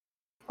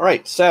All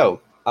right,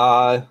 so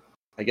I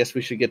guess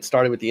we should get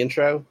started with the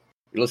intro.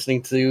 You're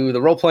listening to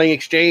the Role Playing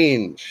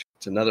Exchange.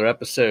 It's another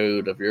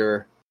episode of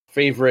your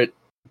favorite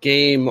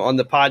game on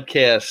the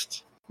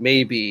podcast,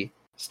 maybe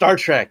Star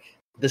Trek,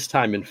 this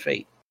time in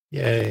Fate.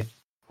 Yay.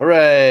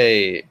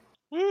 Hooray!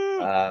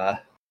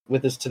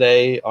 With us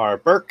today are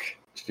Burke.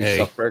 Hey.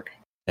 Yourself, Burke.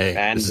 Hey,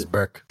 and, this is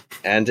Burke.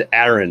 And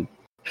Aaron.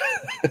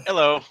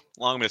 Hello.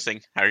 Long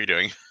missing. How are you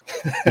doing?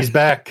 He's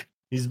back.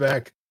 He's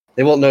back.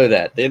 They won't know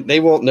that.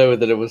 They won't know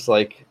that it was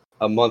like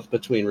a month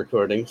between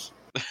recordings.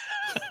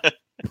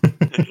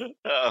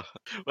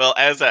 Well,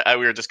 as we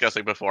were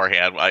discussing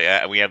beforehand,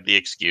 we have the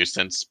excuse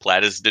since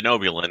Platt is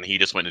denobulan, he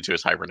just went into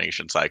his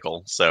hibernation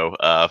cycle. So,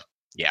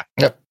 yeah.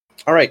 Yep.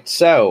 All right,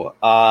 so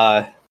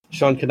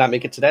Sean could not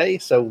make it today,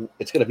 so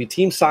it's going to be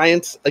Team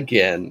Science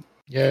again.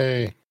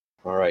 Yay.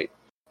 All right.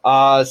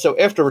 So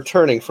after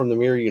returning from the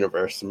Mirror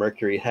Universe, the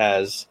Mercury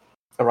has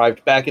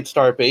arrived back at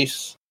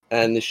Starbase,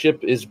 and the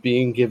ship is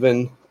being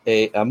given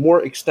a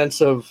more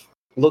extensive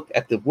look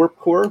at the warp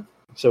core,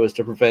 so as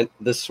to prevent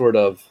this sort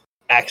of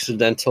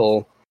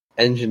accidental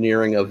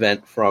engineering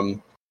event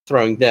from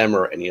throwing them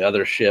or any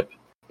other ship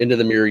into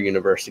the Mirror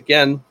Universe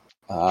again.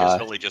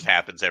 It only just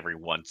happens every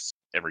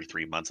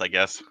 3 months, I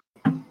guess.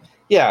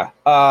 Yeah,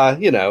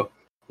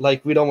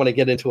 like we don't want to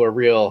get into a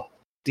real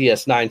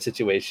DS9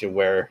 situation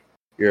where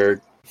you're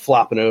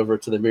flopping over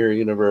to the Mirror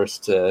Universe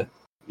to,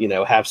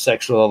 have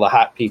sex with all the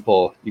hot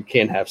people you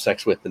can't have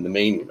sex with in the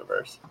main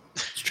universe.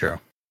 It's true.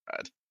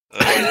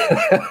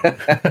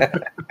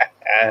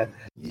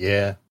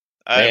 Yeah.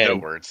 I have no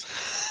words.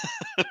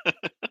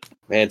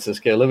 Man,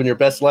 Cisco, living your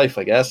best life,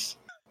 I guess.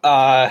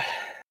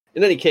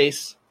 In any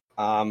case,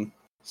 Chief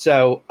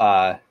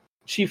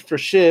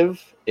Trashiv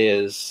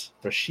is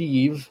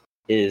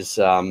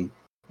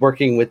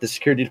working with the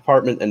security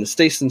department and the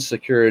station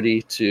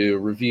security to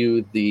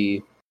review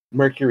the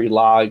Mercury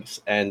logs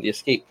and the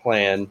escape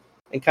plan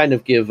and kind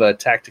of give a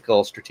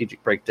tactical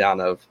strategic breakdown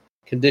of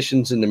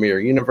conditions in the Mirror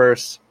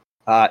Universe.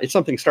 It's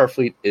something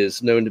Starfleet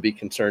is known to be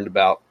concerned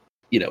about.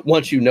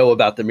 Once you know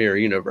about the Mirror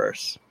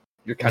Universe,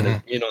 you're kind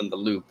of in on the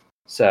loop.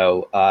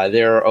 So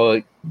they're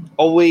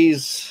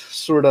always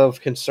sort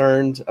of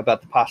concerned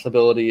about the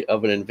possibility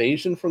of an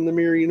invasion from the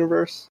Mirror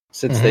Universe,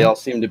 since they all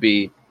seem to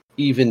be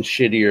even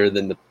shittier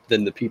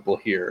than the people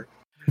here.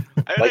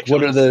 Like,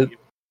 what are the?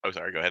 Oh,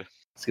 sorry. Go ahead.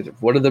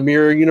 What are the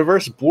Mirror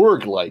Universe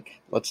Borg like?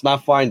 Let's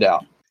not find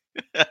out.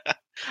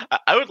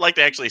 I would like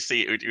to actually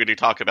see, when you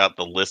talk about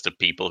the list of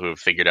people who have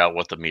figured out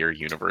what the Mirror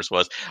Universe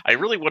was, I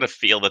really want to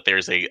feel that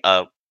there's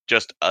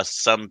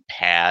some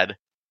pad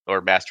or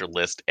master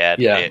list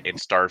in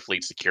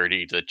Starfleet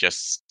security that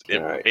just,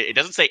 it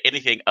doesn't say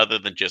anything other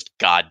than just,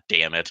 God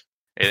damn it.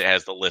 It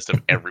has the list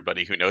of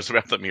everybody who knows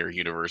about the Mirror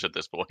Universe at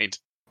this point.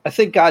 I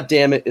think God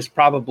damn it is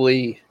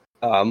probably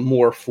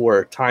more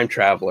for time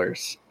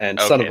travelers,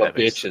 and son of a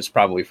bitch is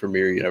probably for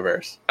Mirror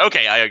Universe.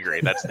 Okay, I agree.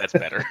 That's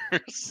better.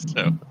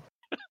 So,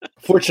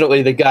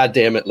 fortunately, the God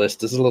damn it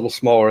list is a little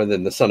smaller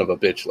than the son of a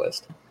bitch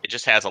list. It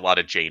just has a lot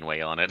of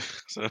Janeway on it.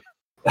 So.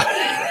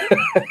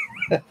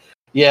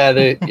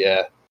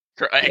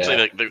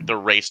 Actually, the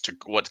race to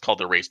what's called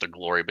the race to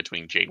glory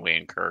between Janeway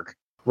and Kirk.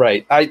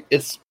 Right.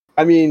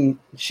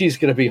 She's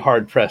going to be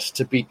hard pressed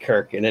to beat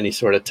Kirk in any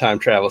sort of time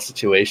travel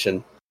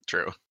situation.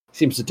 True.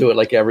 Seems to do it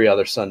like every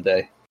other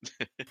Sunday.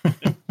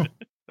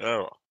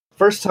 Oh.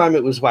 First time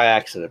it was by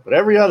accident, but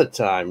every other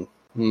time,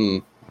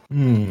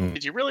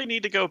 Did you really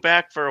need to go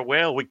back for a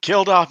whale? We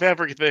killed off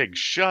everything.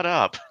 Shut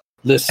up.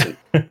 Listen,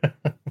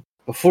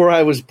 before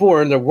I was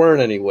born, there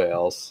weren't any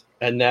whales,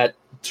 and that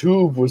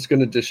tube was going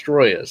to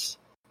destroy us.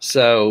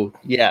 So,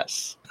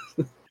 yes.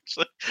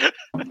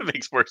 That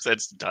makes more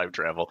sense than time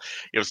travel.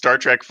 Star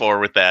Trek 4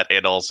 with that,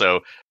 and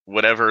also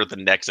whatever the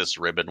Nexus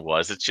ribbon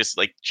was. It's just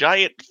like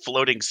giant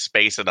floating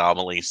space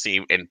anomalies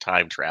in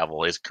time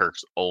travel is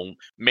Kirk's own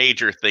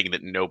major thing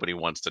that nobody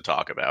wants to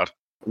talk about.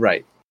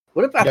 Right.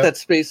 What about that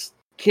space?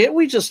 Can't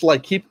we just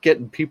keep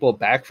getting people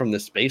back from the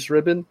space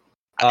ribbon?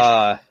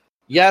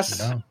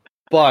 Yes,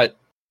 but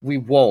we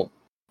won't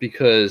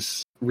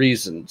because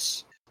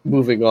reasons.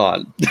 Moving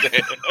on.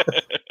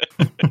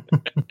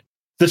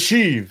 The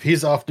Sheev,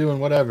 he's off doing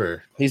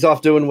whatever.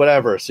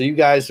 So you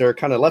guys are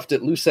kind of left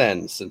at loose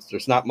ends since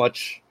there's not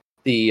much.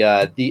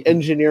 The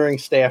engineering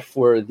staff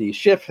for the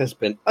ship has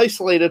been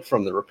isolated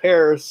from the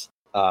repairs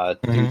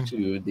due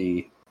to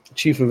the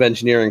chief of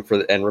engineering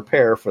and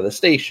repair for the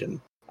station.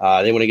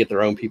 They want to get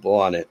their own people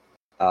on it.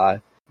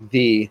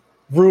 The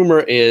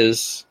rumor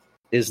is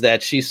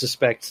that she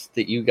suspects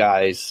that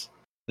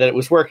that it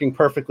was working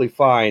perfectly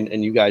fine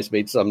and you guys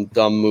made some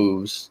dumb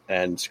moves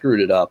and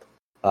screwed it up,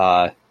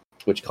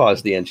 which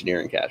caused the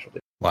engineering casualty.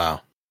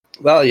 Wow.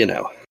 Well,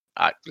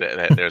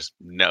 there's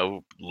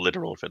no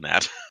literal in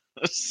that.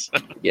 So.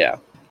 Yeah,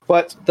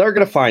 but they're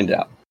going to find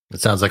out.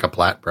 It sounds like a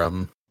Platt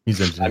problem. He's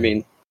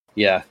engineering.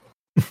 Yeah.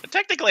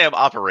 Technically, I'm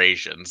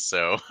operations,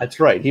 so... That's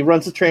right. He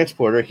runs the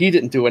transporter. He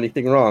didn't do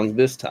anything wrong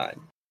this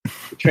time.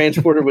 The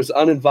transporter was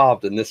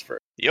uninvolved in this first.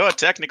 You're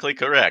technically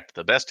correct.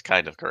 The best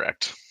kind of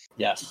correct.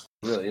 Yes,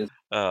 it really is.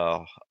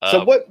 Oh,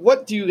 So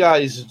what do you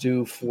guys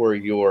do for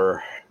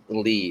your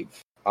leave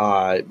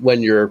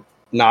when you're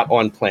not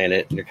on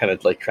planet and you're kind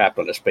of like trapped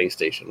on a space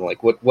station?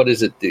 Like what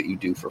is it that you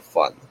do for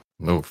fun?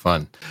 Oh,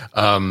 fun.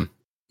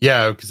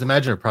 Yeah, because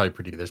imagine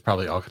there's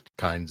probably all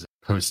kinds of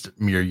post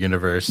mirror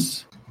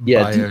universe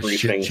bio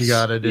shit you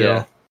gotta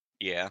do.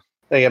 Yeah.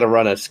 They gotta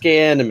run a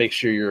scan and make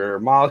sure your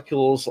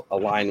molecules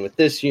align with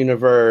this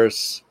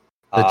universe.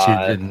 That you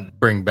can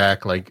bring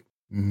back like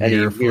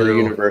mirror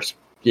universe,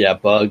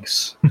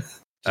 bugs.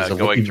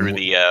 Going through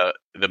the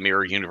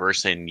mirror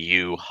universe in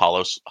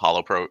Holo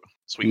Pro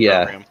Suite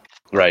program.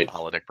 Right.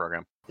 Holodeck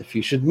program. If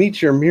you should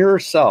meet your mirror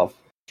self,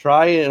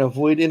 try and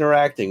avoid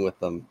interacting with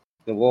them.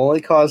 It will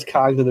only cause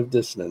cognitive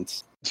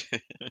dissonance.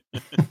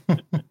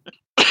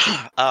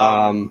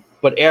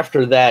 But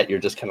after that, you're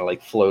just kind of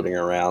like floating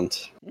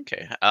around.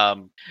 Okay.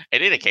 In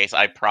any case,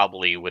 I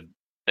probably would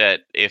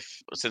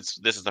since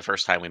this is the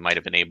first time we might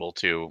have been able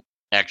to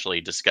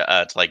actually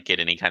discuss to like get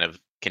any kind of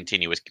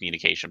continuous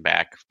communication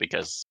back,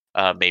 because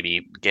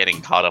maybe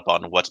getting caught up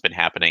on what's been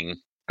happening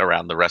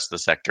around the rest of the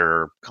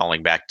sector,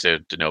 calling back to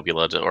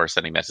Denobula or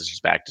sending messages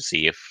back to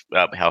see if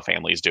how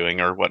family's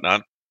doing or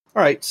whatnot.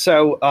 All right.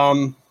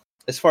 So,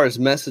 as far as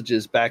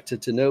messages back to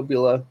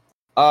Denobula,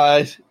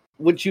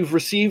 what you've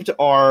received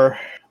are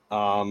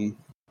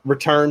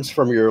returns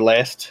from your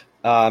last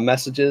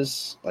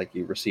messages. Like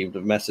you received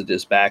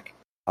messages back,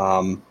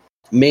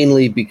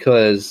 mainly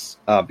because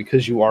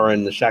you are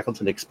in the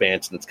Shackleton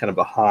Expanse and it's kind of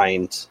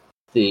behind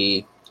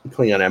the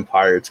Klingon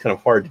Empire. It's kind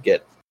of hard to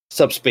get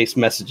subspace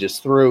messages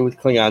through. The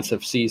Klingons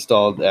have seized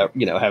all that,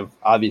 have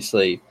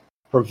obviously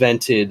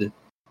prevented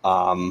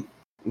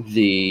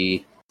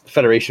the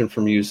Federation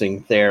from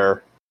using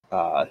their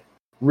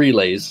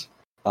relays.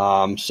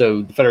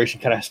 So the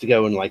Federation kind of has to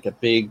go in like a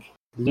big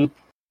loop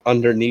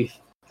underneath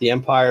the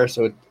Empire,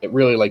 so it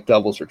really like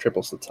doubles or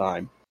triples the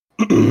time.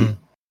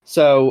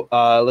 So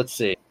let's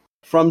see.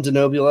 From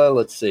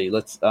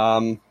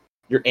Denobula,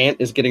 your aunt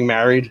is getting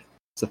married.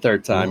 It's the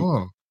third time.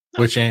 Oh.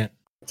 Which aunt?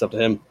 It's up to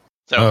him.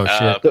 So,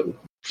 shit.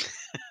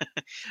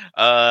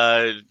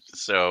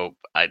 So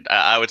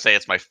I would say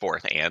it's my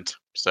fourth aunt.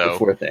 So the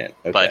fourth aunt,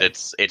 okay. But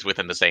it's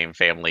within the same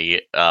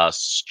family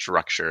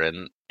structure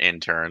in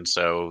turn.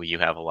 So you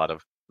have a lot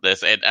of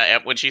this. And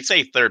when she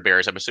say third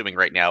marriage, I'm assuming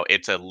right now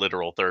it's a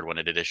literal third one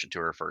in addition to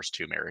her first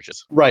two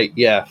marriages. Right.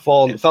 Yeah.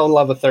 Fell in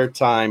love a third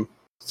time,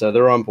 so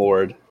they're on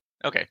board.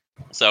 Okay.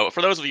 So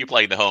for those of you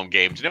playing the home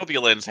game,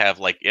 Denobulans have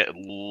like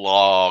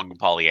long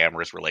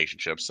polyamorous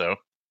relationships. So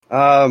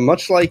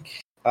much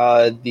like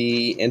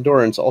the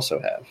Andorans also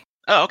have.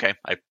 Oh, okay.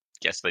 I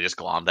guess they just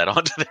glommed that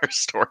onto their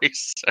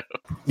stories. So.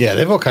 Yeah,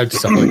 they have all kinds of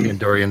stuff. Like the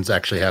Andorians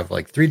actually have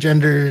like 3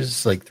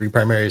 genders, like 3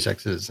 primary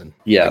sexes, and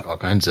like, all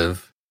kinds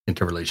of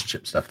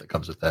interrelationship stuff that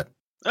comes with that.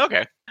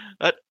 Okay.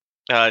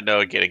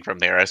 No, getting from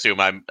there, I assume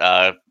I'm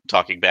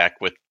talking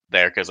back with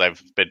there because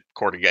I've been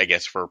courting, I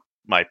guess, for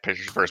my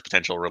first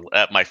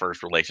my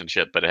first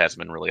relationship, but it hasn't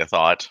been really a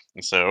thought.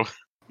 So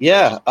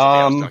yeah,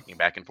 talking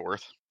back and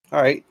forth.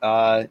 All right,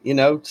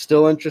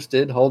 still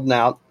interested, holding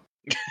out,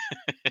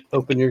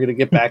 hoping you're going to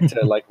get back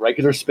to like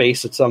regular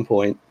space at some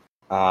point.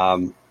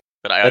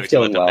 But I obviously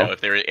let them know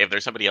if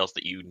there's somebody else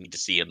that you need to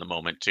see in the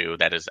moment too.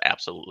 That is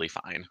absolutely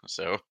fine.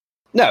 So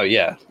no,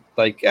 yeah,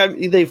 like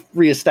you've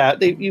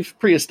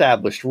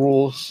pre-established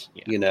rules.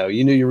 Yeah.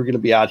 You knew you were going to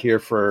be out here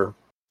for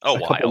a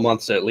couple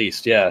months at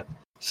least. Yeah,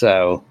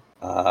 so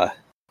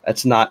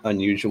that's not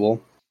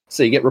unusual.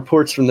 So you get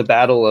reports from the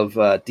Battle of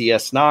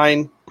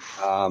DS9,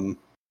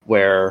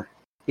 where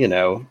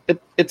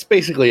it's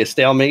basically a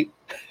stalemate.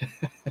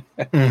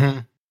 Mm-hmm.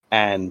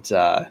 And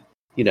the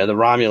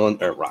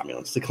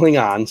Romulans, the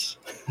Klingons,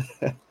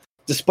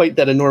 despite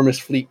that enormous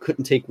fleet,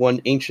 couldn't take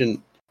one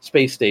ancient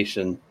space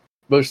station,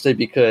 mostly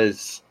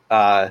because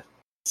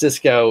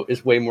Sisko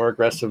is way more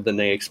aggressive than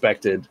they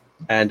expected,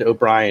 and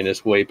O'Brien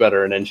is way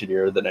better an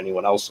engineer than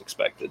anyone else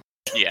expected.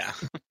 Yeah.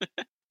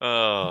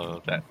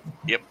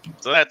 Yep.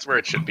 So that's where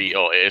it should be.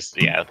 Oh,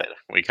 that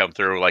we come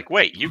through like,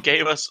 wait, you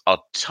gave us a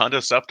ton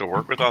of stuff to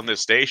work with on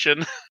this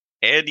station,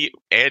 and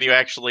you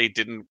actually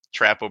didn't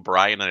trap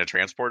O'Brien in a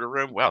transporter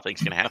room. Wow, things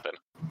can happen.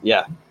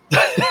 Yeah.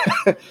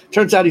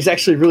 Turns out he's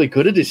actually really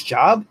good at his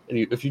job, and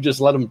if you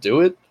just let him do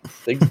it,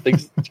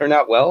 things turn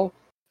out well.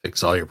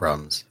 Fix all your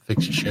problems.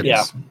 Fix your ships.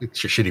 Yeah.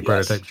 Fix your shitty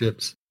prototype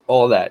ships.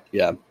 All that.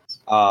 Yeah.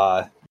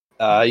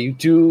 You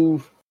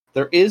do.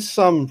 There is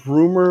some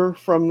rumor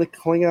from the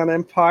Klingon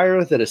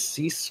Empire that a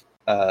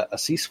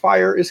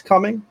ceasefire is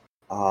coming.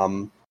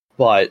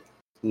 But,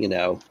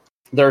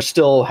 there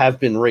still have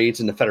been raids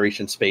in the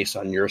Federation space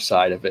on your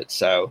side of it,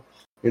 so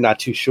you're not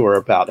too sure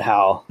about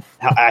how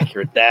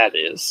accurate that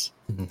is.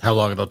 How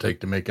long it'll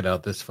take to make it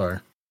out this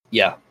far.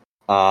 Yeah.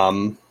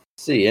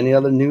 See, any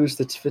other news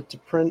that's fit to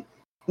print?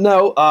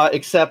 No,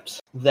 except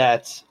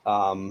that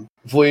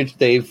Voyage,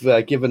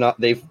 they've given up.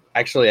 They've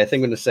actually, I think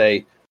I'm going to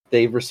say,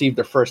 they've received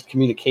their first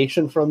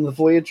communication from the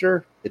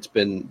Voyager. It's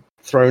been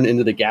thrown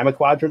into the Gamma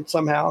Quadrant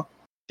somehow.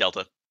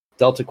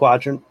 Delta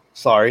Quadrant.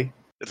 Sorry.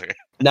 It's okay.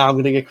 Now I'm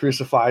going to get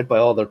crucified by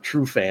all the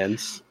true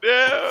fans.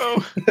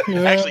 No.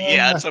 Actually,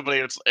 yeah, somebody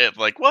it's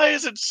like, why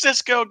isn't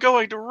Cisco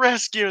going to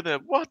rescue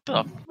them? What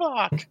the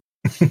fuck?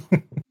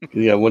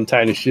 Yeah, one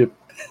tiny ship.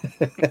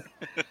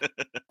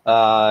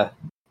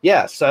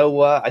 Yeah,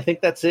 so I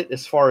think that's it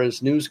as far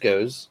as news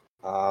goes.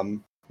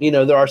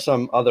 There are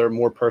some other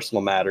more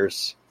personal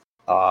matters.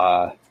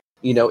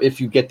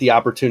 If you get the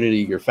opportunity,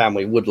 your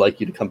family would like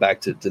you to come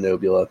back to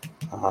Denobula.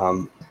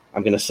 I'm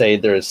going to say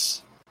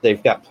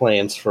they've got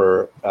plans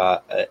for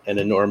an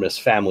enormous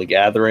family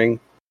gathering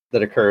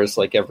that occurs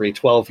like every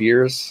 12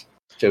 years.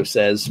 Joe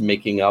says,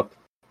 making up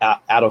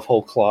out of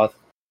whole cloth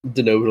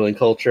Denobulan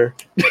culture.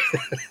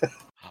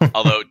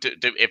 Although,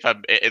 if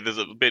I'm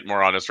a bit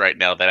more honest right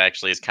now, that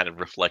actually is kind of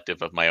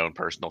reflective of my own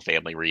personal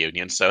family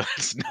reunion. So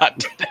it's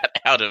not that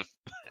out of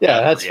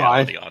that's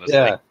reality, fine. honestly.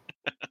 Yeah.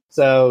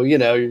 So you're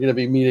going to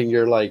be meeting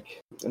your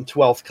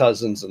 12th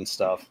cousins and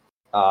stuff,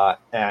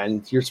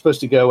 and you're supposed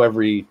to go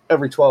every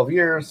 12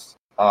 years.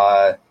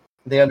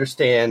 They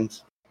understand,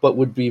 but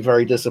would be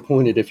very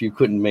disappointed if you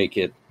couldn't make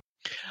it.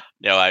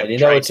 No,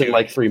 it's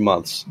in 3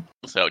 months.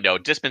 So no,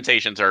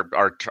 dispensations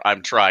are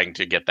I'm trying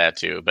to get that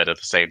too, but at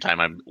the same time,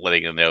 I'm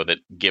letting them know that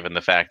given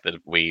the fact that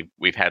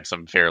we've had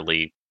some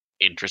fairly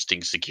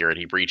interesting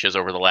security breaches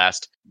over the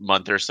last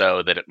month or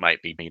so, that it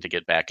might be me to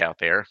get back out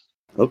there.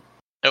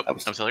 I'm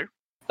still here.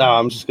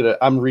 No,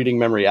 I'm reading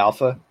Memory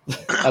Alpha,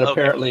 and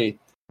apparently,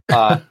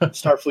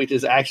 Starfleet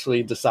has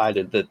actually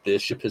decided that the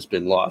ship has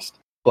been lost.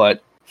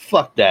 But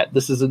fuck that!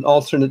 This is an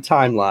alternate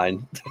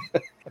timeline.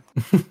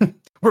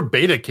 We're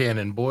beta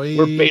canon, boys.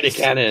 We're beta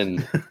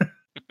canon.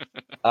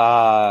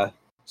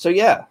 So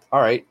yeah,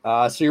 all right.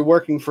 So you're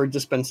working for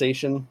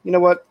dispensation. You know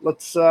what?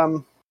 Let's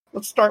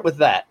start with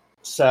that.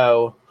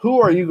 So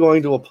who are you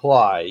going to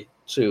apply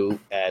to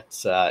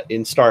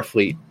in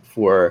Starfleet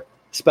for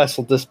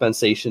special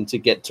dispensation to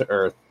get to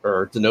Earth,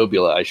 or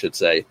Denobula, I should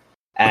say,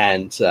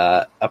 and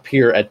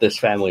appear at this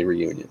family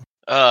reunion?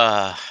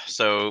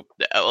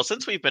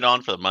 Since we've been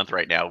on for the month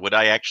right now, would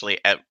I actually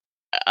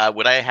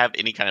would I have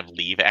any kind of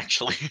leave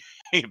actually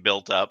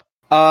built up?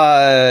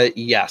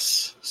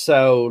 Yes.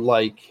 So,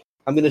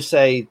 I'm going to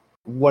say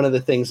one of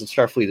the things that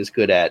Starfleet is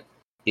good at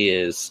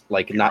is,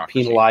 not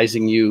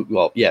penalizing you.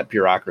 Well, yeah,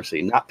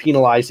 bureaucracy. Not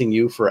penalizing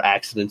you for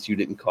accidents you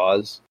didn't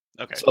cause.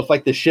 Okay. So,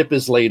 if, the ship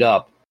is laid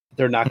up,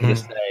 they're not going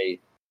to say,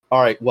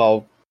 all right,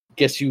 well,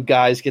 guess you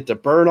guys get to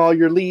burn all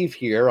your leave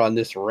here on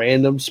this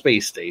random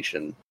space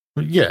station.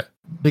 Yeah.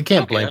 They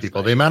can't blame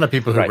people. Nice. The amount of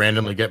people who right.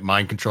 randomly get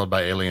mind-controlled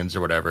by aliens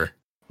or whatever.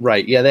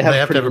 Right, yeah, they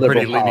have to have a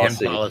pretty lenient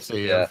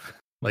policy of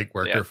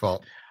worker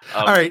fault.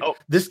 All right,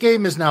 this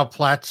game is now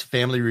Platt's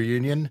family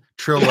reunion.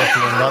 Trill love to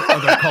learn about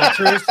other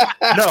cultures.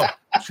 No,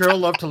 Trill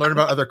love to learn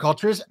about other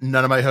cultures.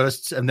 None of my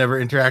hosts have never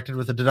interacted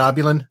with a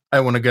Denobulan.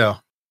 I want to go.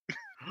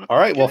 All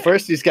right, well,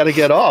 first he's got to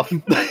get off.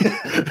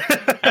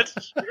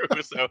 That's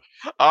true. So,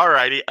 all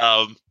righty.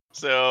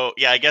 So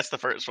yeah, I guess the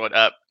first one.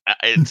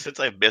 Since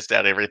I've missed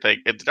out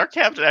everything, did our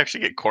captain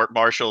actually get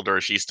court-martialed, or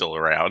is she still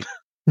around?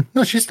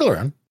 No, she's still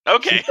around.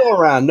 Okay. She's still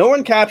around. No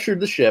one captured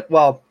the ship.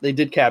 Well, they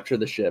did capture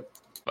the ship.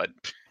 But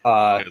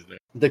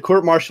the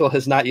court-martial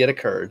has not yet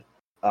occurred.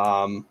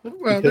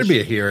 There'd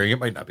be a hearing. It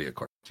might not be a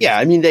court. Yeah,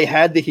 I mean, they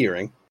had the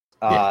hearing.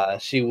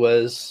 She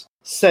was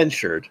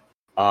censured,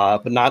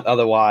 but not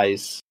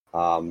otherwise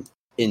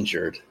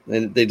injured.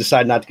 And they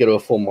decided not to go to a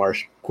full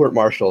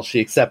court-martial. She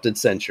accepted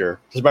censure.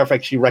 As a matter of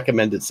fact, she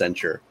recommended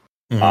censure.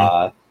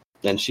 Mm-hmm.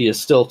 And she is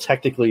still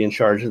technically in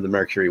charge of the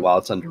Mercury while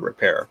it's under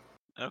repair.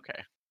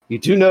 Okay. You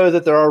do know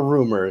that there are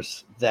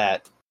rumors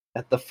that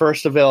at the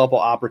first available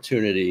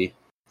opportunity,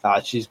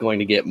 she's going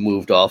to get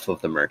moved off of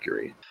the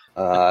Mercury.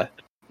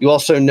 You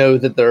also know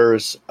that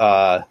there's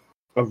a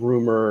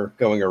rumor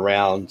going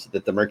around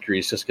that the Mercury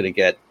is just going to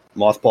get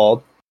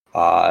mothballed,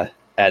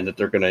 and that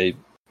they're going to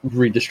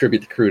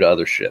redistribute the crew to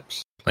other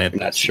ships. I'm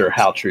not sure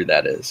how true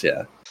that is.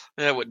 Yeah,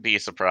 I wouldn't be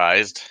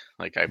surprised.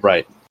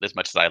 Right. As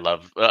much as I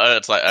love,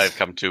 it's like I've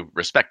come to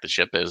respect the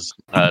ship as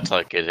it's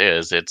like it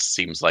is. It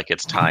seems like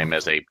its time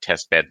as a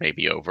test bed may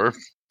be over.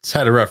 It's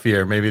had a rough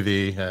year. Maybe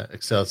the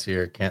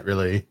Excelsior can't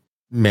really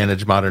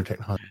manage modern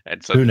technology.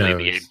 And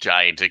suddenly the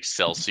giant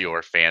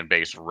Excelsior fan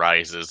base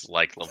rises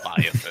like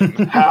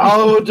Leviathan.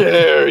 How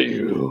dare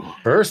you?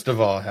 First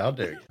of all, how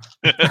dare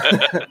you?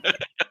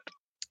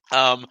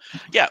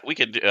 Yeah, we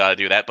could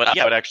do that. But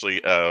I would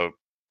actually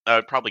I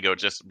would probably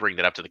just bring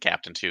that up to the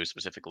captain too,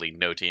 specifically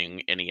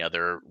noting any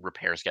other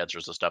repair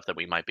schedules or stuff that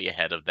we might be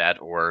ahead of that,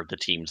 or the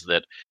teams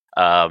that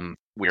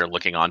we are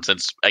looking on.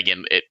 Since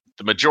again,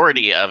 the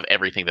majority of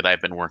everything that I've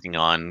been working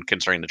on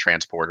concerning the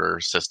transporter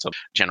system,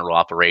 general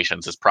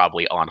operations, is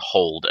probably on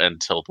hold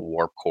until the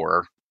warp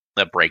core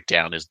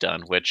breakdown is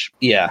done. Which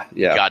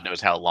God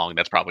knows how long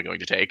that's probably going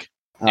to take.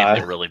 If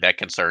they're really that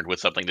concerned with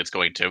something that's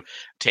going to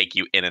take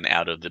you in and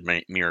out of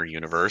the mirror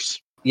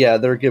universe. Yeah,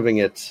 they're giving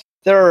it.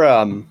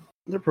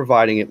 They're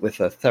providing it with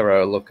a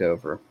thorough look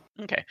over.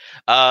 Okay.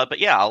 But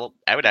yeah,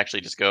 I would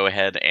actually just go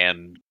ahead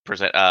and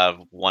present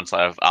once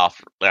I've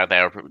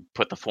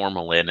put the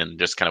formal in and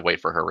just kind of wait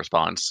for her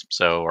response.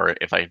 So, or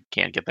if I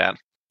can't get that,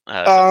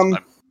 I'm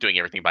doing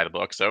everything by the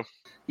book. So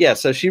yeah,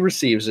 so she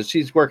receives it.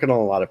 She's working on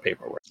a lot of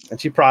paperwork, and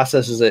she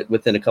processes it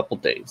within a couple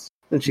days.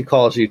 Then she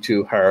calls you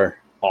to her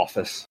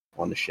office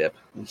on the ship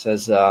and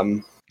says,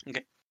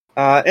 "Okay,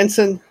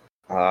 Ensign,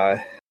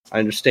 I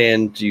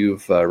understand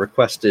you've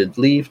requested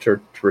leave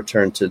to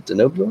return to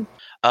Denobula."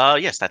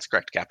 Yes, that's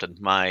correct, Captain.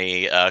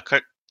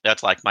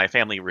 That's like my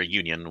family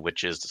reunion,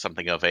 which is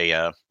something of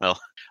a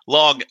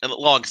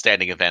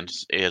long-standing event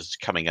is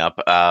coming up,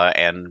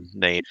 and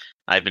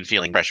I've been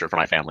feeling pressure from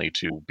my family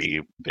to be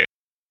there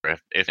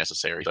if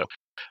necessary. So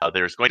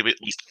there's going to be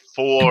at least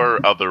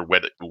 4 other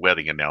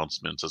wedding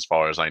announcements, as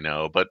far as I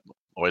know, but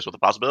always with the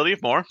possibility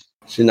of more.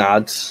 She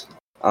nods.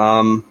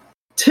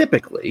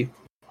 Typically,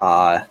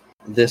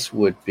 this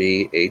would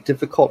be a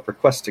difficult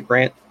request to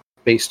grant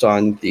based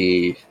on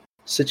the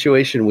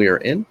situation we are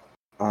in.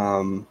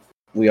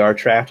 We are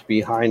trapped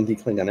behind the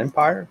Klingon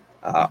Empire.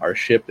 Our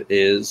ship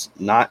is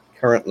not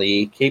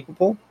currently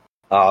capable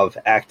of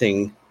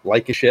acting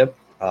like a ship.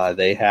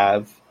 They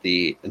have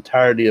the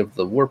entirety of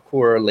the warp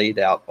core laid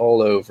out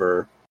all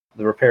over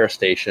the repair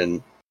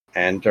station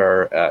and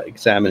are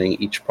examining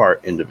each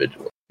part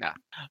individually.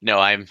 No,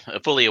 I'm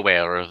fully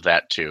aware of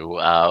that too.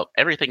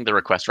 Everything the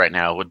request right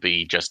now would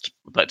be just,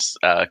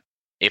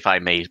 if I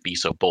may be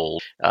so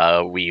bold,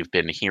 we've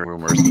been hearing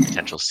rumors of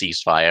potential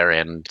ceasefire,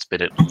 and it's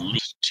been at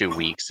least 2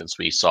 weeks since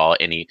we saw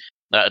any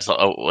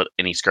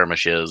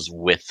skirmishes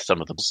with some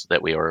of them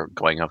that we were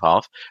going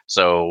off.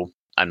 So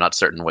I'm not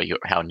certain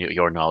how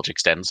your knowledge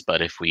extends,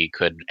 but if we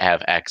could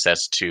have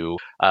access to,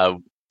 I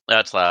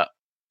would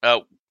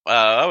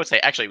say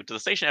actually to the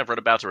station have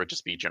runabouts, or would it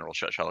just be general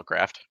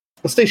shuttlecraft?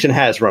 The station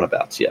has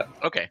runabouts, yeah.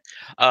 Okay.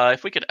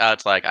 If we could, I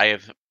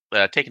have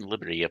taken the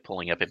liberty of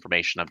pulling up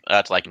information.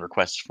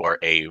 Requests for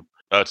a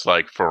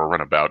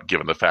runabout,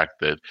 given the fact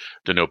that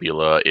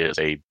Denobula is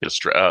a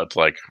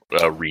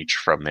reach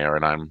from there,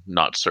 and I'm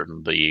not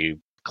certain the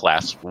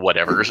class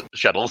whatever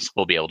shuttles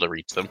will be able to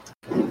reach them.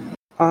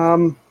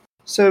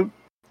 So,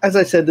 as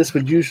I said, this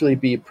would usually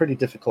be a pretty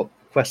difficult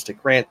request to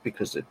grant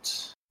because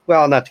it's,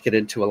 well, not to get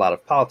into a lot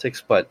of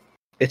politics, but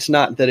it's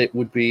not that it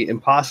would be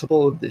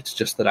impossible. It's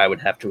just that I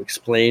would have to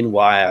explain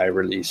why I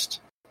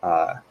released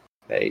a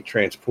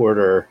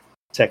transporter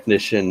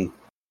technician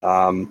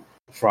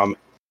from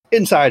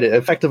inside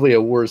effectively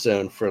a war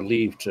zone for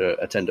leave to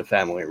attend a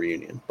family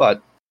reunion.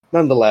 But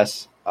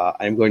nonetheless,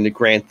 I'm going to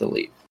grant the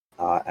leave,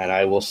 and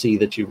I will see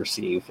that you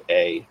receive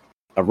a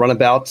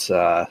runabout.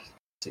 Let's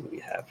see what we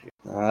have here.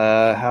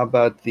 How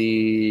about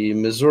the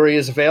Missouri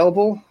is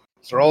available?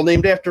 They're all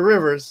named after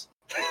rivers.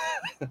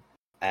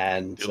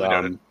 And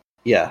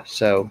yeah,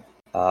 so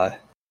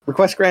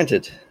request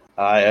granted.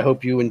 I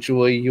hope you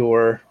enjoy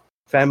your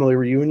family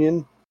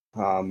reunion,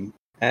 and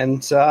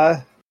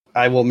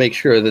I will make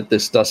sure that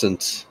this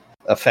doesn't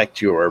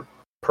affect your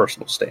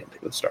personal standing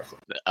with Starfleet.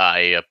 I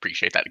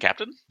appreciate that,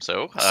 Captain.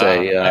 So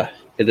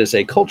it is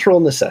a cultural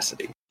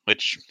necessity,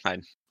 which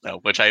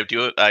I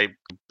do. I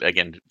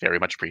again very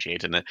much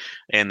appreciate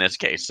in this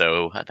case.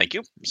 So thank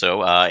you.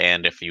 So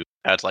and if you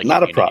not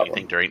a problem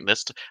anything during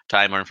this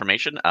time or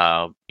information,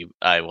 I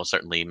will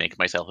certainly make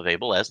myself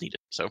available as needed.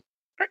 So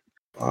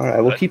all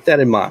right, we'll keep that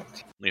in mind.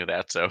 Leave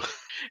that. So,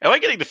 am I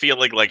getting the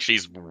feeling like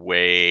she's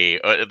way?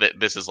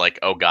 This is like,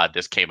 oh god,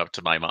 this came up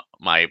to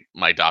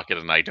my docket,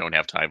 and I don't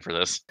have time for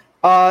this.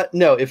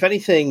 No. If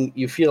anything,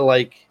 you feel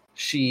like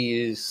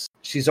she's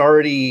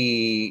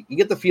already. You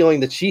get the feeling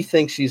that she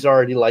thinks she's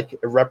already like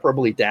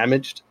irreparably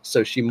damaged,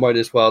 so she might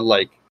as well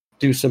like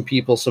do some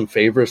people some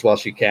favors while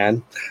she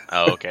can.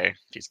 Oh, okay.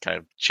 She's kind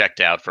of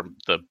checked out from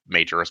the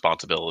major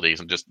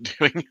responsibilities and just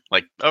doing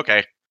like,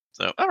 okay.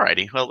 So,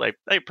 alrighty. Well, I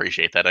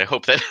appreciate that. I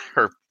hope that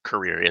her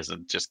career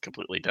isn't just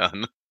completely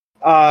done.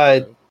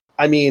 I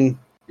mean,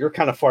 you're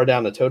kind of far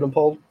down the totem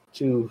pole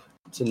to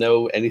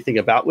know anything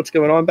about what's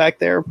going on back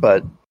there,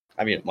 but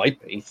I mean, it might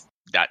be.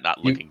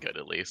 Not looking good,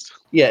 at least.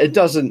 Yeah, it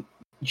doesn't.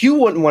 You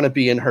wouldn't want to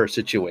be in her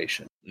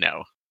situation.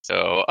 No.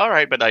 So, all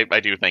right, but I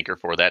do thank her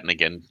for that, and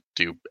again,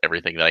 do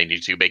everything that I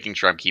need to, making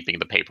sure I'm keeping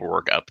the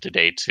paperwork up to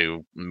date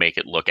to make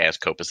it look as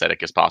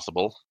copacetic as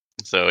possible.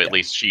 So at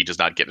least she does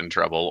not get in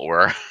trouble,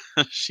 or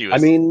she was... I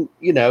mean,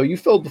 you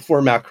filled the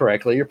form out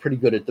correctly. You're pretty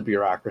good at the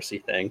bureaucracy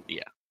thing.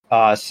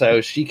 Yeah.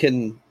 So she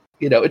can,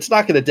 it's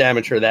not going to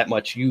damage her that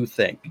much, you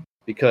think,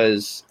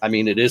 because, I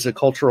mean, it is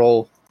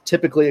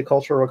typically a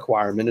cultural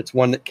requirement. It's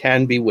one that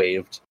can be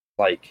waived.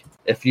 Like,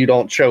 if you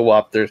don't show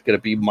up, there's going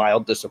to be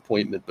mild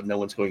disappointment, but no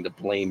one's going to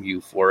blame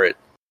you for it.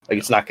 Like,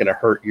 it's not going to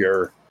hurt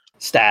your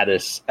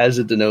status as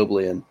a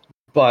Denoblian.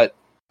 But,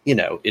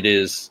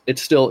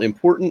 it's still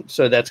important,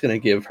 so that's going to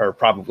give her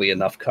probably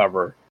enough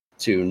cover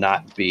to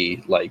not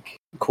be, like,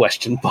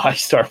 questioned by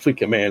Starfleet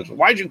Command.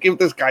 Why'd you give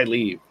this guy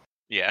leave?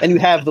 Yeah. And you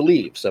have the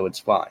leave, so it's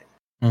fine.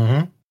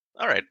 Mm-hmm.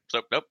 All right.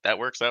 So, nope, that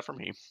works out for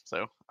me.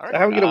 So, all right.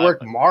 How are we going to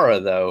work Mara,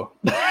 though?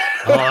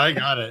 Oh, I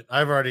got it.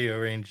 I've already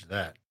arranged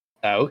that.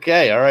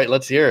 Okay, all right,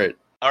 let's hear it.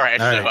 All right,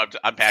 so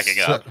I'm packing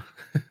up.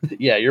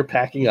 Yeah, you're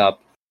packing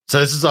up.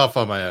 So this is off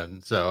on my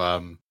own.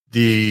 So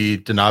the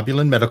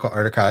Denobulan Medical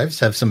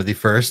Archives have some of the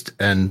first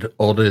and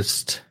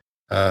oldest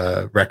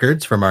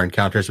records from our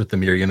encounters with the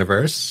Mirror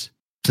Universe.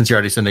 Since you're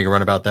already sending a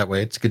runabout that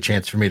way, it's a good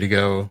chance for me to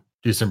go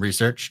do some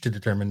research to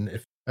determine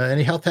if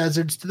any health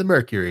hazards to the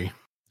Mercury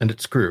and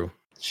its crew.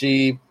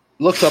 She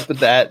looks up at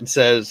that and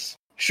says,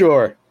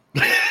 "Sure,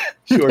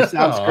 sure,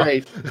 sounds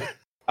great.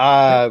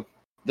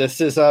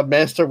 This is a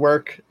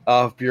masterwork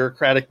of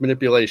bureaucratic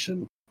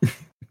manipulation.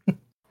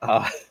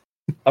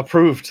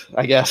 Approved,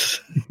 I guess."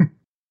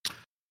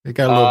 It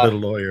got a little bit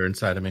of lawyer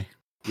inside of me.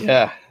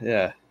 Yeah.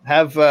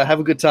 Have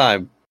a good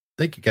time.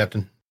 Thank you,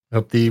 Captain.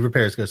 Hope the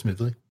repairs go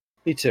smoothly.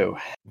 Me too.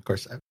 Of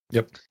course.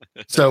 Yep.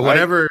 So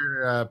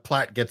whenever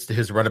Platt gets to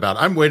his runabout,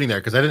 I'm waiting there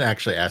because I didn't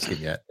actually ask him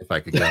yet if I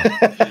could go.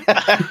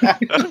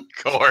 Of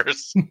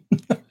course.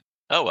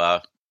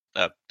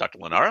 Dr.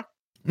 Lenara?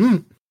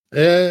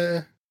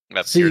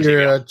 See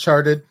you're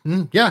charted.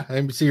 Yeah,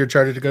 I see you're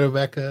charted to go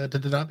back to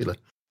Denobula.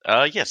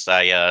 Yes,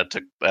 I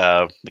took.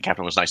 The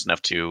captain was nice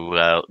enough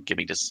to give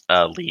me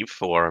leave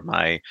for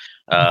my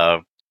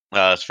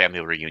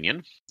family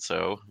reunion,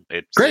 so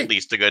it's great. At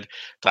least a good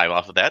time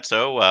off of that.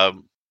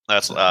 So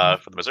that's for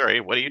the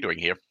Missouri. What are you doing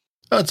here?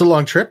 Oh, it's a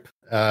long trip.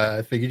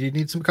 I figured you'd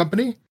need some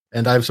company,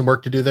 and I have some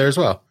work to do there as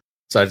well.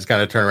 So I just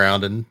kind of turn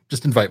around and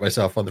just invite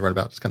myself on the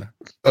runabout. Just kind of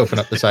open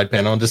up the side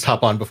panel and just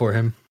hop on before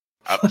him.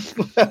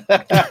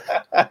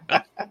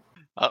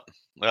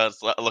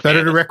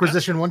 Better to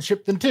requisition one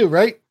ship than two,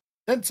 right,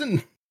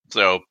 Ensign?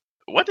 So,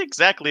 what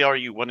exactly are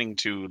you wanting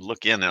to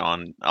look in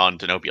on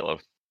Denobula?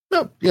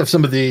 Well, you have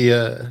some of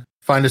the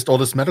finest,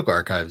 oldest medical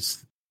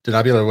archives.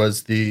 Denobula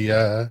was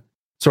the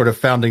sort of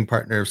founding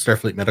partner of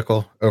Starfleet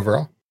Medical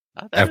overall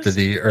after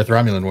the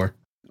Earth-Romulan War.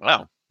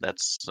 Wow,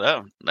 that's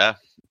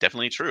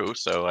definitely true.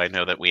 So I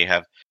know that we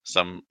have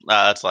some.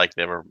 It's like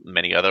there were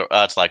many other.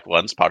 It's like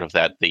once part of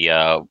that.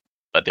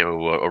 But they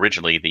were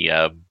originally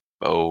the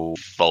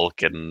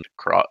Vulcan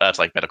cross. That's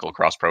like medical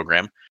cross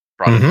program.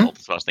 Brought in all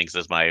those things,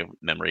 as my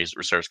memory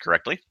serves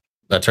correctly.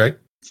 That's right.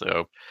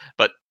 So,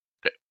 but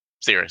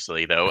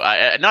seriously though,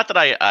 not that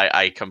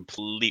I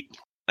complete.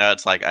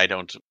 It's like I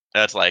don't.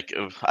 It's like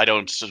I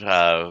don't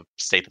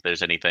state that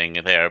there's anything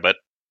there, but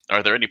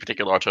are there any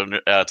particular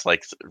it's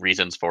like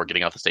reasons for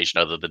getting off the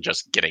station other than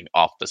just getting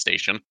off the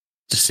station?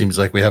 Just seems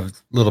like we have a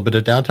little bit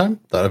of downtime.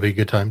 Thought it'd be a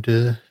good time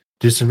to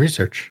do some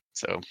research.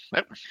 So,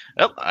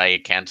 well,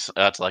 I can't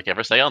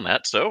ever say on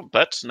that. So,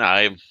 but no,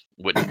 I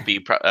wouldn't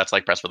be. That's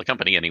like press for the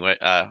company anyway.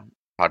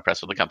 Hard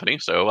press for the company.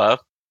 So,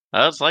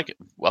 it's like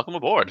welcome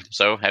aboard.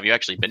 So, have you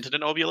actually been to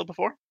Denobula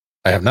before?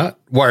 I have not.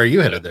 Why are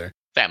you headed there?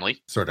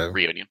 Family sort of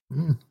reunion.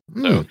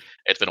 So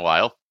it's been a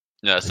while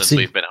since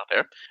we've been out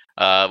there.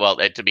 Well,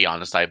 to be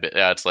honest,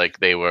 it's like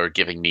they were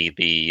giving me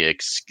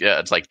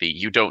it's like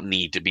you don't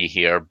need to be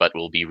here, but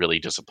we'll be really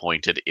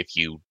disappointed if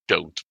you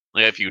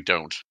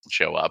don't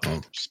show up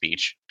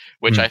speech,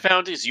 which I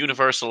found is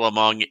universal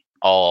among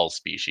all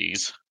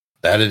species.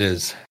 That it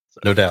is,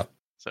 no doubt.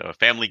 So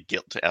family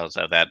guilt out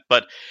of that,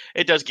 but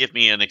it does give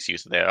me an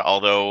excuse there.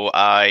 Although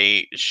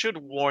I should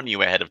warn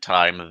you ahead of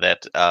time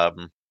that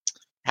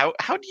how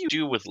do you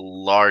do with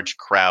large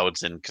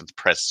crowds in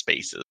compressed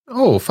spaces?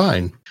 Oh,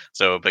 fine.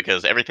 So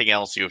because everything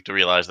else, you have to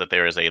realize that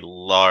there is a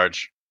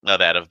large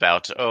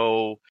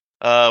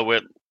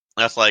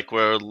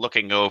we're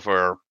looking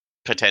over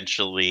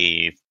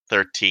potentially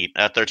 13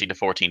 to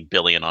 14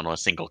 billion on a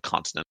single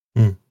continent.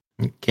 It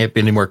can't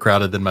be any more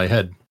crowded than my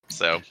head.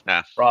 So,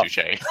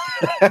 touche.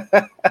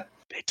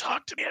 They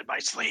talk to me in my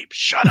sleep.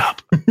 Shut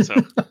up. So,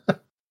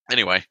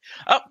 anyway,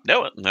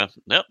 no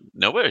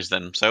worries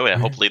then. So,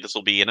 hopefully this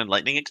will be an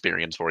enlightening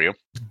experience for you.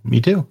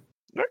 Me too.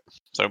 Right.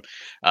 So,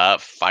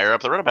 fire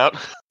up the runabout.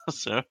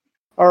 So,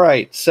 all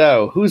right.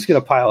 So, who's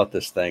going to pilot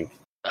this thing?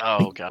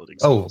 Oh God!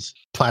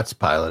 Platt's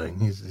piloting.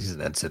 He's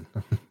an ensign.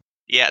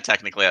 Yeah,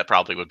 technically that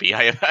probably would be.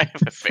 I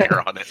have a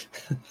fair on it.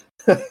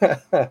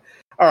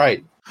 All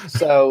right.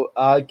 So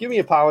give me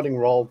a piloting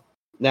roll.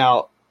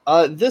 Now,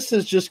 this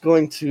is just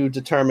going to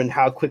determine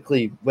how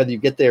quickly, whether you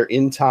get there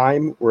in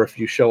time or if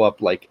you show up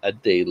like a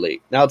day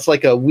late. Now, it's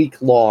like a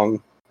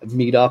week-long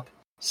meetup.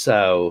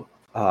 So,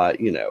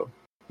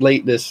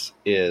 lateness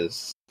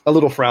is a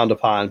little frowned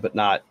upon, but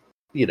not,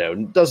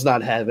 does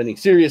not have any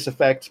serious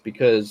effects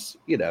because,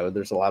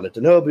 there's a lot of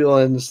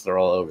Denobulans. They're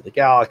all over the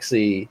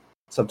galaxy.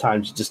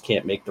 Sometimes you just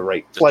can't make the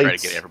right flights. Try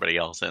to get everybody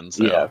else in.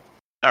 So. Yeah.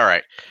 All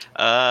right.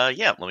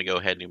 Let me go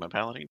ahead and do my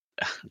piloting.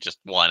 Just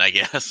one, I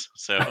guess.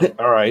 So.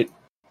 All right.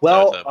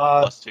 Well, so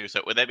 +2.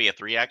 So would that be a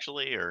 3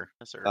 actually, or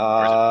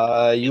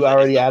you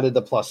already added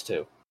the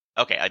 +2.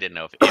 Okay, I didn't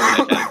know if I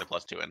added the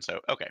 +2 in. So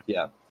okay.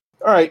 Yeah.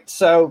 All right.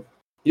 So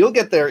you'll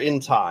get there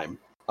in time.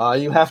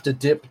 You have to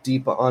dip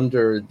deep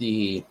under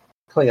the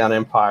Klingon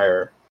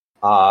Empire.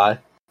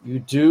 You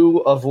do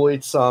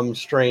avoid some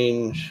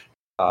strange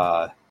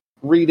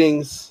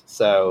readings,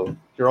 so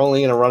you're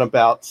only in a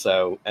runabout,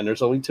 and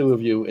there's only 2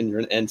 of you and you're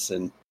an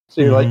ensign,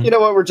 so you're like, you know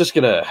what, we're just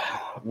gonna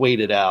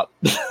wait it out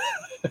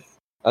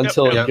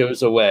until it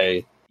goes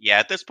away. Yeah,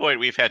 at this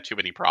point we've had too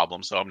many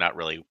problems, so I'm not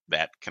really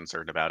that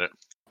concerned about it.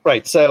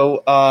 Right.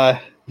 So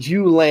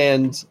you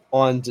land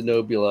on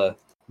Denobula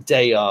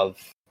day of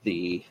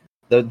the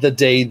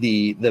day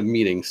the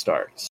meeting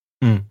starts.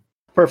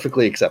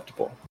 perfectly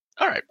acceptable.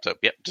 All right, so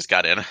yep, just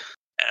got in as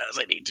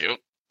I need to.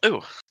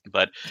 Ooh,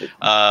 but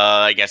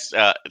I guess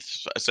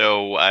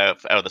so.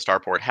 Out of the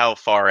starport, how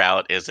far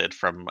out is it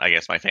from? I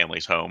guess my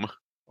family's home,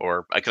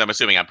 or because I'm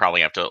assuming I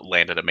probably have to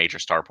land at a major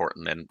starport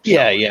and then.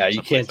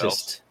 You can't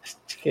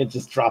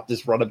just drop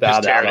this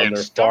runabout out on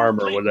their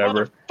farm or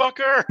whatever.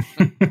 Motherfucker!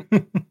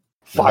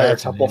 Fire a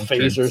couple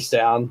phasers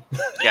down.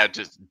 Yeah,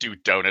 just do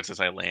donuts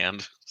as I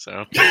land.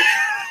 So,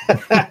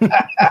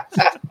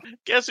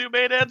 guess who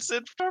made Eds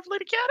in Starfleet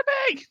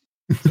Academy?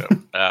 So,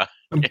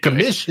 I'm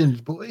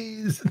commissioned,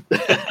 boys.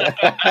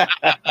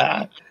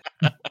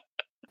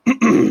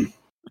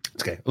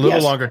 Okay, a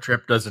little longer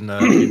trip doesn't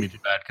give me too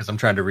bad because I'm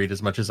trying to read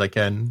as much as I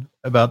can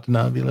about the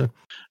Denobula.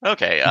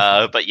 Okay,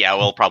 but yeah,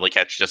 we'll probably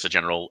catch just a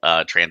general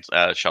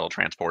shuttle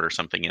transport or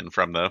something in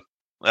from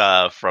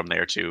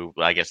there to,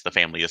 I guess, the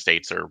family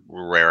estates or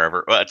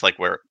wherever. Well, it's like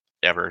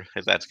wherever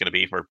that's going to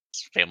be for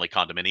family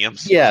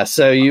condominiums. Yeah,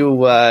 so you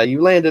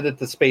landed at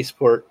the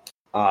spaceport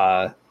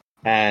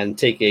and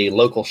take a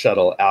local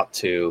shuttle out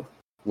to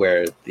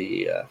where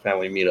the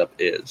family meetup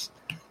is.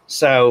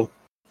 So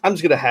I'm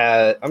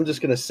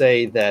just gonna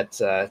say that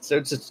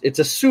it's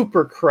a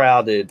super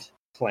crowded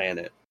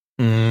planet.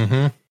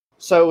 Mm-hmm.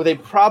 So they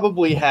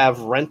probably have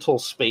rental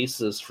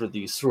spaces for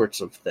these sorts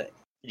of things.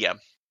 Yeah.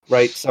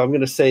 Right. So I'm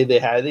gonna say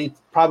they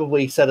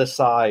probably set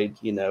aside,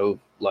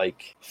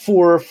 like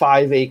 4 or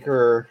 5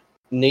 acre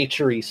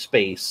naturey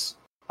space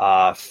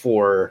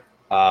for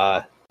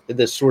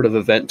this sort of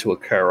event to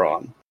occur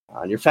on.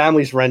 And your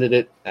family's rented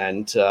it,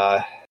 and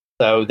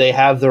so they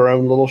have their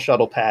own little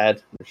shuttle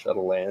pad. Their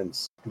shuttle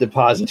lands,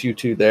 deposits you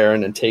two there,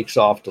 and then takes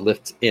off to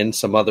lift in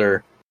some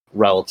other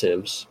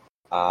relatives.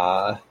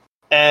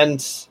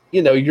 And,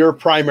 your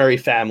primary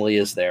family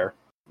is there,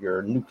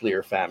 your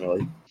nuclear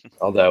family.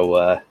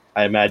 Although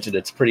I imagine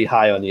it's pretty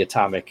high on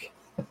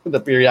the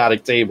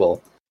periodic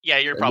table. Yeah,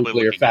 you're probably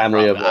nuclear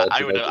family of.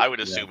 I would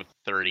assume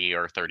 30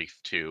 or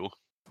 32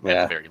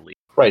 at the very least.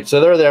 Right,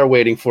 so they're there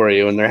waiting for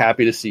you, and they're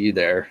happy to see you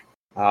there.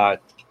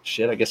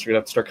 Shit, I guess we're gonna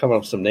have to start coming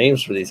up with some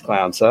names for these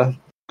clowns, huh?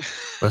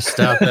 Bust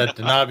out that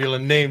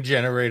Denobula name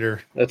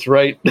generator. That's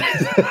right.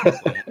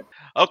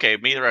 Okay,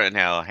 me right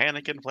now.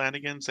 Hannigan,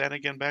 Flanagan,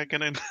 Sanigan,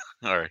 Backanen.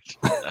 All right.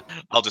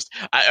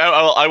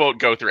 I won't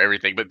go through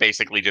everything, but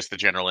basically just the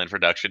general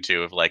introduction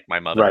to of like my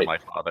mother and my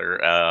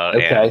father,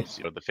 and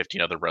the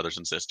 15 other brothers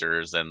and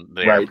sisters and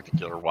their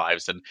particular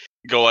wives, and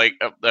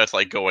that's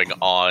like going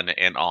on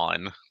and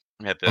on.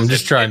 I'm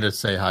just trying to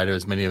say hi to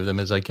as many of them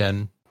as I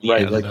can.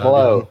 Right, like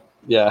hello.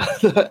 Yeah.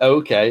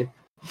 Okay.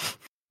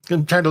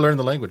 I'm trying to learn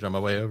the language on my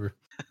way over.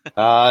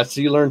 So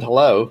you learned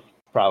hello,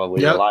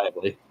 probably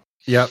reliably.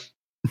 Yep.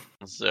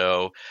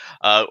 So,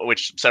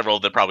 which several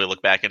of them probably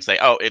look back and say,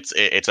 "Oh,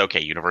 it's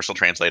okay. Universal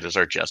translators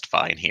are just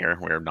fine here.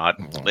 We're not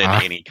in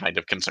any kind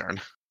of concern."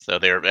 So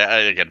they're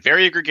again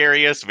very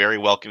gregarious, very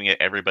welcoming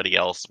at everybody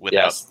else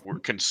without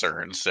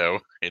concern. So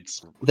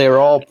they're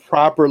all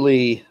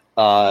properly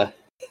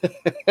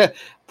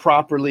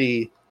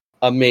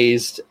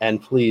amazed and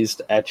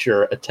pleased at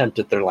your attempt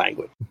at their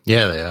language.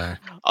 Yeah, they are.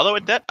 Although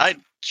at that, I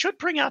should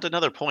bring out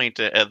another point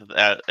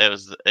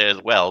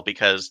as well,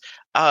 because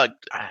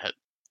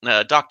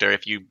Doctor,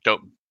 if you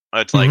don't,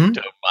 don't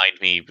mind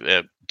me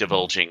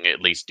divulging at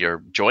least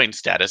your join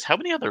status. How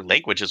many other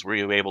languages were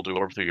you able to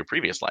learn through your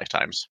previous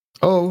lifetimes?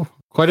 Oh,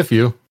 quite a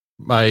few.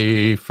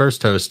 My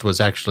first host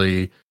was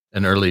actually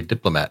an early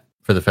diplomat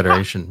for the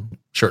Federation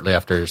shortly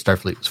after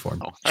Starfleet was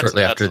formed,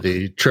 shortly after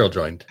the Trill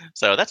joined.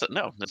 So that's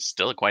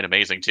still quite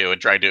amazing too, and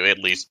trying to at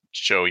least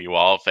show you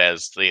off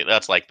as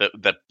that's like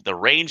the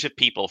range of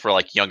people for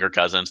like younger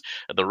cousins,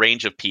 the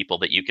range of people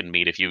that you can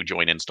meet if you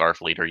join in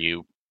Starfleet or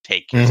you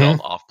take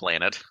yourself off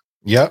planet.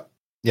 Yep.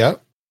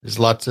 There's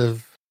lots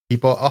of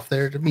people off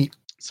there to meet.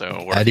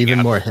 So add even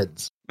more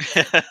heads.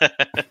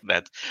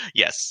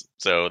 Yes.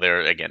 So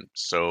there are, again,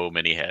 so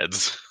many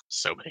heads.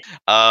 So many.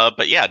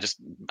 But yeah,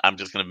 I'm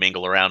just gonna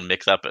mingle around,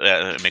 mix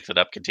it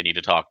up, continue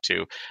to talk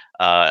to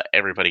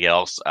everybody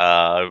else.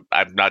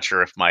 I'm not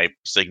sure if my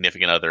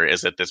significant other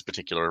is at this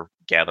particular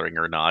gathering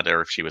or not,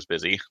 or if she was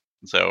busy.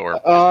 So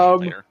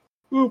later.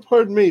 Ooh,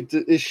 pardon me.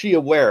 Is she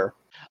aware?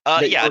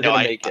 Make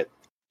it?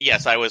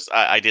 Yes, I was.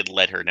 I did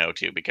let her know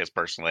too, because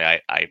personally,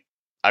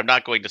 I'm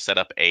not going to set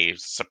up a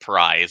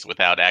surprise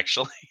without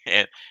actually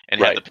and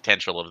have the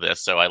potential of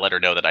this. So I let her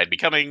know that I'd be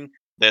coming.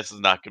 This is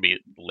not going to be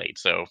late.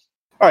 So.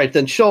 All right,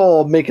 then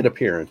she'll make an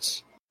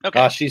appearance.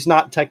 Okay. She's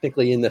not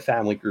technically in the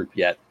family group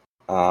yet,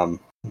 but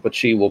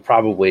she will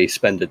probably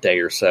spend a day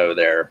or so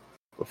there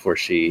before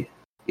she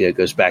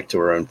goes back to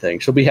her own thing.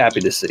 She'll be happy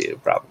to see you,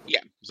 probably.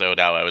 Yeah. So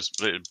now I was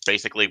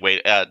basically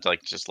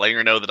just letting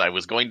her know that I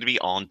was going to be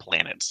on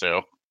planet.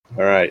 So.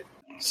 All right.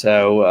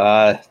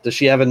 So does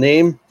she have a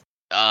name?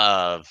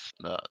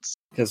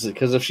 Because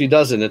if she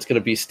doesn't, it's going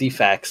to be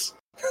Stefax.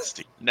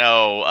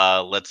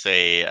 No. Let's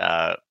say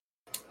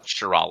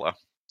Shirala.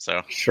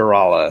 So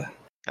Shirala.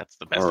 That's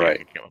the best thing I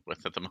can come up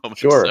with at the moment.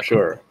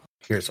 Sure.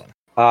 Here's one.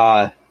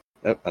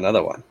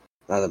 Another one.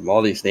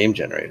 All these name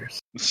generators.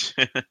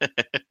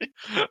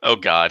 Oh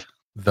God.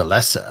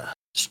 Valessa,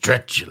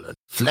 Stretulent,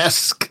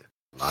 Flesk,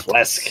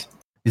 Flesk.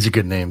 These are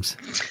good names.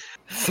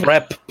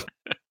 Threp.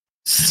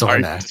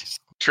 Sarnax.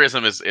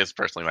 Trism is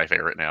personally my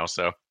favorite now,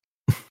 so.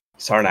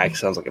 Sarnax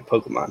sounds like a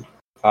Pokemon.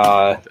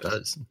 It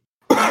does.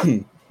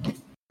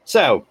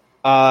 So,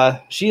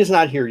 she is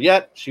not here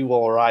yet. She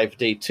will arrive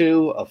day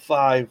 2 of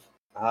 5.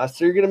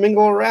 So you're going to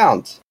mingle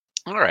around.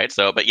 All right.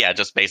 So, but yeah,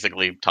 just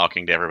basically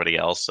talking to everybody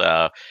else.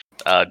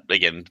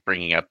 Again,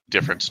 bringing up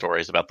different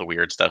stories about the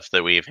weird stuff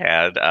that we've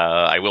had.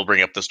 I will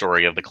bring up the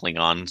story of the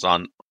Klingons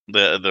on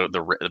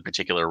the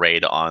particular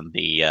raid on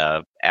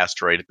the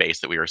asteroid base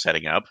that we were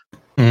setting up.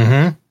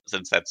 Mm-hmm.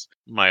 Since that's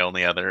my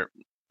only other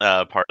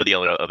part of the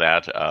other of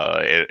that.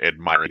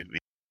 Admiring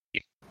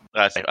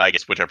I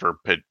guess whichever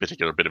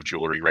particular bit of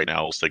jewelry right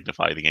now will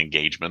signify the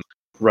engagement.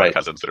 Right. My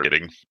cousins that are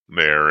getting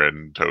there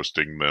and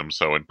toasting them.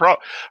 So, and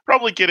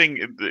probably getting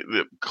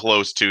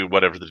close to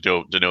whatever the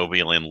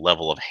Denobulan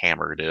level of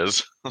hammered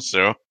is.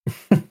 So,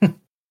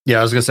 yeah,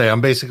 I was gonna say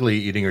I'm basically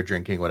eating or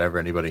drinking whatever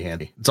anybody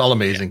handy. It's all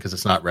amazing because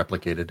it's not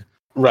replicated.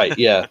 Right.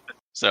 Yeah.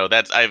 So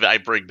that's I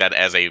bring that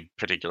as a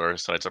particular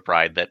sense of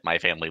pride that my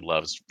family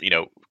loves.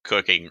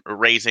 Cooking,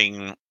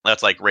 raising.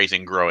 That's like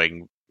raising,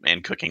 growing,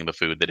 and cooking the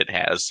food that it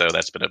has. So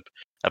that's been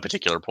a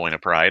particular point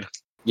of pride.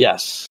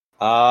 Yes.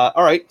 All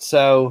right.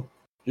 So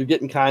you're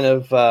getting kind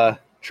of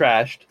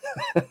trashed.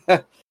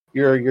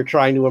 You're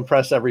trying to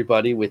impress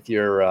everybody with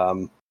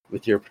your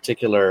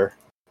particular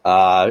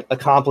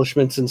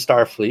accomplishments in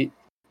Starfleet.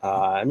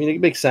 I mean, it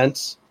makes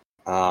sense.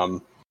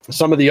 Some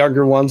of the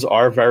younger ones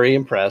are very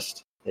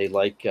impressed. They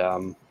like,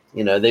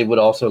 they would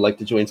also like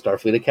to join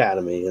Starfleet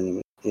Academy,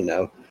 and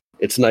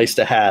it's nice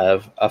to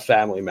have a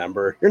family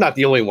member. You're not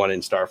the only one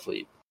in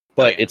Starfleet,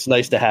 but it's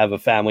nice to have a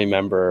family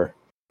member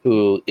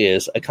who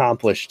is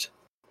accomplished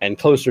and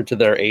closer to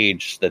their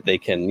age that they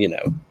can,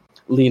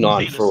 lean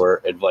on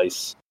for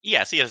advice.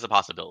 Yeah, see it as a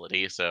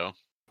possibility. So,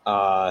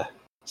 Mara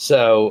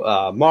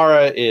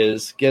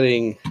is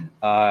getting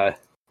so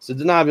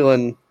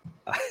Denobulan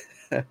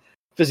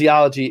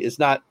physiology is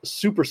not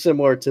super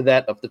similar to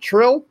that of the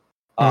Trill.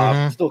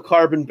 Still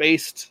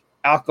carbon-based.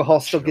 Alcohol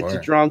still gets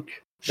you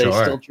drunk. They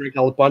still drink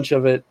a bunch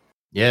of it.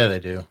 Yeah, they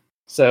do.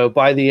 So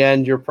by the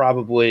end, you're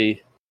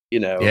probably, a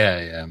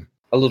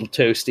little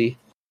toasty.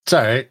 It's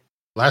all right.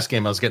 Last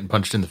game, I was getting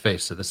punched in the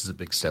face, so this is a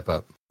big step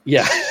up.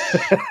 Yeah.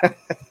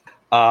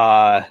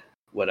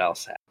 What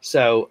else?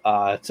 So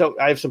I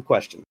have some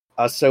questions.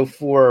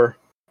 Oh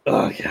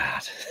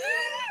God.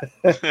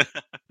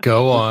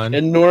 Go on.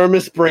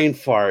 Enormous brain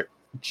fart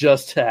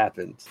just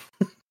happened.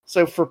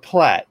 So for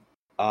Platt,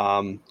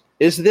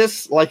 is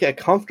this like a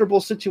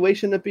comfortable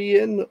situation to be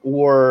in,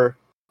 or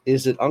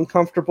is it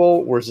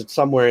uncomfortable, or is it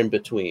somewhere in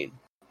between?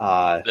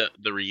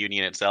 The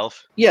reunion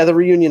itself? Yeah, the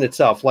reunion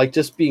itself. Like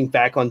just being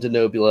back on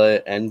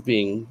Denobula and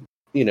being,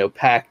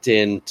 packed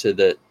into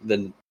the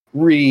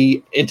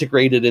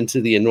reintegrated into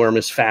the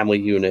enormous family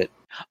unit.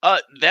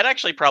 That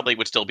actually probably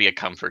would still be a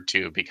comfort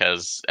too,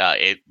 because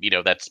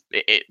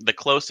the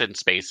close in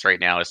space right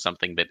now is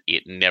something that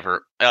it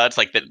never. It's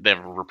like that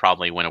never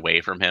probably went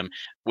away from him,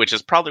 which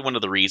is probably one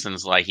of the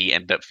reasons why he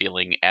ended up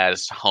feeling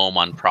as home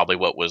on probably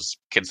what was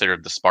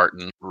considered the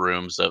Spartan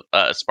rooms of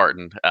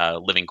Spartan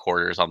living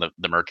quarters on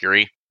the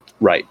Mercury.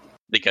 Right.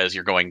 Because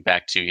you're going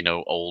back to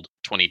old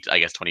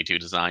 22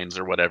 designs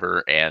or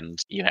whatever, and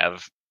you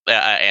have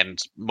and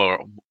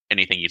more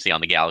anything you see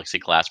on the Galaxy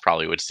class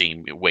probably would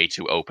seem way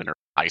too open or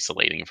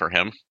isolating for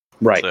him.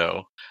 Right.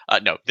 So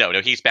no,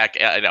 he's back.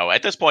 No,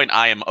 at this point,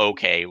 I am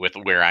okay with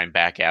where I'm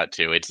back out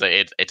to. It's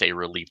a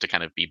relief to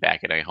kind of be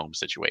back in a home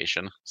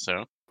situation.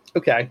 So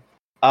okay.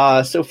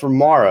 So for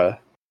Mara,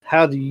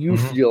 how do you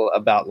feel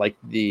about like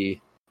the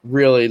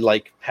really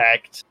like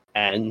packed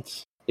and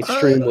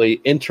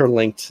extremely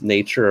interlinked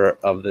nature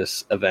of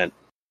this event?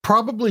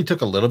 Probably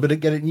took a little bit of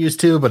getting used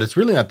to, but it's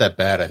really not that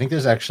bad. I think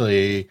there's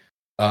actually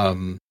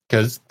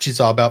because she's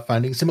all about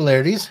finding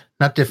similarities,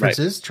 not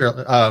differences.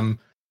 Right.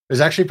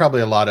 There's actually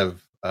probably a lot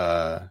of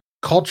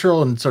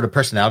cultural and sort of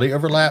personality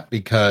overlap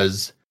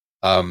because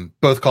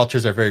both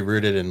cultures are very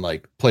rooted in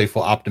like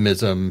playful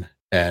optimism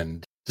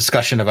and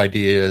discussion of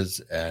ideas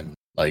and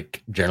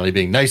like generally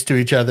being nice to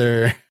each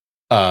other,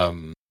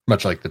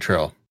 much like the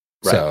Trill.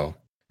 Right. So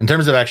in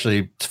terms of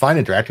actually, it's fine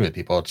interacting with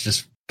people. It's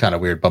just kind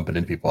of weird bumping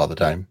into people all the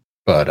time,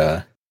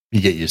 but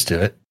you get used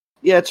to it.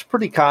 Yeah, it's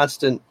pretty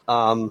constant.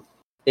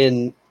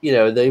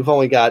 They've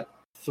only got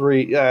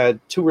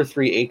 2 or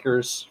 3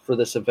 acres for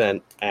this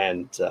event,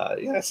 and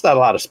it's not a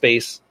lot of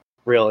space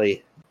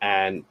really.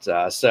 And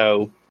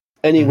so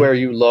anywhere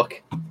you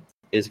look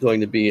is going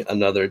to be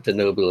another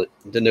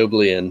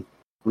Denobulan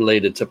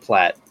related to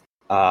Platt.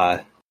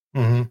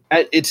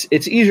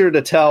 It's easier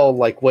to tell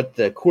like what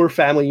the core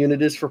family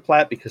unit is for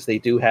Platt because they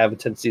do have a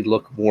tendency to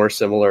look more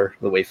similar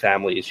the way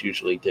families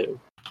usually do.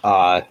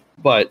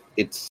 But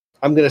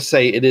I'm going to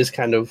say it is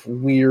kind of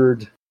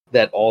weird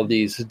that all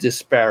these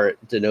disparate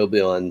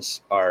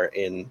Denobulans are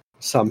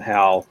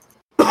somehow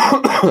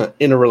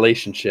in a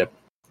relationship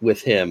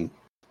with him,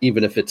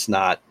 even if it's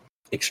not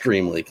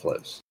extremely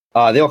close.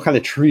 They all kind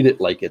of treat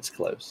it like it's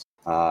close.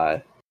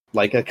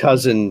 Like a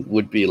cousin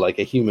would be like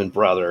a human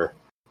brother,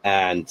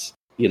 and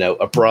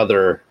a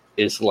brother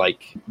is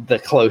like the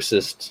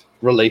closest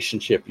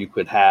relationship you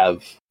could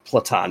have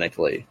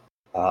platonically.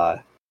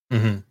 And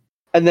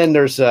then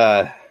there's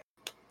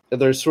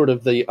sort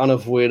of the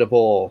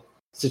unavoidable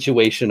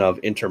situation of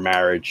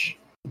intermarriage,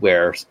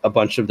 where a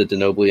bunch of the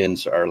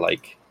Denoblians are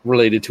like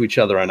related to each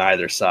other on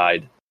either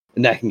side,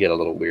 and that can get a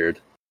little weird.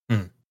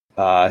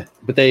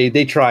 But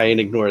they try and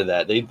ignore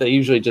that. They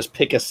usually just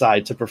pick a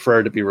side to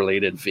prefer to be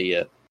related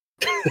via.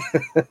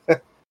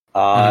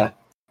 So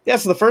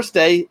the first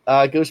day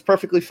goes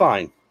perfectly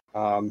fine.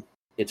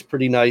 It's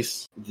pretty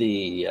nice.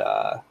 The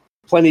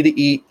plenty to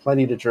eat,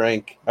 plenty to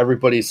drink.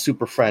 Everybody's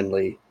super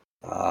friendly.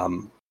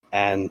 And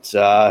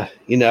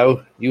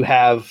you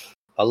have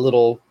a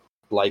little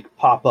like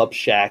pop-up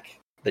shack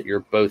that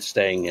you're both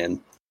staying in,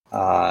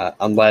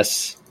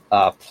 unless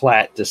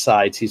Platt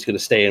decides he's going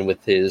to stay in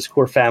with his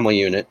core family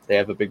unit. They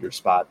have a bigger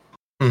spot.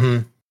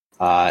 And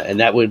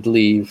that would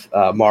leave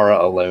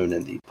Mara alone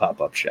in the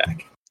pop-up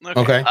shack.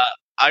 Okay.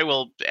 I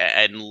will,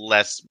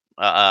 unless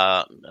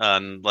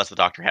the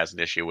doctor has an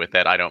issue with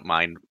that, I don't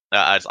mind.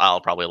 I'll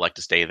probably like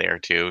to stay there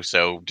too.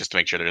 So just to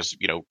make sure there's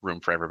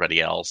room for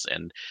everybody else,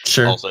 and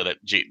also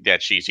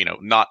that she's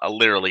not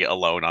literally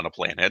alone on a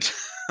planet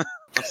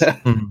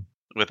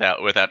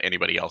without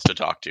anybody else to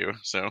talk to.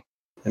 So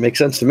that makes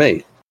sense to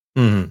me.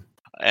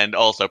 And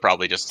also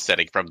probably just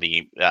setting from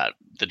the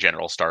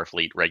general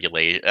Starfleet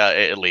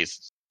at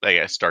least I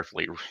guess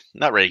Starfleet,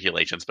 not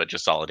regulations, but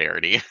just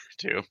solidarity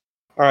too.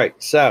 All right,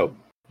 so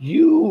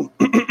you,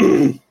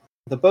 the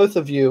both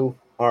of you,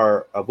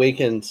 are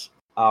awakened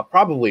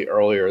probably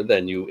earlier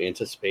than you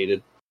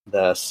anticipated.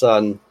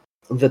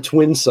 The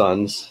twin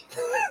suns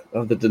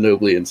of the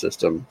Denoblian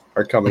system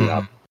are coming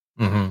up.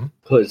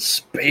 Because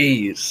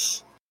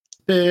space.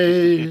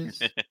 When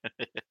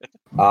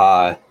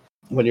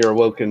you're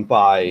awoken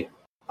by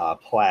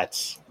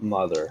Platt's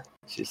mother,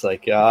 she's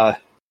like, I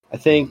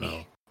think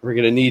we're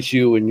going to need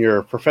you in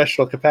your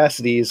professional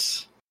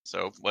capacities.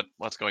 So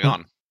what's going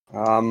on?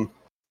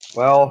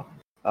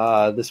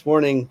 This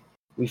morning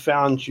we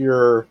found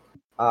your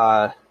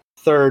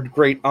third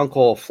great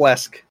uncle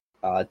Flesk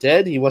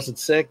dead. He wasn't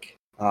sick.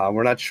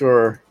 We're not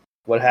sure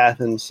what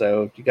happened,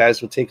 so if you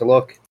guys would take a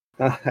look,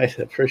 I'd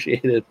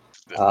appreciate it.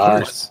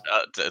 Are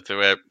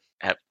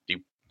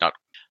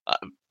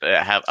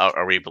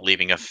we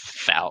believing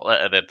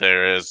that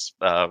there is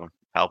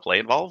foul play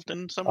involved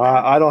in some way?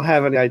 I don't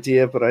have any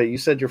idea, but you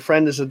said your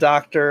friend is a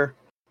doctor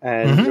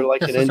and you're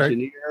like an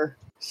engineer,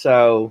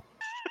 so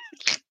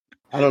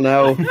I don't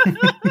know.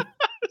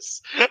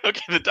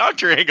 Okay, the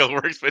doctor angle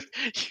works, but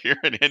you're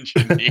an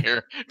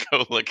engineer.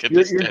 Go look at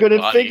this. You're good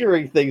at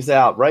figuring things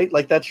out, right?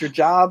 Like that's your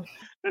job.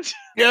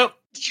 Yep.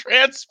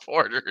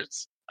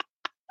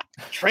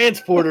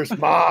 Transporters,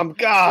 Mom.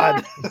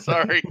 God, I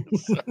sorry.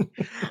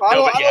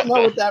 don't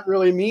know what that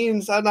really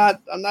means. I'm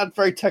not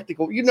very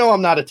technical.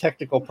 I'm not a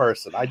technical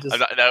person. I just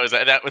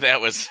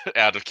that was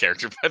out of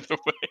character, by the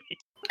way.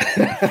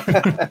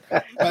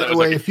 By the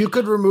way, if you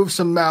could remove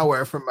some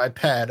malware from my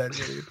pad, I'd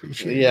really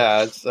appreciate it.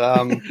 Yeah, it's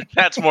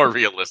that's more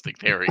realistic.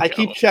 There we go. I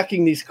keep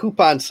checking these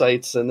coupon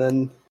sites, and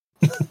then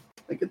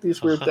I get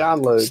these weird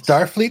downloads.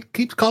 Starfleet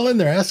keeps calling.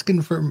 They're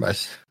asking for my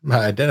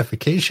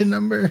identification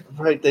number.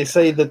 Right. They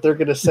say that they're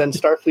going to send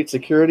Starfleet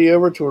security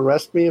over to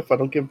arrest me if I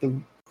don't give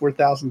them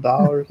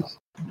 $4,000.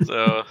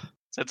 So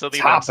said something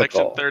about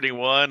Section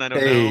 31. I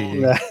don't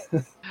know.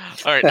 Yeah.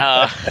 All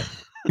right.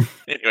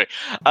 Anyway,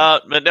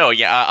 but no,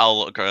 yeah,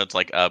 I'll. It's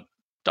like,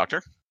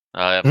 doctor.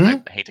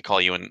 I hate to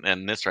call you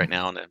in this right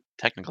now on a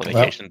technical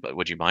vacation, but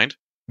would you mind?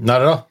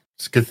 Not at all.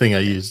 It's a good thing I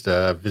used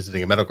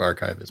visiting a medical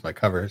archive as my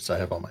cover, so I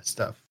have all my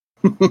stuff.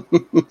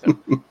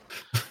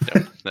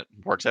 That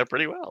works out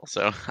pretty well.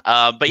 So,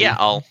 but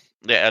yeah,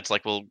 it's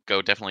like we'll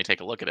go definitely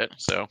take a look at it.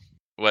 So,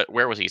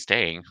 where was he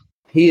staying?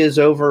 He is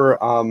over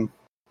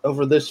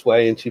this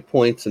way, and she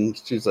points, and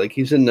she's like,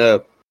 he's in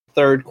the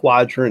third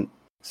quadrant,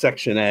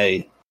 section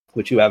A,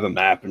 which you have a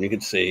map, and you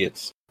can see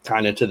it's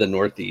kind of to the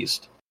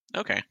northeast.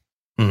 Okay.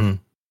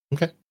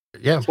 Okay.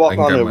 Yeah. Let's walk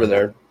on over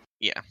there.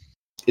 Yeah.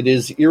 It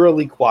is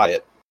eerily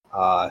quiet.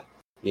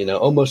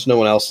 Almost no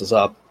one else is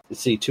up. You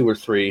see 2 or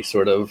 3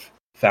 sort of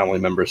family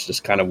members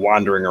just kind of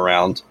wandering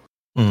around.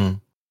 Yeah.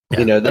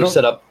 They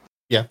set up.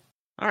 Yeah.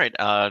 All right.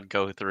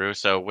 Go through.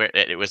 So,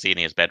 was he in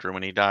his bedroom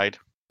when he died?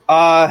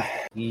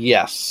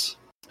 Yes.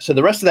 So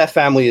the rest of that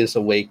family is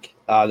awake.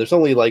 There's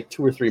only like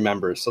 2 or 3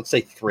 members. Let's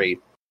say 3.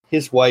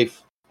 His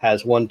wife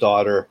has 1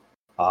 daughter.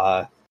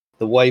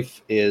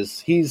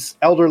 He's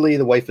elderly.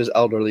 The wife is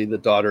elderly. The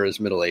daughter is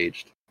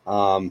middle-aged.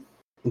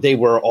 They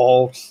were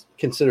all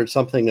considered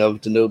something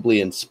of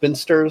Denoblian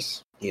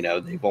spinsters. He's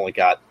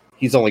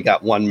only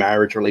got 1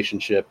 marriage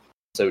relationship.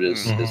 So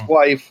does his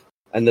wife.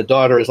 And the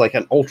daughter is like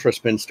an ultra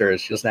spinster.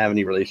 She doesn't have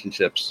any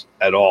relationships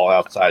at all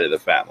outside of the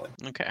family.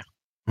 Okay.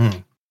 All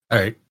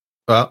right.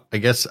 Well, I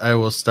guess I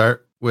will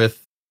start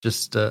with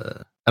just,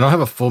 I don't have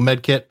a full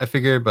med kit, I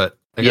figured, but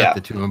I got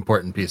the 2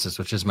 important pieces,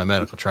 which is my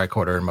medical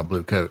tricorder and my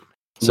blue coat.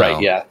 So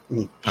right, yeah.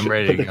 I'm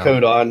ready to put the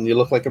coat on. You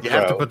look like a pro. You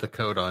have to put the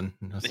coat on.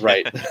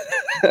 Right.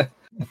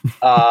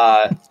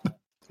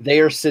 they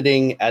are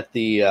sitting at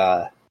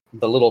the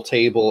little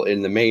table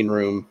in the main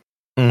room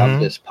of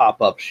this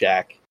pop-up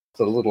shack. It's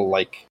a little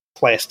like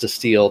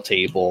plastic-steel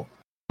table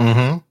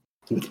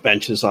with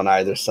benches on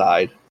either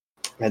side,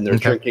 and they're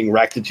drinking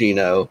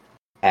Ractigino.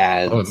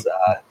 And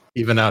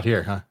even out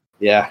here, huh?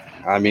 Yeah,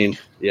 I mean,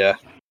 the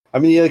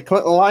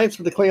alliance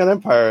with the Klingon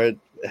Empire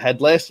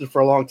had lasted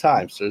for a long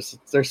time, so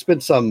there's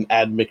been some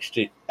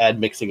admixing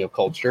of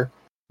culture.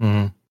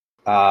 Oh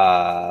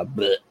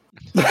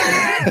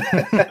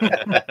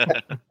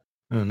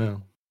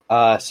no.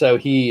 So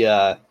he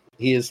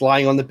is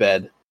lying on the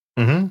bed.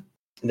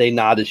 They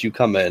nod as you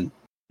come in,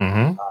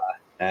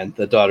 and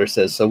the daughter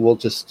says, "So we'll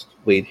just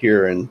wait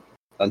here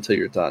until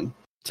you're done."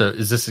 So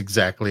is this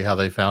exactly how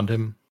they found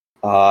him?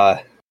 No.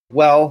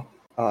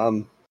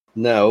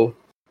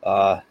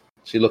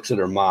 She looks at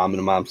her mom, and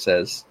the mom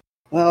says,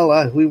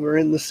 "Well, we were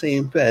in the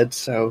same bed,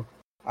 so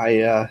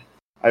I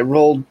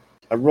rolled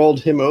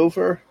him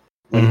over,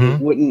 and he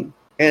wouldn't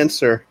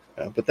answer.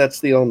 But that's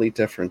the only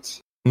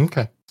difference."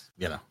 Okay.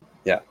 Yeah,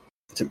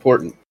 it's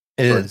important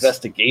for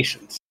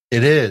investigations.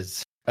 It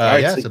is.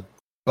 Right, so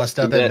bust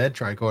out that med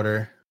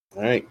tricorder.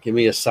 All right, give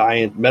me a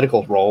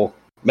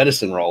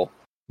medicine roll.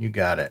 You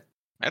got it.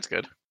 That's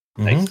good.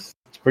 Thanks.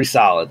 It's pretty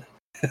solid.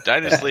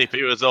 Died to sleep.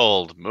 He was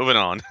old. Moving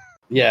on.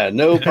 Yeah,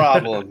 no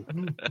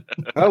problem.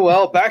 Oh,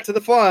 well, back to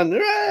the fun.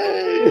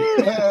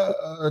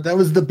 Hooray! That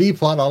was the B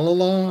plot all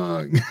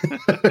along.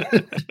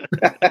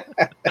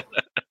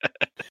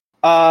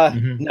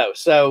 No,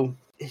 so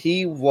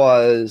he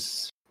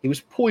was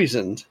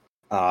poisoned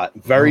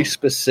very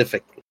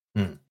specifically.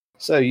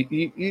 So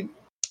you've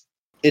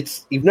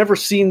never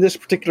seen this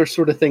particular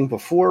sort of thing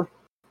before.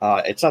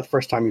 It's not the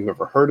first time you've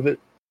ever heard of it,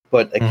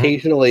 but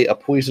occasionally a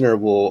poisoner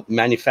will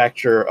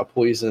manufacture a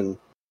poison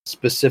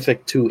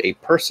specific to a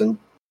person.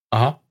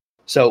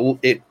 So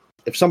if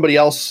somebody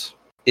else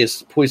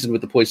is poisoned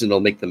with the poison, it'll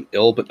make them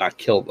ill, but not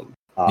kill them.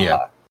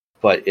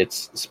 But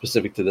it's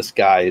specific to this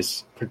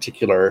guy's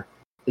particular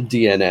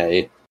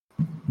DNA.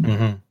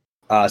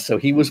 So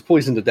he was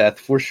poisoned to death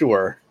for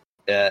sure.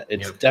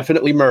 It's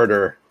definitely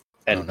murder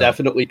and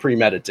definitely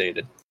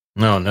premeditated.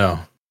 No.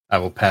 I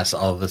will pass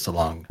all of this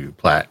along to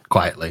Platt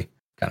quietly,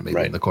 kind of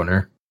maybe in the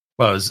corner.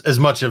 Well, as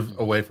much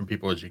away from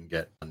people as you can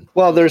get.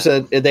 Well,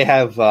 they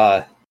have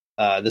the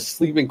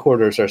sleeping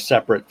quarters are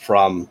separate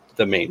from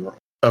the main room.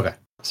 Okay.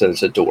 So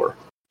there's a door.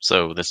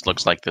 So this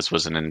looks like this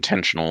was an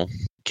intentional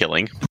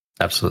killing.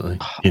 Absolutely.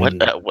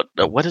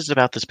 What is it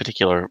about this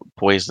particular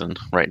poison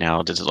right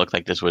now? Does it look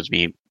like this would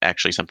be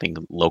actually something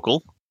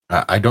local?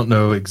 I don't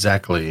know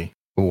exactly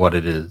what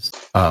it is,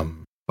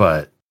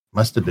 but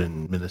must have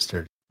been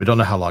ministered. We don't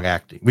know how long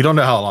acting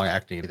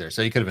either.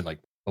 So he could have been like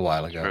a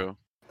while ago. True.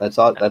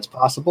 That's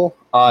possible.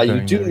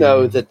 You do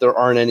know that there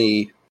aren't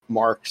any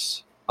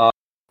marks of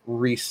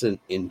recent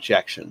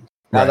injection.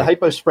 Now, the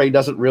hypo spray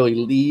doesn't really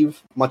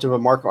leave much of a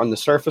mark on the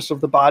surface of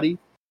the body.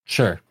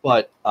 Sure.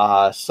 But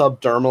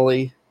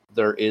subdermally,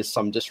 there is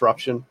some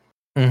disruption.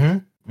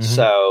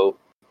 So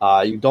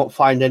you don't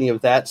find any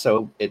of that.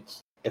 So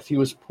if he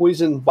was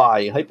poisoned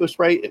by hypo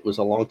spray, it was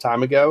a long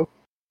time ago.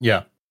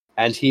 Yeah.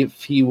 And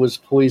if he was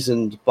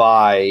poisoned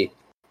by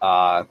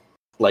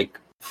like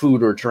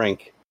food or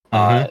drink,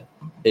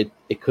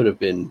 it could have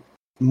been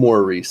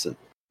more recent.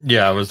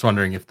 Yeah, I was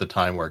wondering if the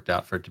time worked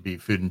out for it to be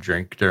food and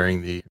drink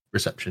during the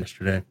reception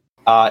yesterday.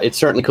 It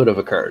certainly could have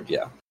occurred,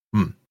 yeah.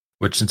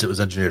 Which, since it was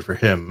engineered for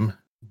him,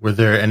 were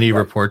there any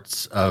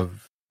reports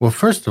of... Well,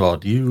 first of all,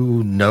 do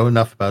you know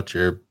enough about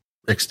your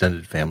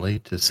extended family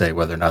to say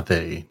whether or not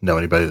they know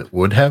anybody that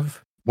would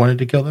have wanted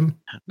to kill them?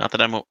 Not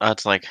that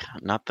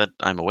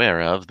I'm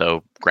aware of,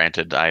 though.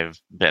 Granted, I've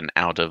been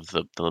out of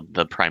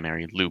the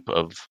primary loop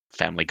of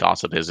family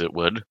gossip, as it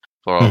would,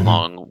 for a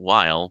long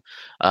while.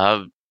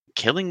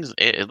 Killings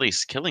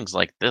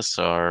like this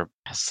are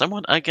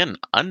somewhat, again,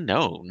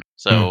 unknown.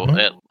 So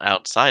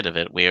outside of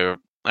it, they are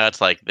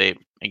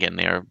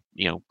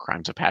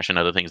crimes of passion,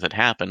 other things that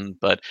happen.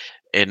 But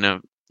in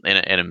a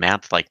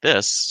math like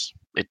this,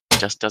 it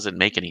just doesn't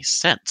make any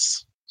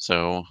sense.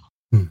 So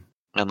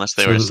unless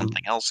there was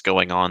something else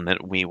going on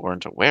that we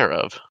weren't aware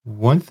of.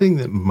 One thing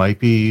that might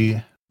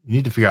be, you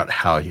need to figure out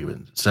how he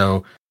went.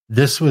 So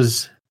this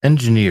was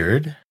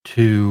engineered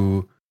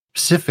to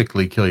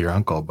specifically kill your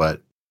uncle,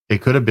 but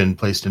it could have been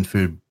placed in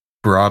food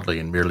broadly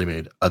and merely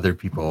made other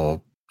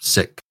people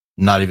sick,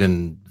 not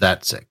even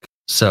that sick.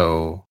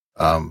 So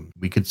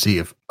we could see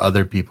if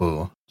other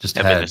people just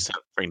been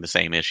suffering the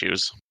same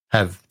issues,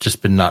 have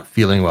just been not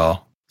feeling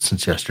well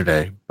since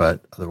yesterday,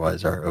 but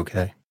otherwise are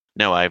okay.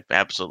 No, I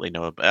absolutely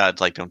know.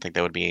 Don't think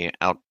that would be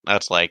out.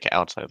 That's like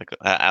outside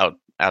out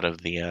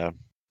of the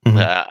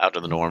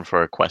norm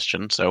for a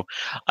question. So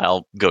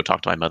I'll go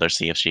talk to my mother,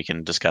 see if she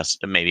can discuss,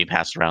 maybe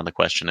pass around the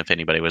question if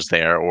anybody was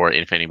there, or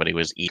if anybody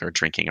was eating or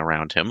drinking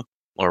around him,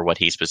 or what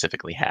he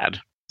specifically had.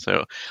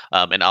 So,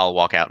 and I'll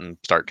walk out and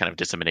start kind of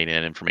disseminating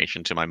that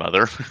information to my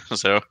mother.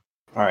 So, all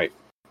right.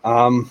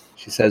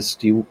 She says,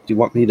 "Do you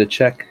want me to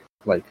check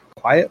like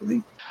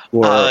quietly,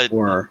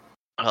 or?"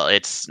 Well,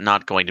 it's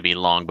not going to be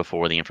long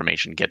before the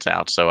information gets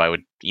out, so I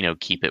would,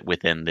 keep it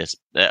within this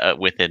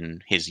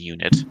within his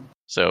unit.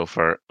 So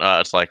for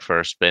it's like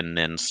first spin,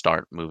 then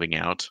start moving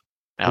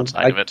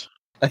outside of it.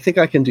 I think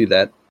I can do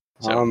that.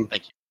 So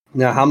thank you.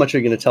 Now, how much are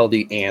you going to tell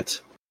the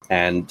aunt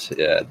and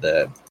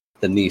the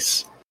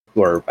niece,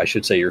 or I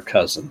should say your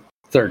cousin,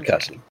 third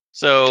cousin?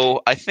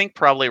 So I think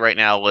probably right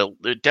now we'll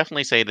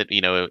definitely say that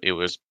it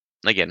was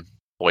again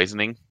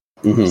poisoning.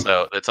 Mm-hmm.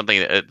 So it's something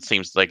that it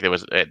seems like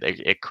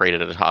it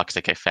created a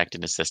toxic effect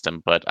in the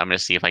system. But I'm going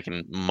to see if I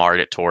can mart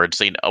it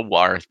towards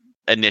our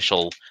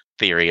initial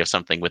theory of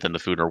something within the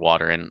food or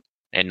water, and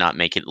not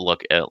make it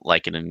look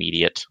like an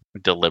immediate,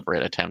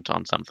 deliberate attempt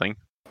on something.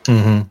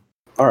 Mm-hmm.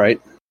 All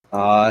right.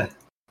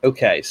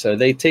 Okay, so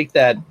they take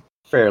that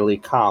fairly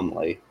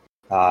calmly,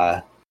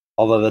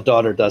 although the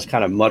daughter does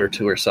kind of mutter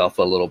to herself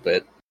a little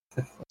bit.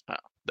 Oh,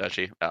 does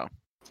she? Oh.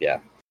 Yeah.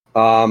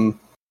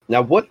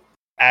 Now, what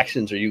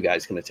actions are you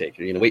guys going to take?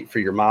 Are you going to wait for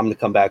your mom to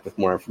come back with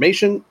more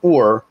information,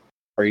 or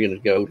are you going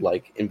to go,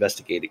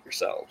 investigate it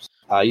yourselves?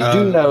 You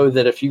do know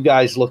that if you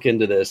guys look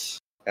into this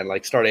and,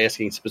 start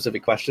asking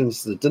specific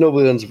questions, the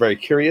Denobuans are very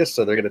curious,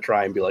 so they're going to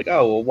try and be like,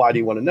 oh, well, why do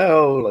you want to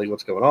know?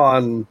 What's going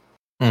on?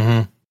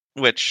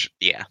 Mm-hmm. Which,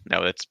 yeah,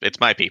 no, it's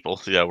my people.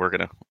 So we're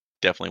going to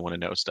definitely want to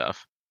know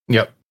stuff.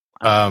 Yep.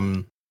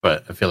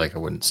 But I feel like I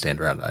wouldn't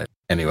stand around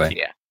anyway.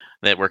 Yeah.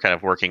 That we're kind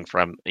of working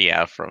from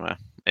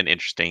an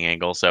interesting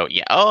angle. So,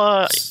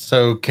 yeah.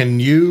 So can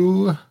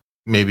you,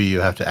 maybe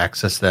you have to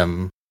access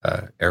them,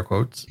 air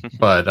quotes,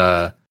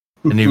 but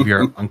any of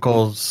your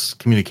uncle's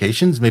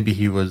communications, maybe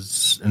he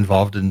was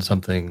involved in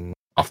something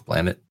off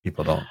planet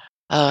people don't.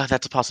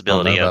 That's a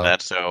possibility of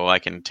that. So I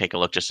can take a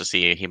look just to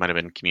see he might have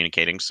been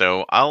communicating.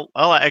 So I'll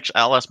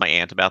ask my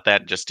aunt about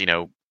that. Just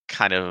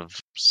kind of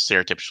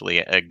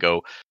surreptitiously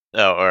go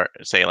or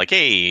say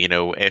hey,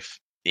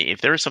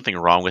 if there is something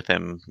wrong with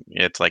him,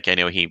 it's I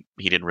know he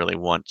didn't really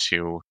want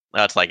to.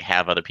 It's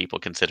have other people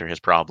consider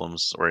his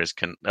problems or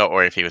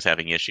or if he was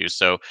having issues.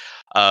 So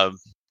kind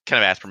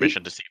of ask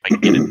permission to see if I can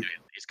get into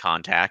his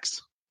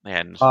contacts.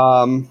 And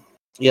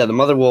yeah, the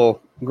mother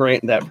will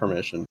grant that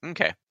permission.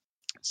 Okay.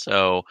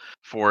 So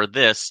for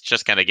this,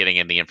 just kind of getting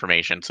in the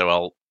information, so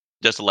I'll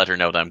just let her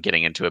know that I'm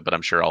getting into it, but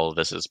I'm sure all of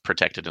this is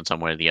protected in some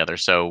way or the other.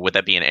 So would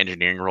that be an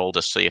engineering role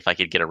to see if I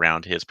could get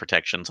around his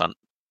protections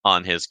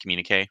on his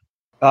communique?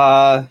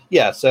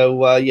 Yeah.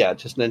 So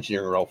just an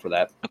engineering role for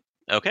that.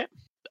 Okay.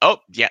 Oh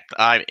yeah,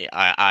 I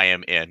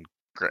am in.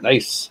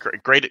 Nice.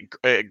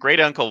 Great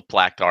Uncle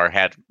Plaktar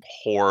had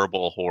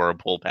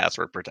horrible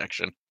password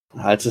protection.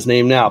 That's his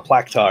name now,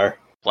 Plaktar.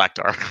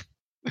 Plaktar.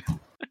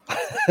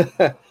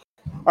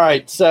 All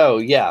right, so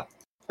yeah,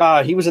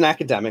 he was an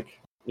academic.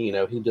 He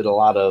did a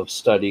lot of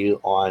study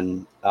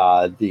on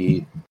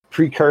the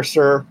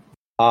precursor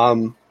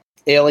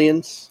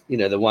aliens.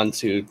 The ones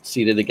who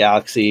seeded the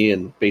galaxy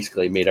and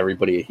basically made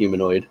everybody a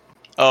humanoid.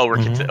 Oh,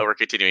 we're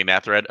continuing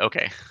that thread.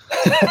 Okay.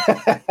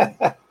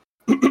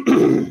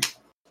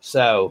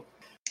 So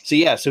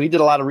he did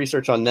a lot of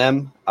research on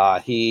them.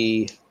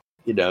 He's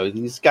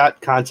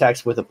got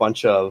contacts with a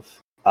bunch of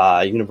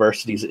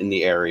universities in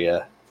the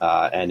area.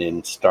 And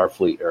in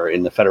Starfleet or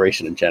in the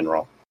Federation in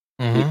general.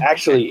 Mm-hmm. He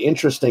actually,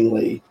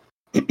 interestingly,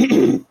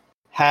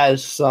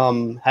 has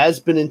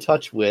been in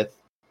touch with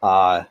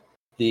the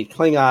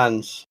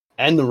Klingons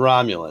and the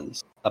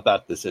Romulans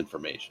about this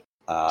information.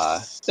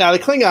 Now, the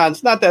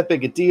Klingons, not that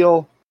big a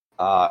deal,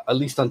 at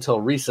least until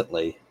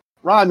recently.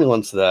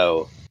 Romulans,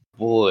 though,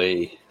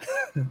 boy,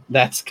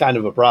 that's kind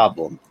of a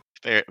problem.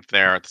 If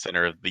they're at the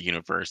center of the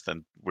universe,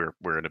 then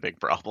we're in a big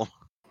problem.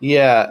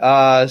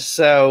 Yeah.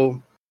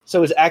 So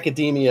is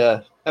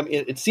academia. I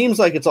mean, it seems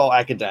like it's all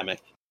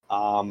academic.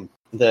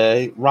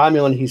 The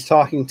Romulan he's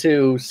talking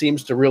to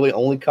seems to really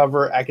only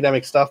cover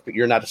academic stuff, but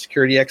you're not a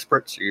security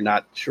expert, so you're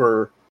not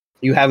sure.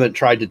 You haven't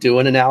tried to do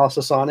an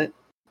analysis on it,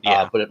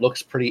 but it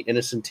looks pretty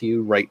innocent to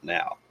you right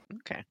now.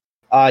 Okay.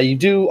 You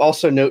do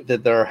also note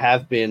that there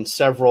have been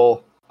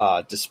several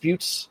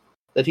disputes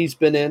that he's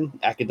been in,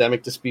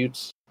 academic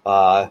disputes,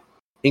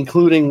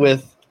 including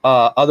with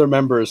other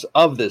members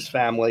of this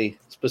family,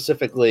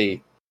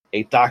 specifically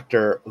a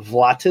Dr.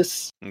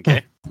 Vlatis.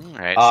 Okay. All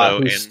right.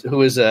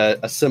 Who is a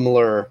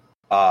similar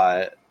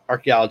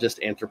archaeologist,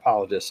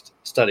 anthropologist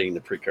studying the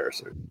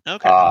precursor.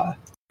 Okay.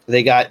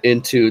 They got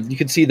into. You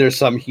can see there's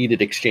some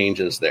heated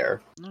exchanges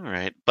there. All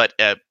right, but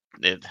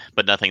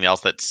nothing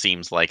else that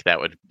seems like that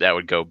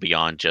would go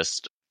beyond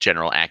just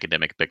general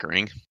academic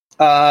bickering.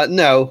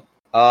 No.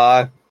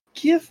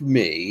 Give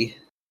me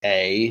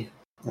a.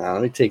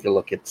 Let me take a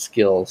look at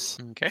skills.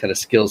 Okay. What kind of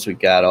skills we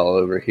got all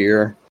over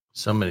here?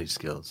 So many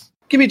skills.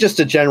 Give me just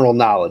a general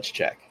knowledge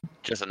check.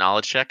 Just a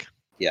knowledge check?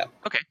 Yeah.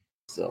 Okay.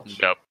 So.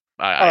 Nope.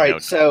 All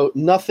right. So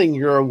nothing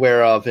you're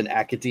aware of in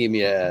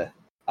academia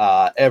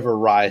ever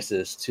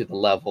rises to the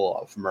level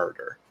of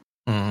murder.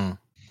 Mm-hmm.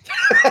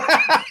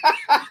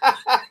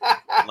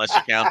 Unless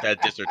you count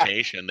that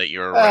dissertation that you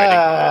were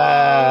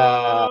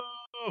writing.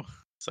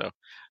 So,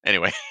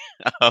 anyway.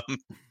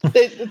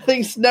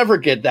 Things never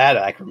get that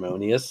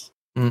acrimonious.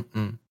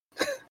 Mm-mm.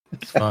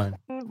 It's fine.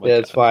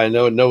 It's fine.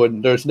 No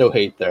one. There's no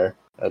hate there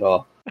at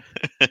all.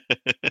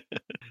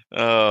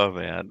 Oh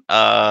man.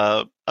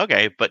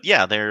 Okay, but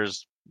yeah,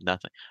 there's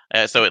nothing.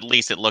 So at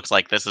least it looks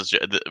like this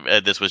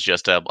was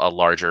just a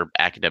larger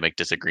academic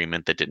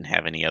disagreement that didn't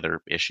have any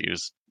other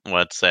issues.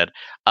 What said?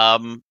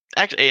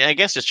 Actually, I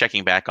guess just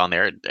checking back on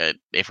there,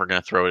 if we're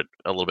going to throw it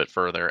a little bit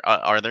further,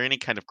 are there any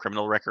kind of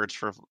criminal records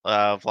for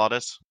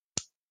Vladis?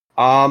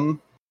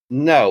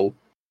 No.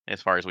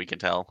 As far as we can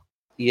tell.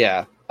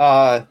 Yeah.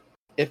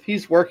 If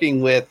he's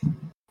been working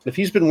with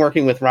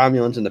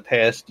Romulans in the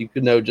past, you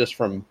could know just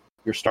from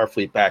your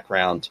Starfleet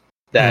background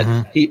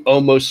that he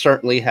almost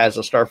certainly has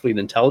a Starfleet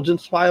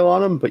intelligence file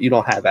on him, but you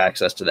don't have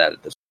access to that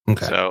at this point.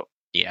 Okay. So,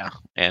 yeah,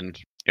 and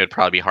it would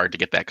probably be hard to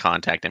get that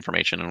contact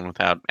information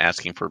without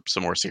asking for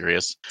some more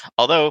serious.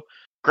 Although,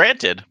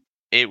 granted,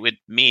 it would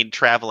mean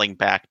traveling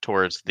back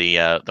towards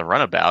the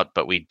runabout,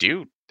 but we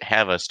do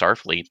have a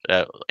Starfleet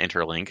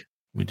interlink.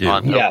 We do.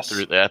 Yes.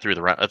 Through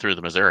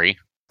the Missouri.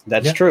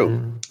 That's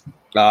true.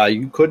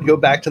 You could go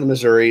back to the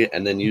Missouri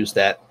and then use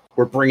that,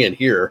 or bring it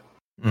here,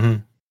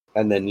 and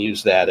then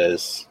use that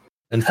as...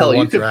 And for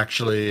once, you're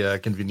actually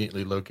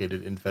conveniently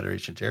located in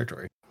Federation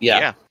territory.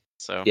 Yeah.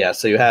 So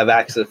you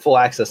have full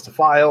access to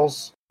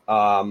files.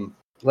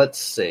 Let's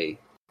see.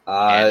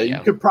 You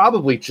could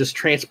probably just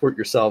transport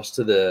yourselves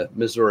to the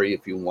Missouri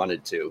if you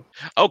wanted to.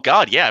 Oh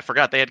God, yeah, I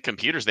forgot they had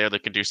computers there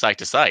that could do site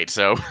to site.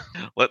 So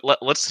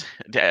let's.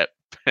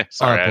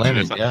 Sorry,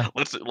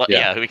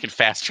 we can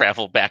fast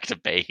travel back to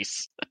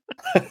base.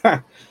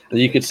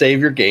 You could save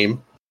your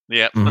game.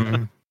 Yeah.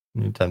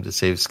 Time to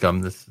save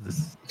scum this.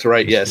 That's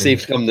right. Yeah,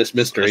 save scum this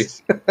mystery.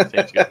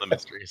 Save scum the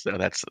mystery. So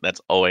that's been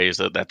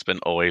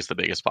always the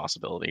biggest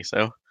possibility.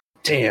 So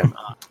damn.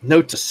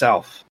 Note to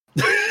self.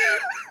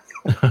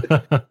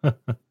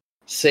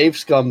 Save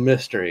scum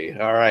mystery.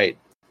 All right.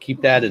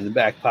 Keep that in the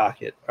back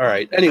pocket. All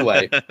right.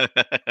 Anyway.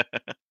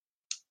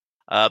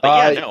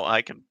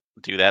 I can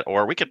do that,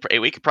 or we could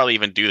probably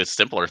even do the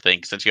simpler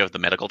thing. Since you have the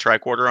medical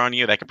tricorder on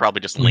you, that could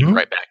probably just link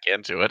right back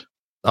into it.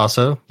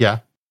 Also, yeah.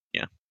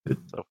 It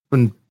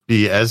wouldn't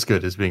be as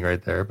good as being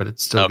right there, but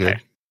it's still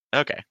good.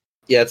 Okay.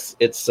 Yeah, it's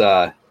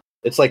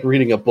like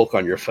reading a book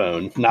on your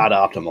phone. Not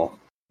optimal.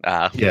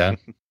 Yeah.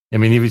 I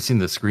mean, have you seen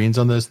the screens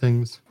on those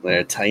things?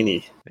 They're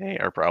tiny. They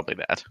are probably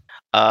that.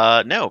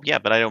 No, yeah,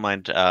 but I don't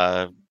mind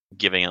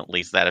giving at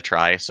least that a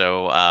try.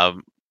 So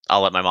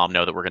I'll let my mom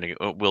know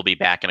that we'll be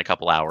back in a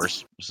couple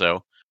hours.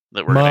 So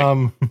that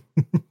we're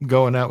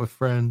going out with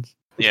friends.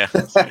 Yeah.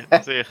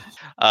 See,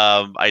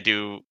 I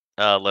do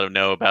let them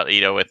know about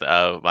with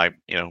my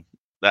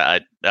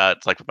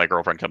it's like with my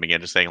girlfriend coming in,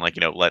 just saying like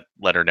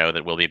let her know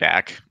that we'll be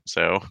back.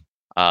 So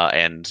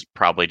and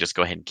probably just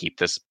go ahead and keep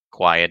this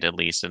quiet at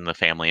least in the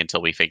family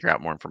until we figure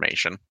out more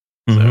information.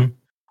 So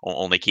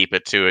only keep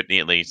it to at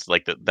least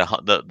like the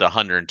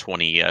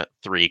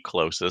 123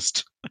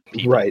 closest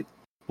people. Right.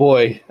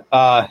 Boy,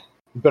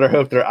 better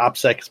hope their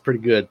OPSEC is pretty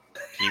good.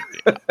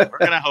 We're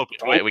gonna hope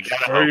it. We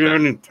gotta hope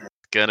it's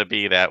gonna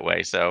be that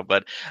way. So,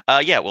 but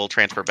we'll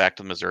transfer back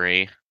to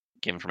Missouri,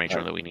 get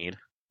information that we need.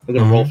 I'm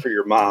gonna roll for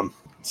your mom.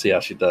 See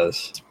how she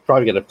does.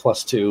 Probably get a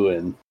 +2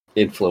 in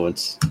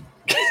influence.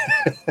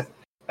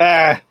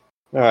 All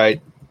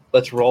right.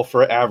 Let's roll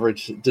for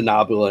average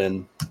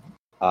denobulin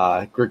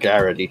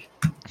gregarity.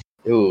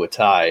 Ooh, a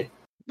tie.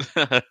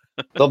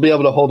 They'll be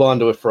able to hold on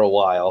to it for a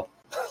while.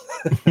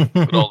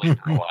 But only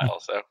for a while,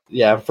 so.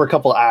 Yeah, for a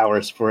couple of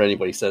hours before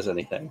anybody says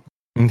anything.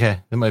 Okay,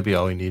 that might be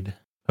all we need,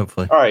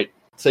 hopefully. All right,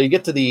 so you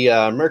get to the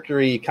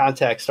Mercury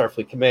contact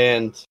Starfleet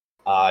command.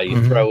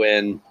 You throw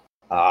in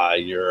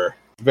your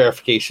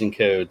verification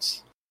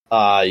codes.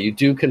 You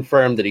do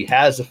confirm that he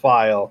has a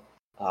file.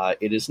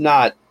 It is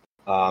not...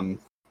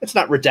 it's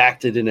not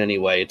redacted in any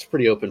way. It's a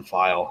pretty open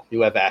file.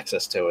 You have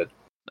access to it.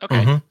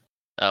 Okay.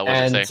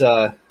 What's it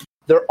say?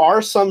 There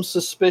are some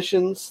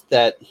suspicions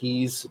that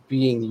he's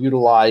being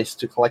utilized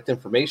to collect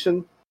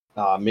information,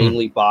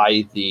 mainly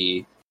by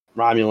the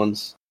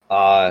Romulans,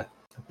 but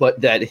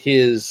that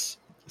his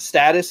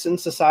status in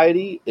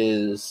society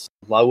is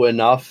low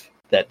enough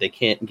that they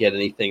can't get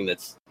anything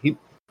that's... He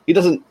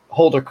doesn't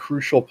hold a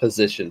crucial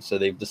position, so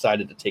they've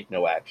decided to take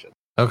no action.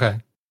 Okay.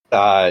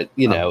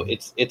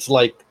 It's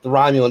like the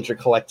Romulans are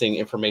collecting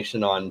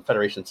information on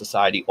Federation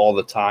society all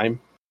the time,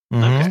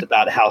 just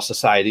about how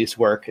societies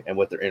work and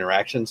what their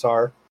interactions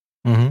are.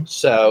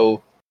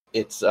 So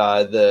it's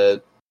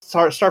the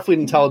Starfleet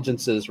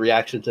Intelligence's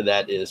reaction to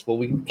that is, well,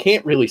 we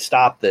can't really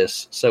stop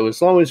this. So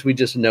as long as we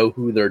just know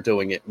who they're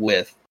doing it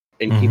with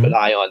and keep an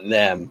eye on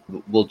them,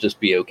 we'll just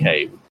be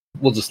okay.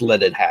 We'll just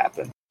let it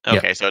happen.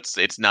 Okay, so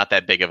it's not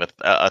that big of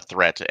a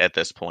threat at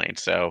this point.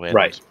 So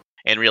right.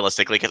 And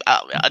realistically, because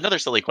another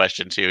silly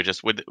question too,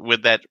 just would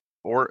that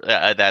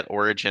that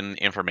origin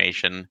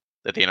information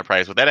that the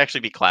Enterprise, would that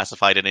actually be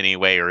classified in any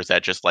way, or is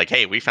that just like,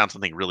 hey, we found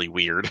something really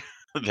weird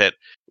that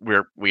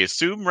we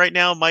assume right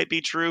now might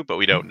be true, but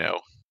we don't know?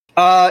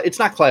 It's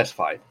not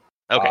classified.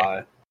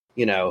 Okay.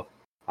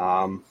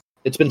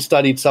 It's been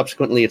studied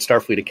subsequently at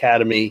Starfleet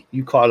Academy.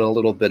 You caught a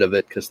little bit of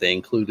it because they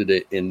included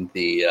it in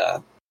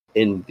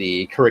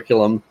the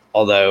curriculum.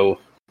 Although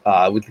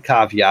with the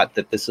caveat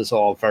that this is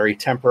all very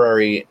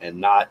temporary and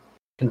not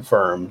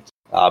confirmed.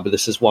 But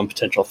this is one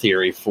potential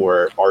theory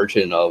for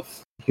origin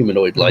of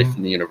humanoid life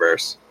in the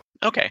universe.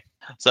 Okay.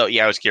 So,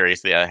 yeah, I was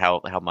curious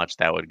how much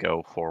that would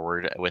go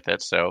forward with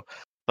it. So,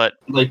 but...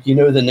 Like, you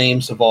know the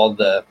names of all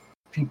the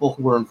people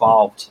who were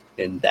involved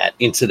in that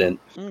incident.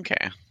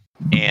 Okay.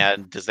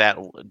 And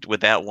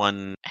would that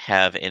one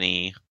have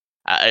any...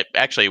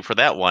 actually, for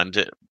that one,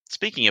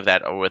 speaking of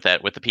that, with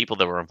the people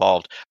that were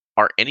involved,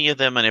 are any of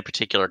them on a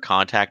particular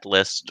contact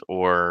list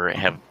or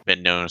have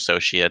been known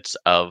associates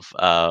of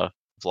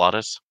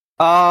Vladis?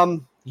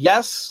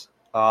 Yes.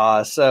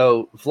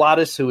 So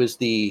Vladis, who is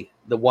the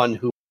one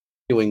who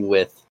doing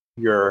with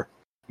your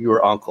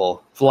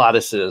uncle,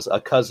 Vladis is a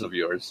cousin of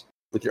yours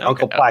with your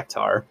uncle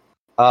Plaktar.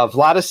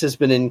 Vladis has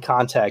been in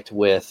contact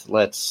with,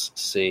 let's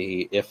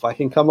see if I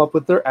can come up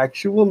with their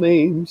actual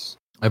names.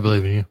 I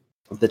believe in you.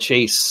 The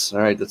Chase. All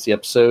right, that's the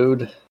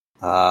episode.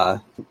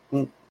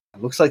 It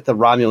looks like the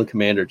Romulan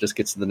commander just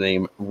gets the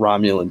name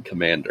Romulan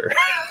Commander.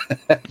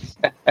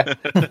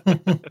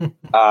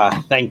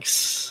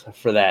 Thanks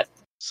for that.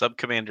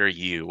 Sub-Commander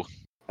U.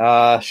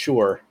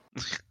 Sure.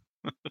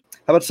 How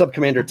about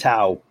Sub-Commander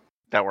Tau?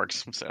 That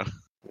works, so.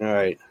 All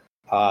right.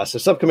 So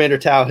Sub-Commander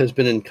Tau has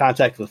been in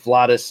contact with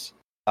Vladis.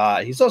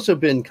 He's also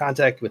been in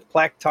contact with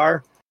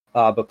Plaktar,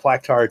 but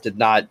Plaktar did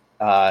not...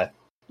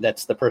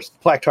 that's the person...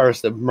 Plaktar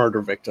is the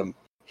murder victim.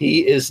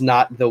 He is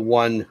not the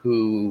one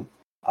who...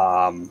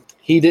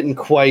 he didn't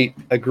quite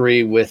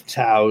agree with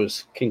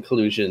Tau's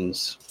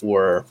conclusions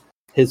for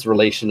his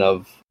relation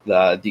of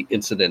the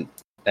incident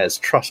as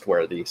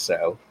trustworthy,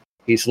 so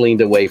he's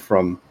leaned away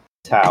from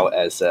Tau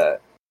as an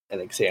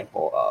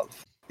example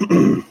of...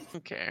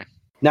 Okay.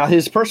 Now,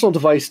 his personal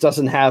device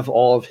doesn't have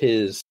all of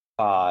his...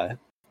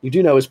 you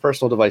do know his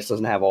personal device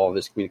doesn't have all of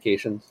his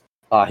communications.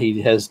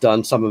 He has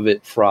done some of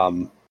it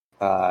from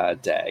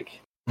DAG.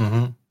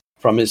 Mm-hmm.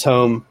 From his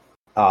home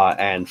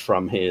and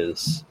from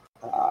his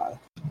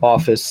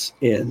office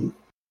in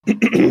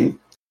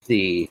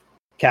the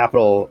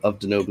capital of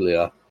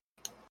Denobula.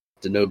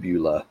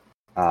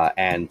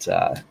 And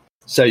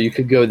so you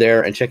could go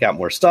there and check out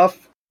more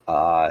stuff.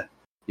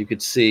 You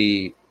could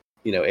see,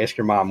 ask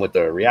your mom what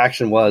the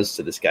reaction was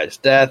to this guy's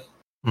death.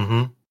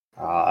 Mm-hmm.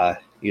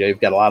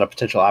 You've got a lot of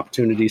potential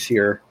opportunities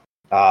here.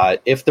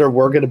 If there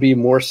were going to be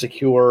more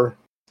secure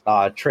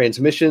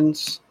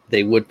transmissions,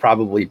 they would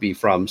probably be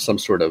from some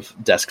sort of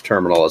desk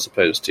terminal as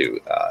opposed to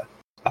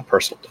a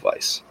personal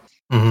device.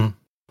 Mm-hmm.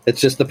 It's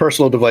just the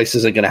personal device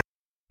isn't going to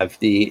have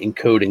the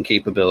encoding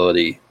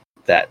capability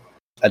that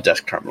a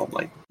desk terminal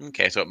might.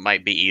 Okay, so it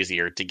might be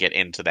easier to get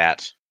into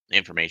that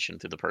information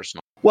through the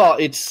personal. Well,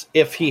 it's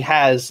if he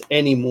has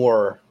any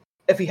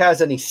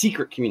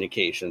secret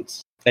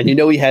communications, and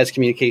he has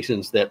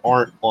communications that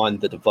aren't on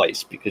the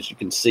device because you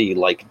can see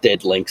like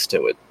dead links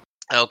to it.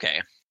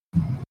 Okay.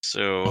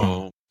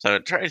 So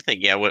try to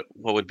think, what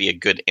would be a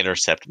good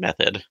intercept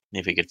method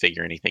if we could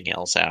figure anything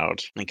else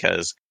out?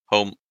 Because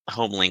home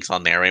links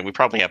on there, and we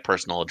probably have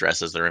personal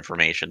addresses or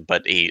information,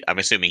 but I'm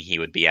assuming he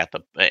would be at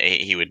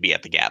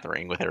the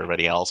gathering with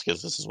everybody else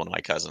because this is one of my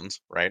cousins,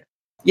 right?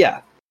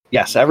 Yeah.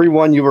 Yes,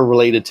 everyone you were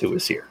related to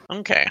is here.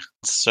 Okay.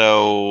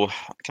 So,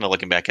 kind of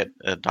looking back at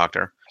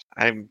Doctor,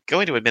 I'm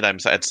going to admit I'm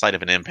at sight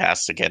of an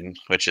impasse again,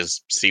 which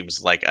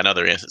seems like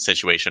another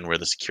situation where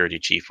the security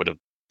chief would have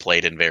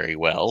played in very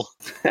well.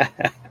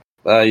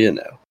 Well,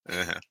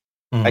 Uh-huh.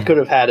 I could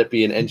have had it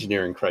be an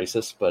engineering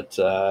crisis, but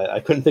I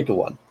couldn't think of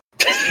one.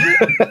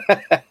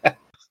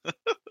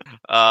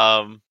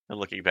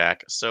 Looking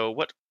back, so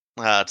what?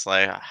 It's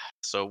like,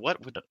 so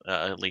what would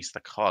at least the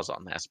cause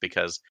on this?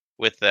 Because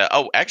with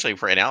actually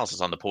for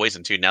analysis on the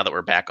poison too. Now that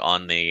we're back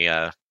on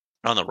the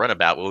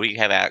runabout, will we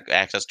have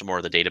access to more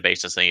of the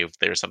database to see if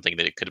there's something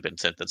that it could have been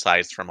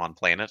synthesized from on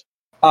planet?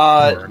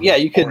 Yeah,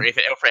 you could. Or if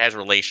it has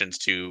relations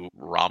to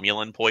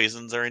Romulan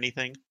poisons or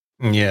anything.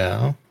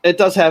 Yeah, it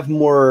does have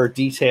more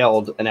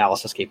detailed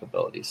analysis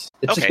capabilities.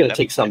 It's just going to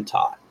take some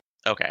time.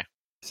 Okay.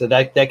 So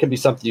that can be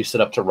something you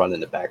set up to run in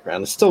the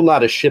background. It's still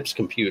not a ship's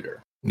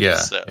computer.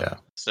 Yeah.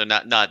 So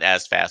not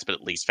as fast, but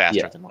at least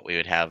faster than what we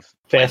would have.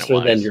 Faster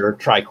than your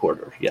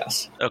tricorder,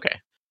 yes. Okay.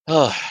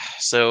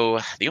 So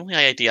the only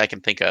idea I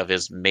can think of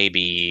is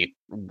maybe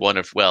one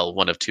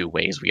of two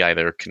ways. We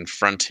either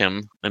confront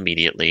him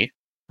immediately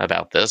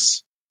about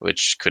this,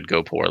 which could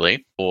go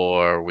poorly,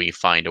 or we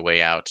find a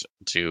way out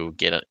to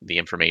get the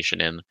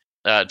information in,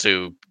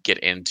 to get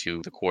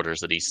into the quarters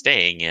that he's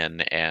staying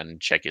in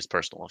and check his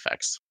personal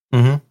effects.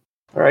 Mm-hmm.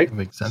 All right. That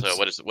makes sense.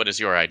 So what is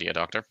your idea,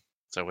 Doctor?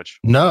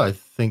 No, I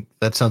think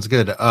that sounds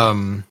good.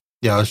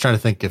 Yeah, I was trying to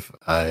think if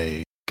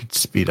I could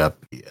speed up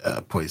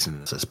the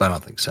poison assist, but I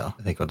don't think so.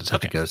 I think I'll just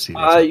have to go see.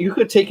 You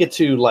could take it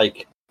to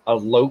like a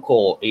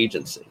local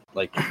agency.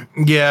 Like,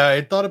 yeah,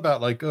 I thought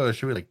about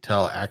should we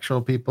tell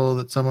actual people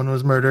that someone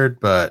was murdered?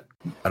 But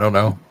I don't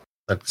know.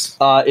 That's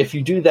if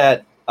you do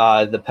that,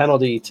 the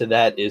penalty to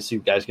that is you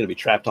guys going to be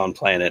trapped on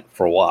planet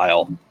for a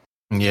while.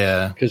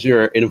 Yeah, because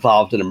you're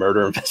involved in a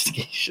murder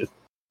investigation.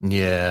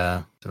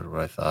 Yeah, sort of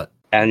what I thought.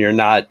 And you're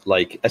not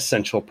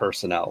essential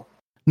personnel.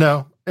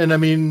 No, and I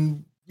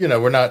mean,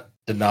 we're not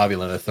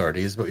Denobulan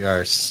authorities, but we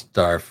are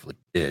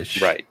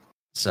Starfleet-ish. Right.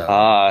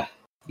 So,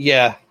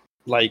 yeah,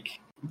 like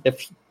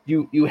if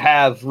you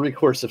have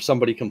recourse if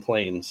somebody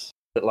complains,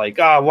 but like,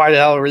 oh, why the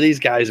hell were these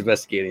guys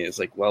investigating? It's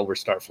like, well, we're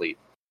Starfleet.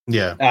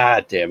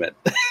 Yeah. Damn it.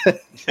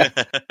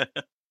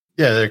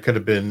 Yeah, there could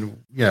have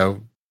been,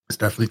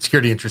 Starfleet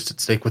security interest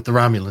at stake with the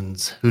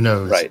Romulans. Who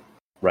knows?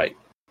 Right.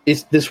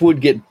 This would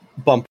get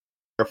bumped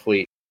to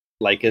Starfleet,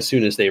 like as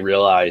soon as they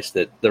realized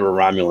that there were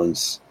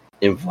Romulans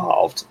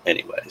involved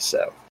anyway.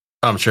 So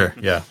I'm sure.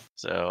 Yeah.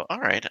 So all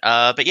right.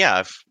 But yeah,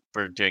 if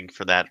we're doing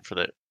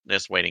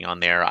this waiting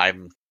on there,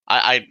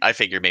 I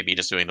figure maybe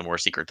just doing the more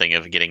secret thing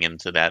of getting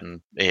into that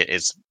and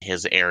is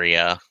his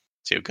area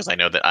too, because I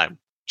know that I'm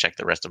check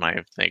the rest of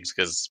my things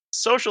because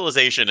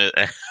socialization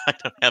I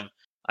don't have.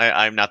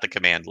 I'm not the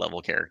command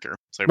level character,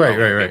 so I probably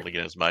won't be able to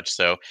get as much.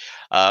 So,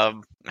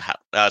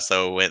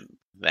 so in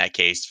that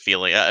case,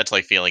 it's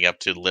like feeling up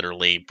to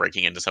literally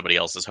breaking into somebody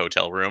else's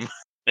hotel room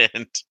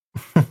and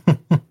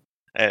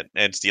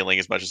and stealing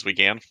as much as we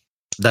can.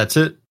 That's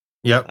it.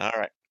 Yep. All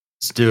right,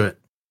 let's do it.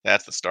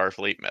 That's the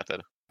Starfleet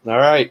method. All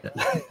right,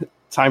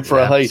 time for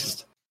a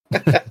heist.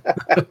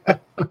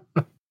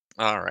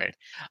 All right.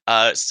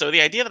 So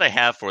the idea that I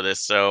have for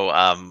this,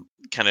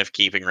 kind of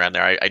keeping around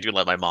there, I do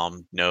let my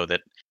mom know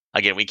that.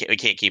 Again, we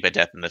can't keep a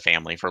death in the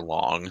family for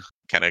long,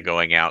 kind of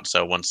going out.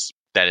 So once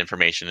that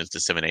information is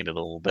disseminated a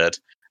little bit,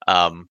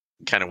 kind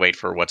of wait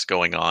for what's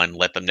going on.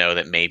 Let them know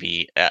that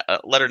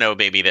let her know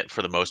maybe that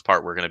for the most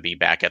part we're going to be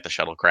back at the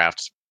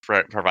shuttlecraft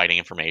providing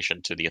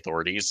information to the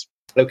authorities.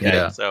 Okay.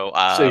 Yeah. So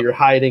you're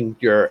hiding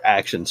your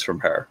actions from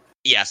her.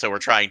 Yeah. So we're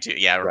trying to.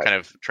 Yeah, we're kind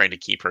of trying to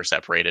keep her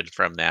separated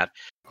from that.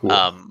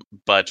 Cool.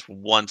 But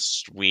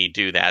once we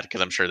do that,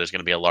 because I'm sure there's going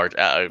to be a large.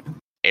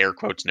 Air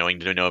quotes knowing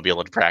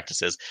Denobulan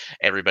practices,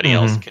 everybody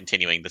else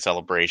continuing the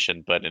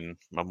celebration, but in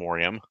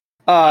memoriam.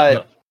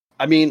 I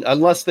mean,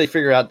 unless they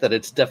figure out that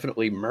it's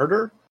definitely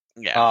murder.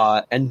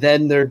 Yeah. And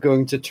then they're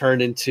going to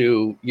turn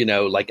into,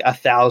 like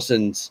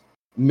 1,000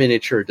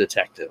 miniature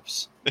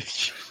detectives.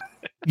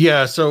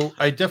 Yeah, so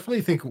I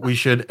definitely think we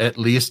should at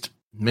least,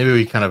 maybe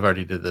we kind of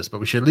already did this, but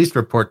we should at least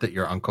report that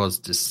your uncle is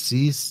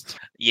deceased.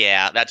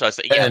 Yeah, that's what I was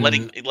saying. Yeah,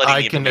 letting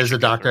I can, as a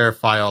doctor,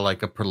 file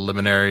like a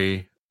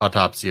preliminary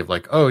autopsy of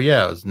like, oh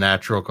yeah, it was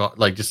natural,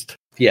 just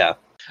yeah.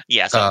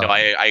 So no, I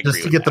agree.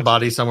 Just to get the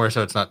body somewhere,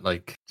 so it's not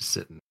like just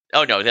sitting.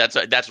 Oh no, that's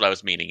what I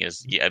was meaning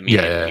is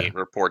immediately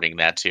reporting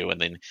that too,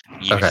 and then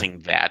using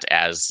that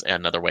as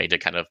another way to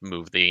kind of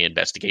move the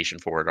investigation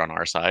forward on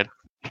our side.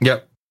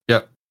 Yep.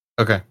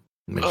 Okay,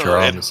 make sure we're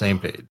on the same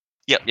page.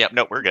 Yep.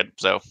 No, we're good.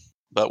 So,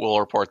 but we'll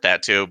report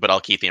that too. But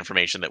I'll keep the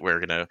information that we're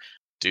gonna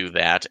do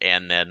that,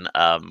 and then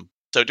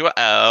so do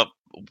I.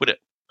 Would it?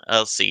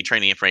 Let's see,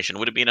 training information.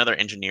 Would it be another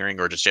engineering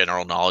or just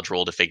general knowledge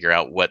role to figure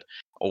out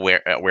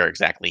where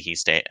exactly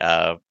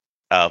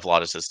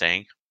Vladis is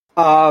staying?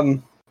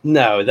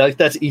 No,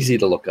 that's easy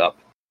to look up.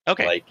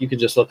 Okay, like you could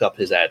just look up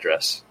his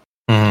address.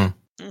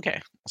 Mm-hmm. Okay,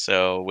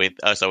 so we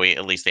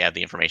at least they have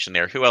the information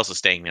there. Who else is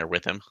staying there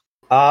with him?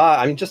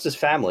 I mean, just his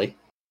family.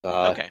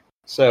 Okay.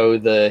 So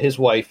his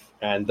wife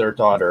and their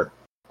daughter.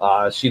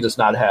 She does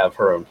not have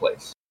her own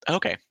place.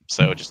 Okay,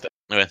 so just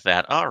with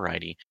that,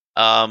 alrighty.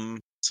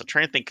 So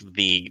trying to think of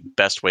the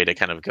best way to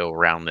kind of go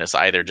around this,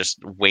 either just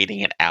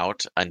waiting it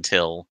out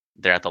until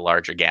they're at the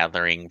larger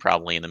gathering,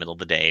 probably in the middle of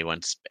the day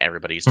once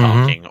everybody's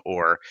talking,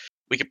 or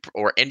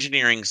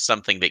engineering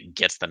something that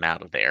gets them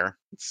out of there.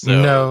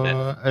 So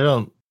no, I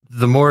don't.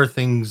 The more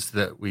things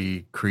that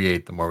we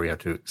create, the more we have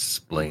to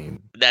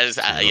explain. That is,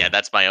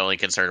 that's my only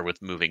concern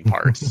with moving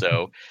parts.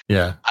 So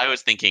yeah, I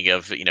was thinking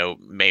of,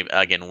 maybe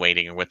again,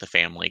 waiting with the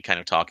family, kind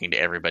of talking to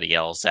everybody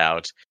else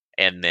out.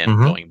 And then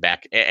going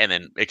back and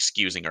then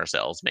excusing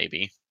ourselves,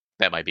 maybe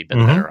that might be the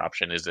better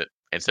option. Is it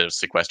instead of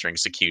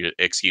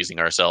excusing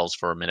ourselves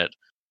for a minute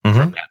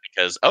from that?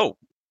 Because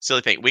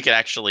silly thing, we could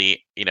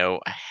actually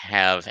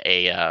have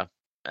a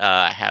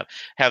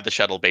have the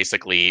shuttle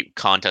basically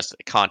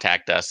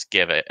contact us,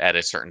 give it at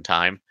a certain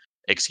time,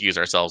 excuse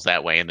ourselves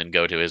that way, and then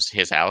go to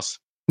his house.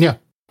 Yeah,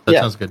 that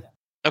sounds good.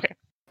 Okay,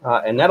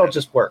 and that'll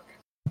just work.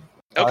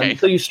 Okay,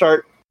 until you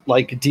start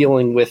like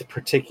dealing with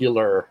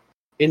particular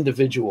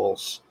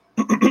individuals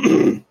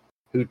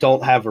who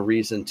don't have a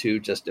reason to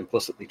just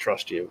implicitly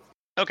trust you.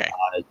 Okay.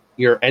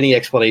 Any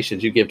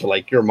explanations you give to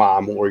like your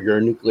mom or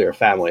your nuclear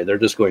family, they're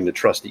just going to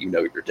trust that you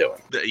know what you're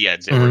doing. Yeah,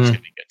 it's going to be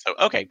good. So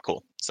okay,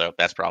 cool. So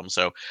that's a problem.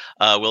 So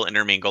we'll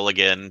intermingle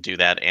again, do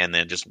that, and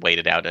then just wait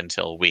it out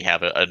until we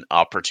have an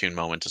opportune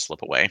moment to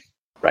slip away.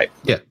 Right.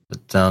 Yeah,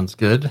 that sounds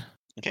good.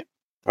 Okay.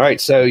 All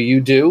right. So you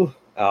do,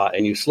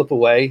 and you slip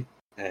away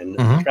and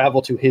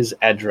travel to his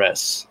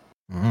address.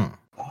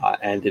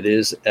 And it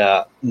is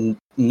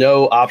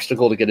no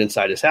obstacle to get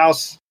inside his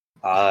house.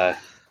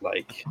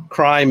 Like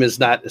crime is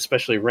not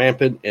especially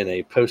rampant in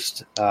a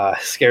post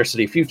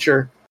scarcity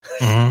future.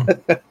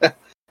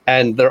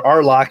 And there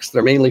are locks.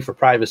 They're mainly for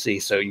privacy,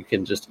 so you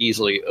can just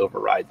easily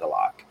override the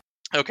lock.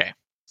 Okay.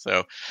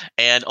 So,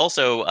 and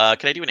also,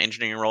 can I do an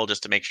engineering roll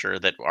just to make sure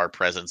that our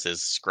presence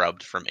is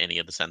scrubbed from any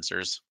of the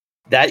sensors?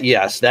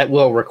 That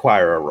will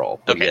require a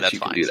roll. Okay, yes, that's you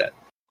fine. can do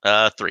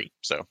that. 3.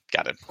 So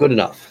got it. Good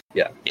enough.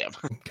 Yeah.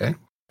 Okay.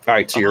 All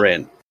right, so you're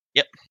in.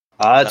 Yep.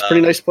 It's a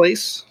pretty nice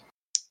place.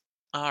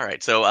 All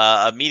right, so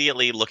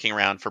immediately looking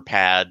around for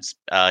pads,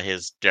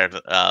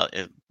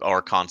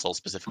 or console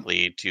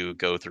specifically to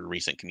go through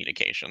recent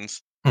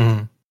communications.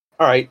 Mm-hmm.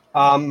 All right.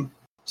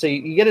 So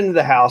you get into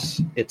the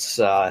house. It's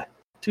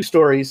 2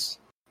 stories.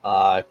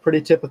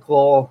 Pretty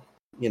typical,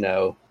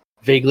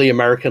 vaguely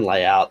American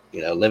layout.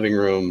 Living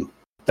room,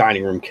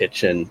 dining room,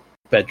 kitchen,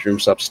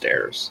 bedrooms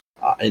upstairs,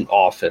 an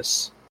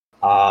office.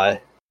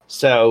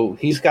 So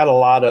he's got a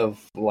lot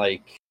of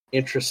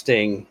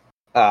interesting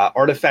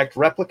artifact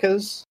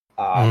replicas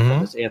from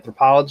his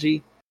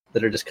anthropology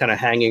that are just kind of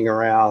hanging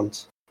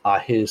around.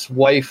 His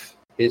wife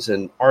is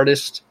an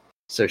artist,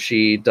 so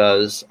she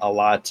does a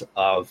lot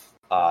of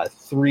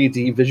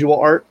 3D visual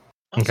art.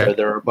 Okay. So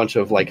there are a bunch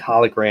of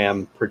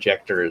hologram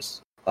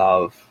projectors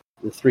of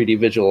the 3D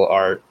visual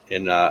art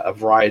in a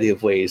variety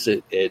of ways.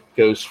 It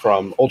goes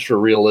from ultra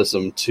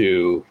realism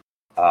to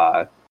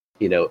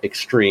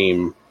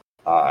extreme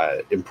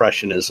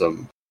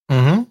impressionism,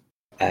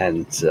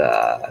 and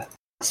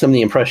some of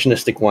the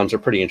impressionistic ones are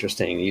pretty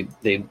interesting.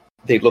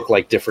 They look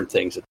like different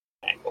things at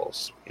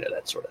angles,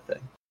 that sort of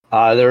thing.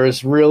 There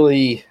is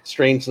really,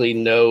 strangely,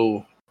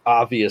 no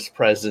obvious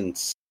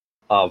presence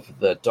of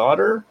the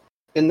daughter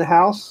in the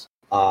house.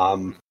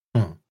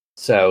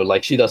 So,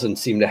 she doesn't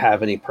seem to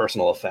have any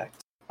personal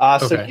effect.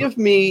 So give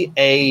me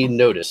a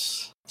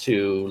notice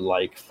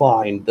to,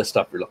 find the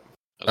stuff you're looking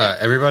for.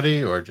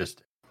 Everybody or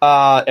just...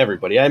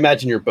 everybody. I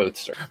imagine you're both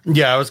searching.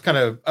 Yeah, I was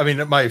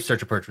my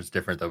search approach was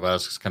different, though, but I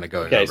was just kind of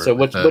going over. Okay, so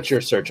what's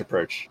your search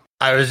approach?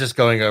 I was just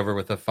going over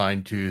with a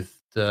fine-toothed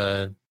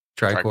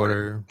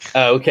tricorder.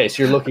 Oh, okay,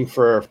 so you're looking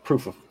for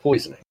proof of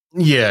poisoning.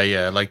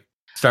 Yeah,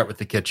 start with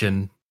the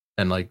kitchen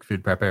and,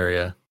 food prep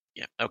area.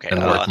 Yeah, okay.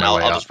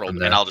 I'll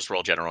just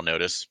roll general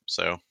notice,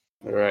 so...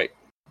 All right.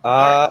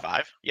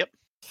 5, yep.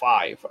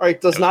 5. All right,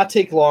 does not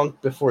take long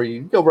before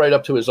you go right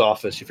up to his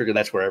office. You figure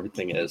that's where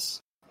everything is.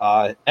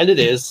 And it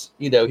is,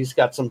 he's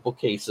got some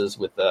bookcases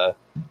with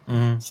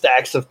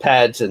stacks of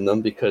pads in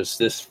them because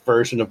this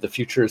version of the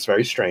future is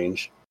very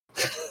strange.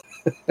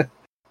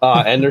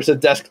 And there's a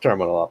desk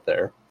terminal up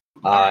there,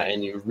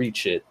 and you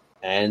reach it.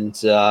 And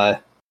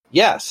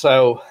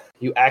so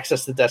you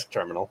access the desk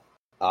terminal.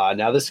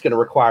 Now this is going to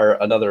require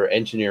another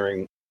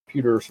engineering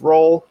computer's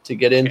roll to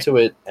get into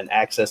it and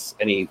access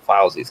any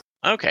files he's.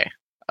 Okay.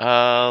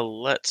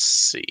 Let's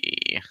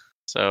see.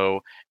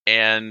 So,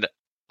 and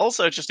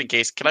also, just in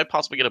case, can I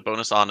possibly get a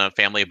bonus on a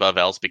family above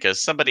else?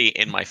 Because somebody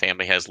in my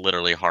family has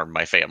literally harmed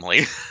my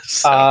family.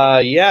 So.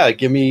 Yeah.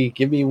 Give me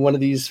one of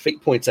these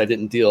fate points I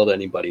didn't deal to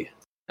anybody.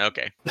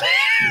 Okay.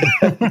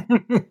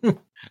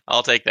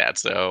 I'll take that.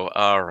 So,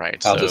 all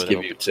right. I'll just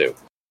give you 2.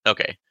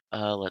 Okay.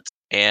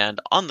 And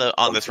on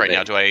this right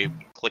now, do I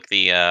click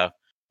the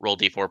roll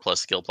d4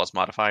 plus skill plus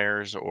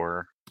modifiers,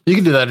 or you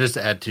can do that? Just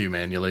add 2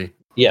 manually.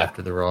 Yeah.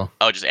 After the roll.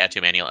 Oh, just add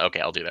 2 manually.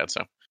 Okay, I'll do that.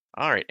 So,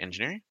 all right,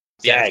 engineering.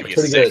 Yeah, it's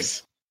pretty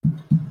 6. Good.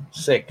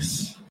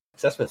 6.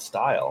 Assessment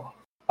style.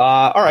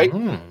 All right.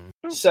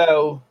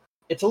 So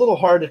it's a little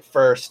hard at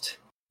first.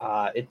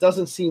 It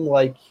doesn't seem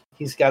like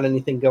he's got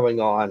anything going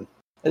on.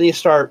 And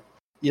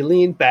you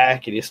lean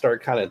back and you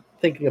start kind of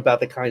thinking about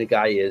the kind of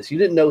guy he is. You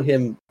didn't know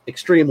him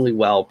extremely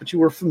well, but you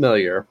were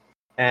familiar.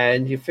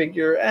 And you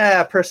figure,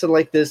 a person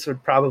like this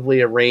would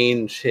probably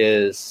arrange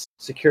his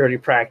security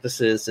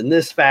practices in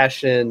this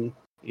fashion.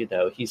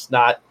 He's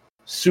not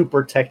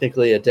super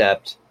technically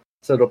adept.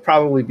 So it'll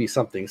probably be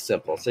something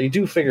simple. So you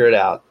do figure it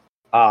out.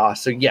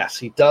 So yes,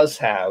 he does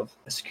have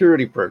a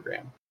security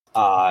program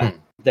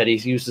that he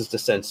uses to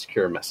send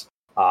secure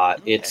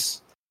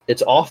messages.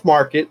 It's off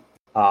market.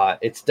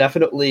 It's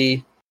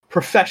definitely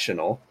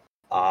professional.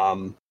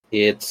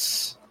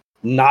 It's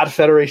not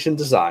Federation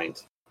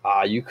designed.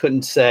 You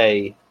couldn't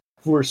say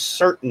for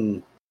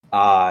certain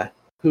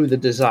who the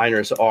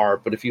designers are,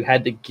 but if you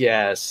had to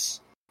guess,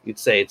 you'd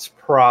say it's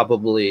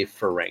probably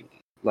Ferengi.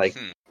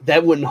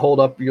 That wouldn't hold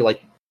up.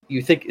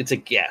 You think it's a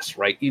guess,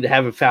 right? You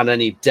haven't found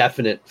any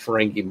definite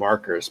Ferengi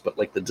markers, but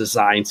the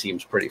design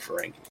seems pretty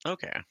Ferengi.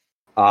 Okay.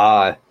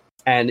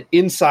 And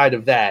inside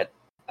of that,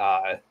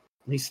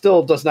 he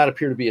still does not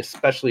appear to be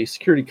especially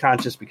security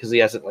conscious because he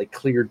hasn't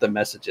cleared the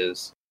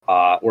messages,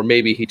 or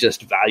maybe he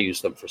just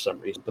values them for some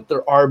reason. But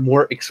there are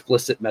more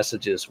explicit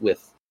messages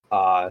with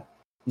the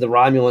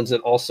Romulans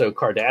and also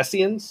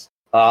Cardassians.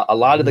 A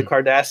lot of the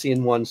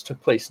Cardassian ones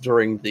took place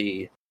during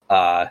the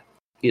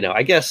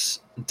I guess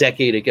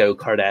decade ago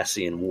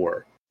Cardassian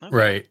War.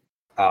 Right.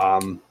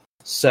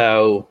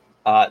 So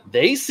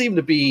they seem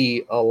to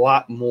be a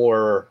lot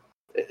more.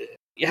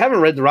 You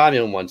haven't read the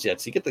Romulan ones yet,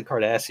 so you get the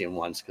Cardassian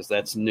ones because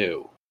that's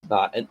new.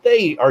 And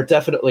they are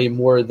definitely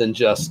more than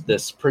just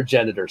this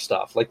progenitor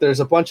stuff. There's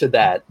a bunch of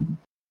that,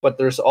 but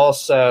there's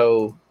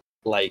also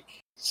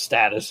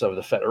status of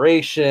the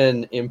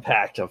Federation,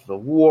 impact of the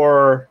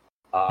war,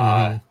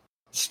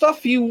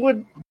 stuff you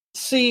would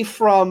see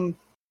from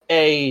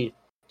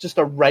just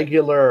a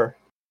regular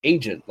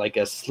agent, like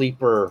a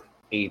sleeper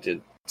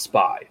agent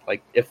spy.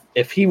 Like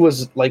if he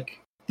was like,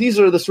 these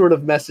are the sort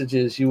of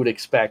messages you would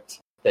expect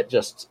that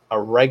just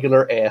a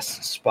regular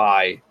ass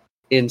spy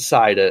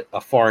inside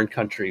a foreign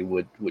country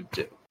would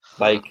do.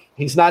 Like,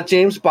 he's not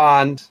James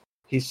Bond.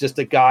 He's just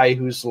a guy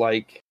who's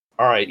like,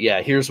 all right,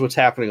 yeah, here's what's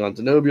happening on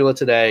Denobula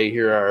today.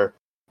 Here are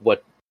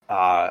what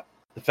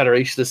the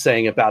Federation is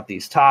saying about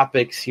these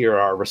topics. Here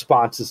are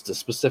responses to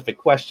specific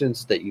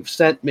questions that you've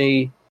sent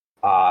me.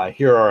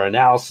 Here are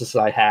analysis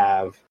I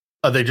have.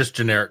 Are they just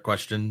generic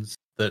questions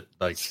that,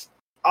 like...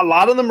 A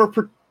lot of them are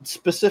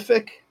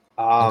specific.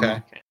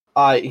 Okay.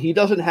 He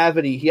doesn't have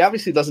any. He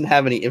obviously doesn't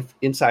have any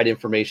inside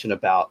information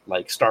about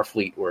like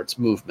Starfleet or its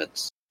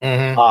movements.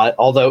 Mm-hmm.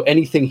 Although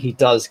anything he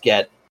does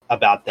get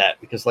about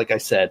that, because like I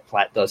said,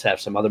 Platt does have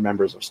some other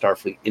members of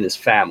Starfleet in his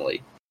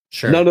family.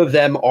 Sure. None of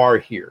them are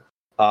here.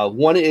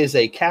 One is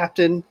a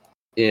captain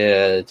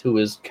who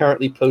is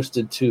currently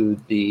posted to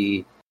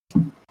the,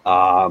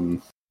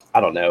 to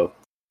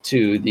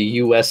the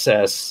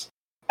USS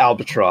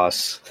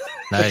Albatross.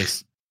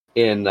 Nice.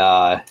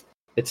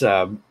 It's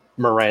a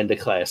Miranda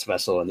class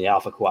vessel in the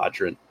Alpha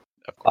Quadrant.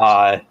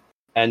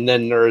 And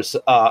then there's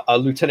a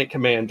lieutenant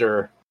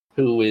commander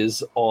who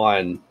is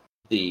on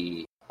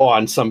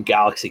some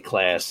Galaxy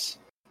class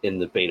in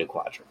the Beta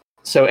Quadrant.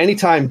 So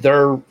anytime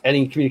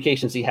any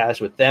communications he has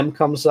with them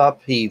comes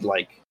up, he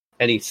like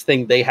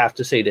anything they have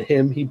to say to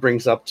him, he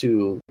brings up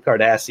to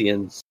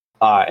Cardassians,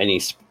 and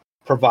he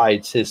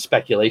provides his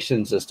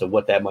speculations as to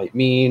what that might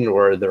mean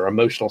or their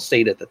emotional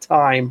state at the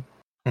time.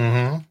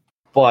 Mm-hmm.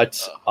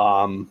 But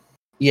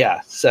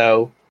yeah,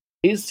 so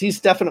he's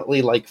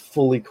definitely like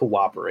fully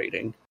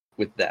cooperating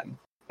with them,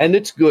 and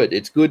it's good.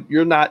 It's good.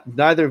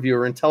 Neither of you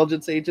are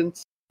intelligence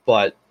agents,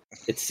 but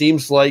it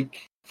seems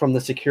like from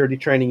the security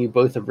training you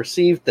both have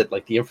received that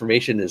like the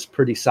information is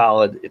pretty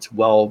solid. It's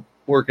well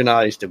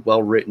organized and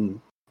well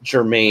written,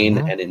 germane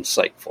and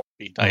insightful.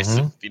 Be nice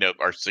if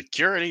our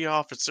security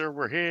officer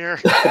were here.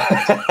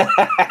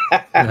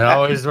 It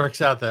always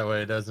works out that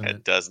way, doesn't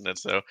it? Doesn't it?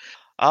 So,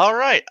 all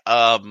right.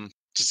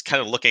 Just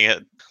kind of looking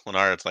at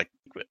Lenara, it's like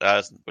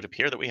would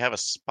appear that we have a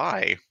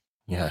spy.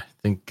 Yeah, I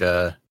think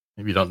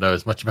maybe you don't know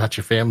as much about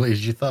your family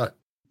as you thought.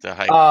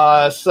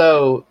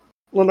 So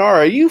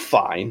Lenara, you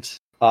find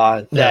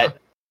that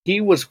he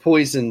was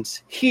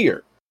poisoned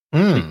here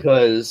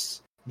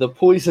because the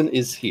poison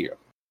is here.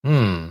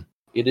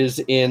 It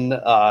is in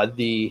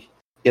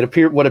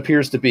what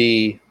appears to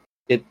be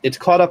it's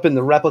caught up in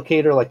the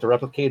replicator, like the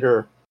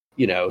replicator,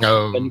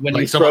 when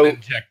like you someone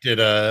injected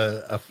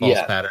a false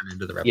pattern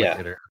into the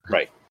replicator.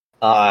 Yeah,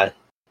 right.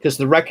 Because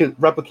the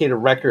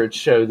replicator records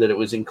show that it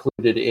was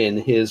included in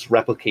his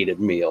replicated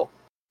meal.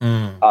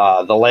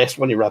 The last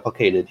one he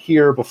replicated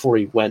here before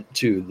he went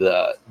to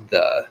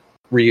the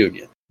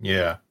reunion.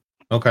 Yeah.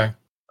 Okay.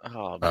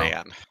 Oh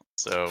man.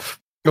 So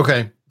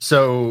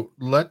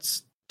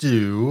let's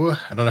do.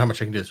 I don't know how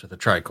much I can do this with a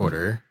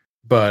tricorder,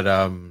 but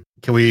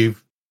can we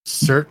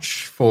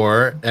search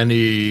for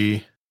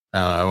any?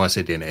 I want to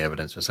say DNA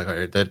evidence, but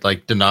that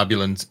like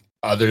denobulans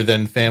other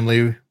than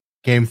family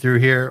came through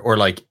here, or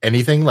like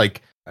anything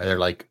like are there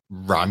like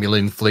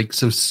Romulan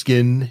flakes of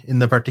skin in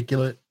the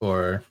particulate,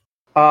 or?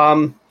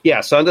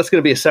 Yeah, so that's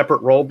going to be a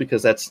separate role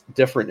because that's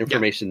different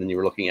information than you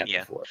were looking at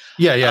before.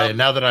 Yeah.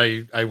 Now that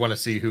I want to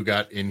see who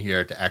got in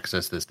here to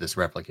access this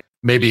replicate,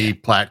 maybe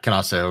Platt can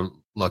also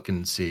look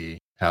and see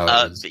how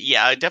it is.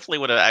 Yeah, I definitely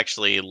want to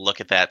actually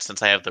look at that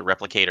since I have the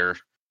replicator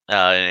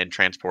and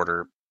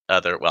transporter. I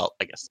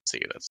guess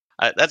see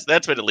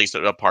that's been at least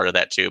a part of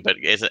that too. But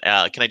is it,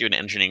 can I do an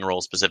engineering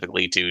role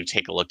specifically to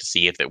take a look to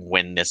see if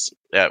when this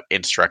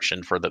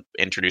instruction for the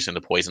introducing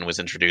the poison was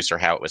introduced or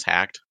how it was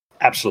hacked?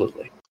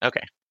 Absolutely.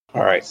 Okay.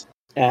 All right.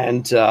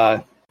 And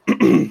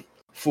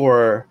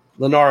for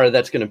Lenara,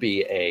 that's going to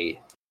be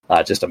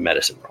just a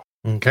medicine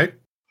roll. Okay.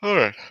 All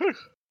right.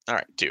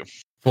 2.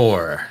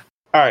 4.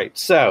 All right.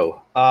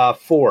 So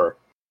 4.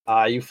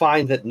 You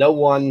find that no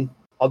one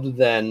other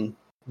than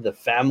the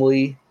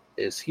family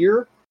is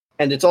here,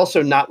 and it's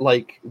also not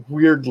like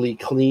weirdly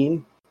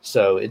clean,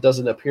 so it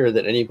doesn't appear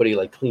that anybody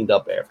like cleaned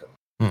up after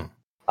them.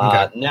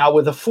 Okay. Now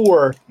with a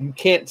 4, you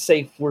can't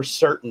say for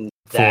certain.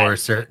 For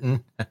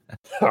certain.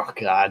 Oh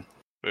God.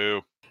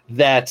 Boo.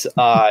 That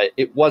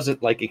it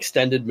wasn't like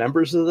extended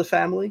members of the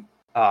family,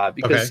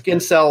 because skin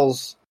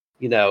cells,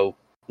 when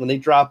they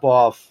drop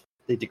off,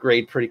 they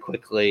degrade pretty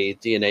quickly.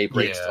 DNA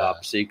breaks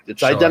up, so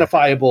it's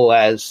identifiable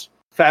as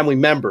family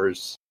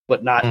members,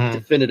 but not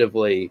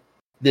definitively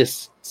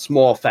this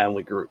small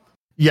family group.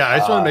 Yeah, I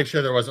just want to make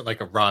sure there wasn't like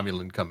a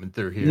Romulan coming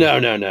through here.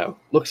 No.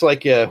 Looks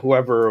like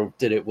whoever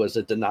did it was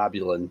a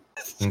Denobulan.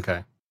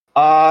 Okay.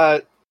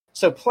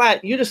 So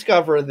Platt, you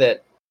discover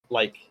that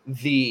like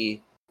the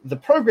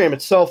program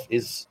itself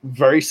is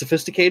very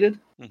sophisticated.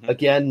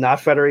 Again, not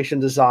Federation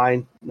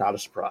design, not a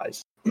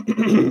surprise.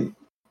 With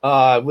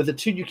the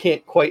 2, you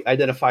can't quite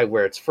identify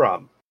where it's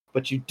from,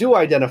 but you do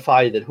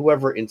identify that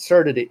whoever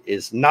inserted it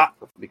is not,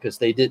 because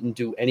they didn't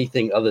do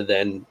anything other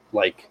than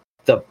like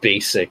the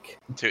basic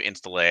to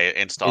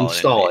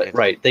install it.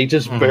 Right. They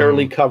just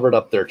barely covered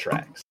up their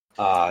tracks.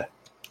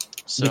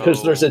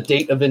 because there's a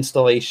date of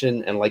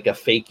installation and like a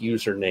fake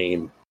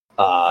username.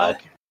 Okay.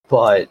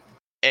 But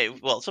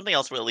well, something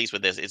else at least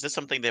with this, is this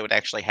something that would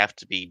actually have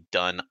to be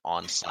done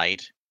on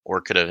site,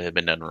 or could it have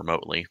been done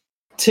remotely?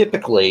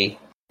 Typically,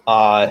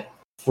 for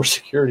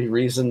security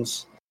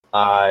reasons,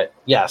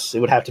 yes, it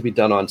would have to be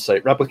done on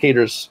site.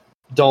 Replicators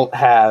don't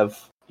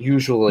have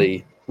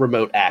usually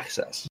remote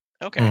access.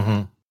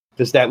 Okay.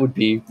 Because that would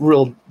be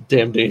real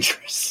damn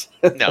dangerous.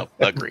 No,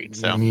 agreed.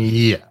 So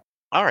yeah.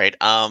 All right.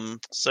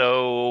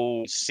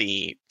 So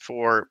see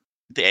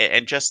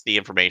and just the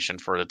information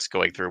for that's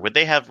going through. Would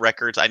they have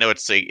records? I know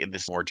it's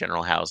this more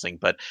general housing,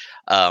 but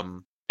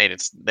and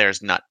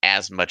there's not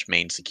as much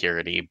main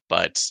security,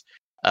 but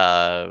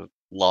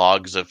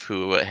logs of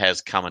who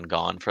has come and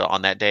gone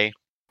on that day.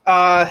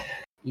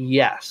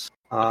 Yes.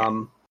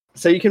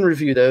 So you can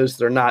review those.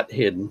 They're not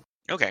hidden.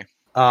 Okay.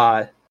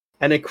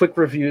 And a quick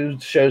review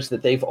shows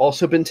that they've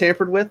also been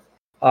tampered with,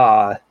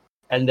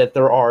 and that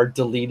there are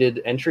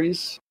deleted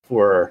entries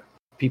for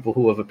people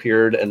who have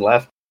appeared and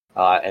left,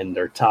 and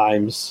their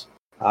times.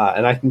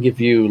 And I can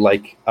give you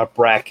like a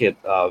bracket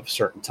of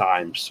certain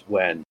times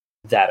when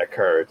that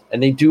occurred,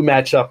 and they do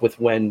match up with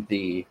when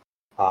the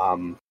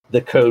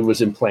code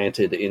was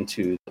implanted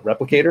into the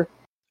replicator.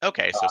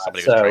 Okay, so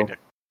somebody was trying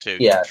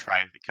to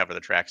try to cover the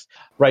tracks.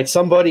 Right,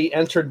 somebody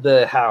entered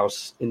the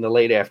house in the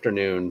late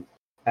afternoon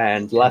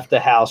and left the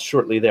house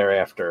shortly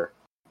thereafter,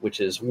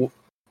 which is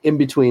in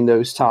between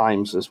those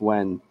times is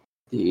when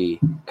the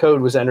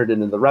code was entered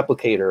into the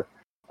replicator,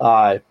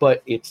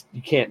 but you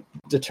can't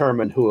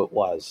determine who it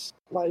was.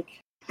 Like,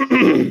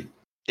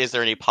 is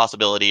there any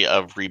possibility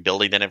of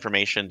rebuilding that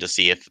information to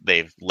see if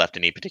they've left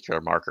any particular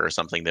marker or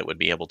something that would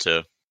be able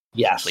to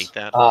complete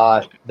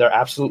that? There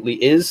absolutely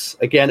is.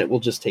 Again, it will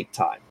just take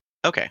time.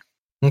 Okay.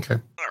 All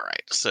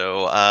right.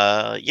 So,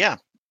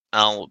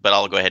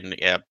 I'll go ahead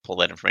and pull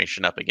that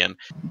information up again.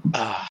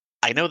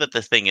 I know that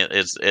the thing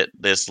is,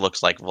 this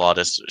looks like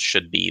Vladis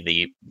should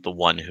be the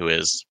one who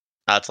is.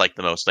 It's like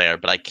the most there,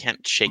 but I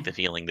can't shake the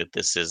feeling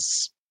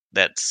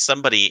that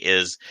somebody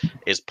is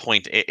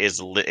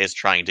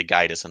trying to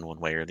guide us in one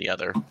way or the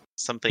other.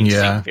 Something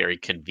seemed very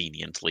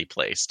conveniently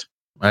placed.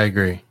 I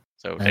agree.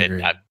 So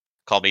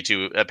call me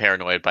too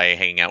paranoid by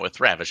hanging out with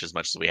Ravish as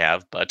much as we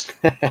have, but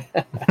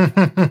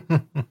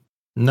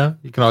no,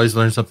 you can always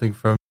learn something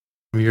from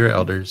your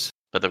elders.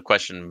 But the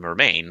question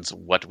remains,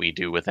 what do we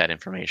do with that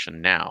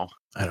information now?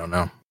 I don't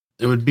know.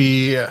 It would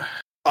be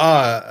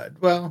odd.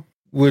 Well,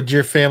 would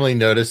your family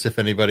notice if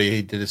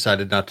anybody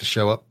decided not to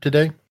show up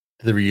today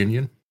to the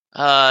reunion?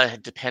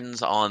 It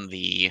depends on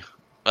the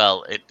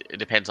it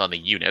depends on the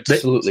unit.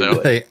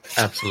 Absolutely.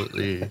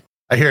 Absolutely.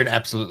 I hear it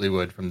absolutely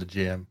would from the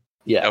GM.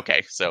 Yeah.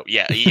 Okay. So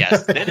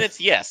yes. Then it's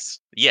yes.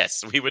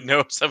 Yes, we would know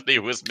if somebody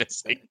was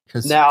missing.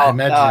 Now, I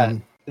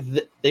imagine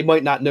they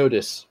might not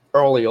notice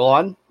early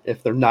on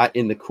if they're not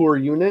in the core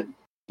unit,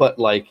 but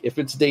like if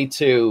it's day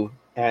 2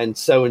 and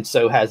so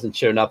hasn't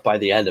shown up by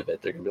the end of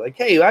it, they're gonna be like,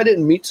 "Hey, I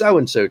didn't meet so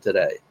and so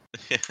today."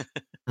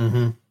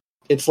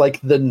 It's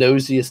like the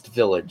nosiest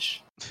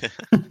village.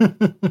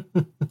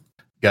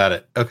 Got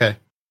it. Okay.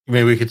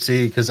 Maybe we could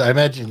see, because I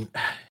imagine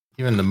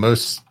even the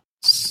most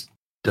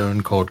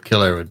stone cold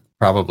killer would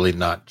probably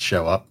not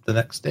show up the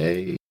next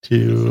day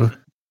to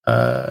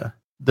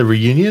the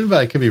reunion, but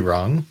I could be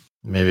wrong.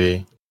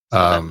 Maybe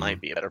that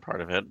might be a better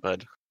part of it,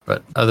 but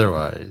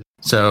otherwise.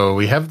 So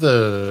we have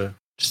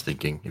just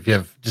thinking. If you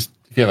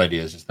have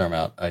ideas, just throw them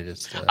out.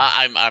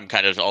 I'm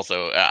kind of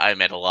also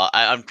I'm at a lot.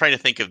 I'm trying to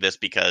think of this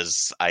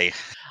because I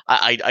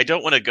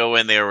don't want to go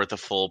in there with the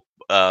full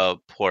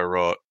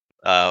Poirot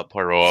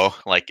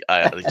like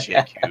the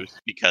GQ,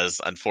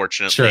 because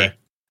unfortunately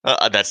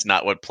that's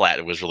not what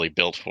Platt was really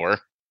built for.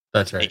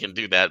 That's right. He can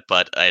do that,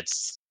 but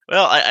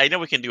I know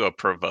we can do a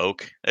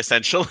provoke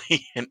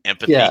essentially and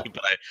empathy,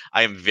 but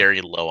I am very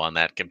low on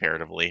that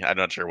comparatively. I'm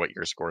not sure what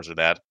your scores are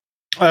that.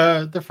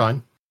 They're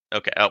fine.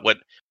 Okay.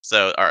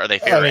 So are they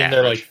fair? I mean,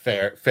 they're like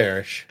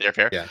fairish. They're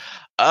fair. Yeah.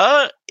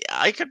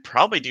 I could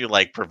probably do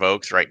like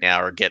provokes right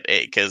now, or get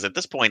because at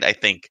this point I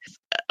think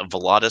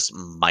Vladis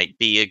might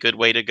be a good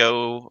way to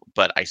go,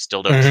 but I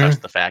still don't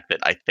trust the fact that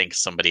I think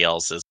somebody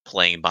else is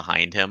playing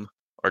behind him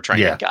or trying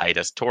to guide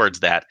us towards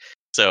that.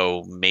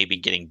 So maybe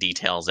getting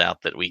details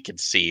out that we could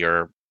see,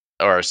 or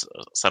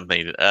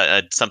something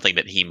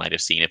that he might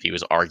have seen if he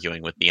was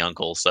arguing with the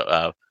uncle.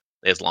 So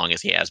as long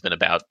as he has been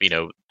about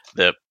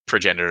the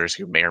progenitors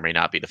who may or may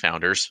not be the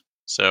founders.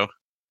 So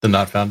the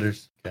not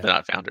founders. Okay. The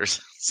not founders.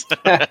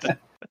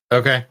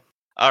 Okay.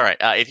 All right.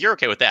 If you're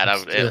okay with that,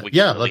 let's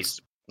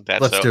do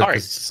it. All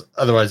right.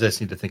 Otherwise, I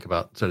just need to think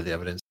about sort of the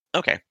evidence.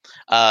 Okay.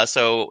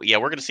 So we're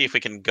going to see if we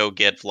can go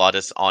get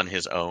Vladis on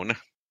his own,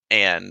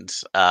 and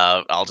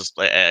I'll just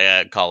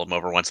call him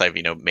over once I've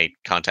made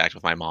contact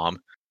with my mom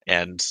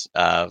and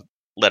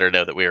let her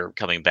know that we're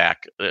coming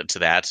back to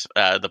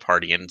the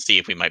party, and see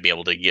if we might be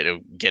able to get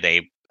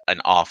an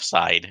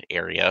offside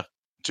area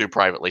to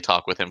privately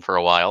talk with him for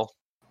a while.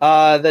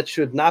 That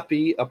should not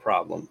be a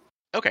problem.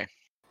 Okay.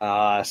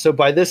 So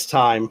by this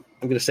time,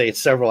 I'm going to say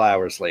it's several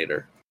hours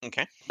later.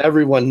 Okay.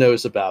 Everyone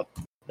knows about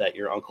that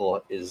your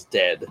uncle is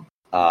dead.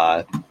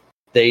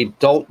 They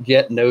don't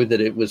yet know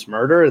that it was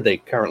murder. They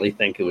currently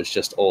think it was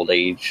just old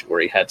age, or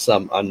he had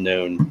some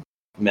unknown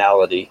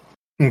malady.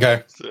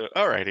 Okay. So,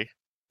 alrighty.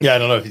 Yeah, I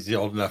don't know if he's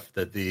old enough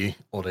that the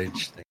old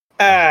age thing.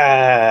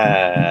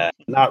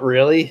 Not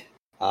really.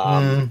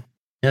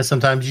 Yeah,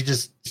 sometimes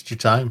it's your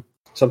time.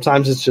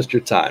 Sometimes it's just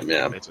your time,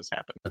 yeah. It just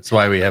happened. That's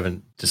why we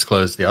haven't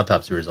disclosed the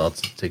autopsy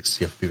results. You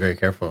have to be very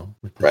careful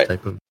with this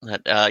type of...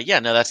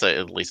 That's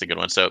at least a good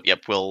one. So,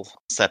 yep, we'll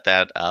set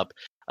that up.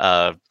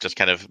 Just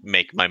kind of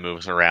make my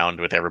moves around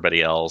with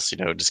everybody else,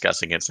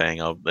 discussing it, saying,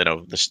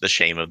 the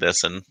shame of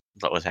this and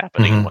what was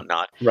happening and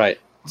whatnot. Right.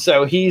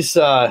 So his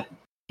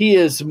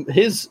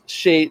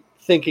shade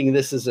thinking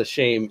this is a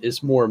shame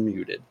is more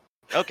muted.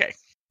 Okay.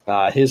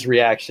 His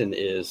reaction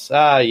is,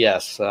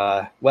 yes,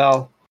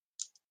 well,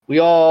 we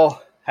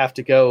all have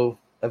to go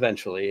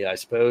eventually, I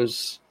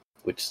suppose,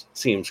 which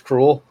seems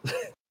cruel.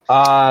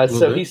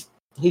 So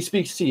he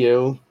speaks to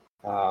you.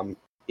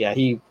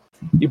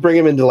 You bring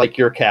him into like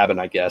your cabin,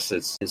 I guess,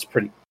 is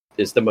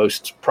the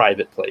most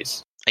private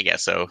place. I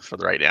guess so for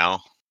right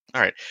now.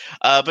 All right.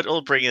 But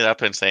we'll bring it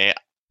up and say,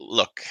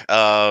 look,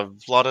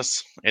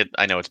 Vladis,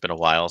 I know it's been a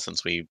while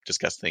since we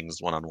discussed things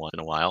one-on-one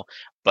in a while,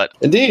 but...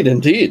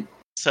 Indeed.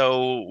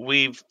 So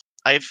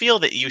I feel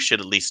that you should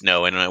at least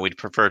know, and we'd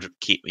prefer to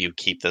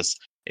keep this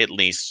at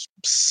least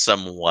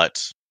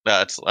somewhat,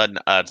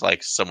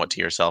 like somewhat to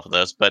yourself of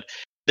this, but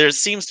there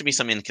seems to be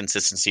some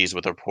inconsistencies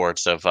with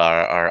reports of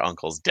our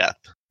uncle's death.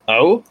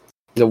 Oh?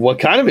 What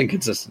kind of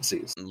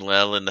inconsistencies?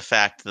 Well, and the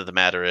fact of the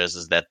matter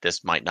is that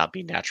this might not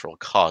be natural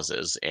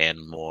causes and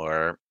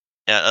more...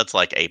 it's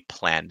like a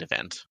planned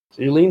event.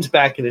 So he leans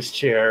back in his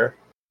chair,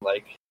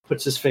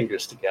 puts his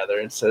fingers together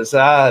and says,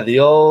 the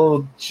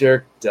old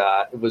jerk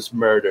was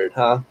murdered,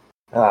 huh?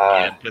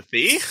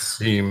 Empathy?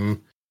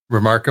 Seem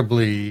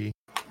remarkably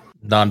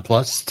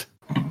nonplussed.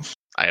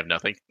 I have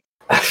nothing.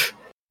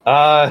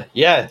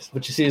 Yeah,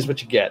 what you see is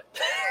what you get.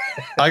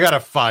 I got a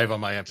 5 on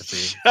my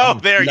empathy. Oh,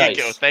 there you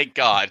go. Thank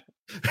God.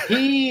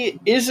 He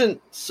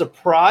isn't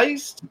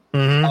surprised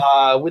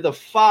with a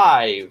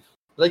 5.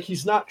 Like,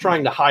 he's not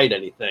trying to hide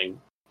anything.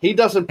 He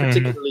doesn't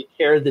particularly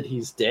care that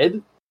he's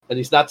dead, and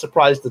he's not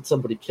surprised that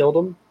somebody killed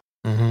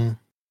him.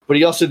 But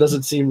he also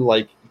doesn't seem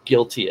like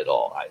guilty at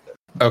all either.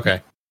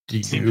 Okay.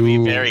 Seems to be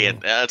very.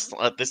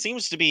 This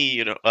seems to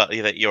be,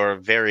 that you're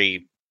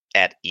very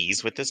at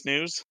ease with this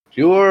news.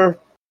 Sure.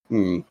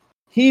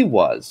 He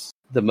was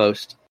the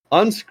most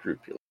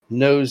unscrupulous,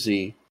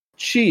 nosy,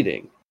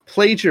 cheating,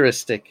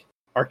 plagiaristic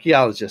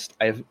archaeologist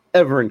I have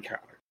ever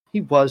encountered.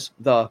 He was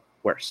the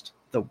worst.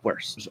 The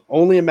worst. It was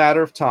only a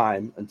matter of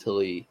time until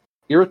he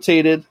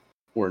irritated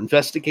or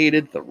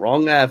investigated the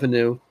wrong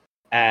avenue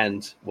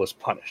and was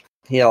punished.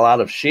 He had a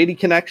lot of shady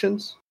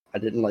connections. I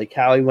didn't like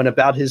how he went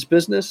about his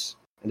business.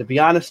 And to be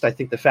honest, I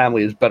think the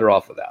family is better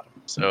off without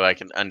him. So I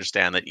can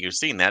understand that you've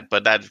seen that,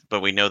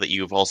 but we know that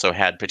you've also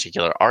had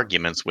particular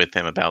arguments with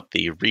him about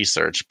the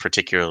research,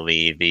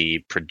 particularly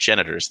the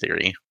progenitors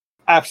theory.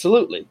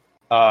 Absolutely.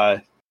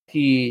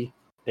 He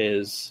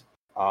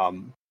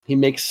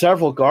makes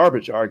several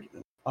garbage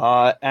arguments.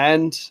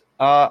 And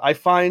I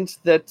find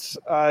that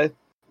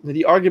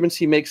the arguments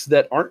he makes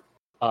that aren't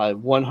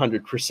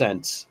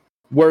 100%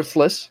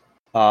 worthless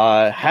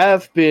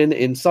have been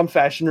in some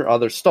fashion or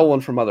other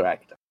stolen from other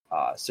academics.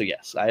 So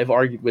yes, I have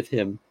argued with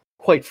him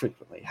quite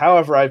frequently.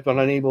 However, I've been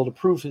unable to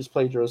prove his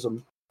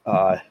plagiarism.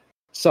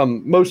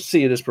 Most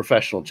see it as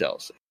professional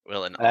jealousy.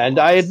 Well, and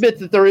I admit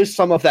that there is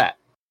some of that,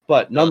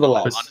 but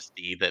nonetheless, in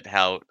honesty, that's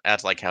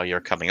how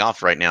you're coming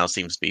off right now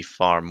seems to be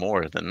far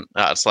more than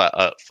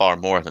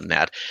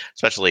that.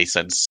 Especially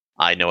since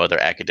I know other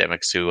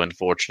academics who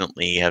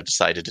unfortunately have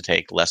decided to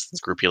take less than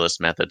scrupulous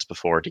methods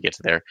before to get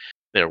to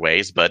their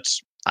ways, but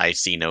I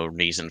see no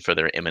reason for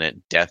their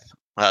imminent death.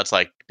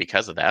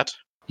 Because of that.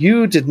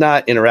 You did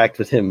not interact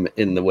with him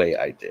in the way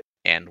I did.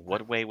 And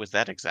what way was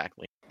that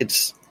exactly?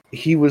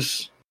 He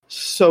was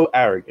so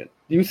arrogant.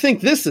 You think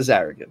this is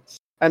arrogance.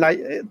 And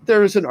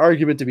there is an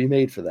argument to be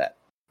made for that.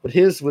 But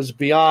his was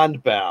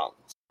beyond bounds.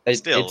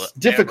 It's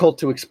difficult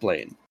to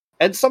explain.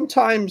 And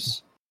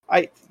sometimes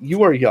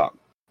you are young,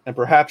 and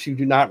perhaps you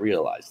do not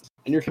realize this.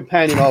 And your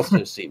companion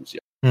also seems young.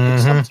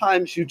 And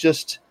sometimes you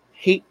just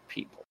hate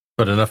people.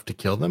 But enough to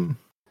kill them?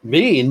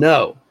 Me?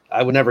 No.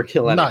 I would never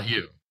kill anyone. Not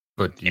you.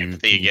 But do you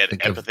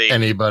think of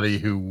anybody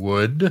who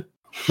would?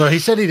 No, he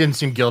said he didn't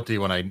seem guilty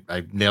when I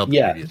nailed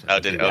the previous. Oh,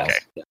 did okay.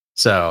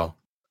 So,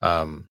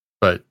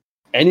 but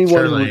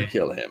anyone would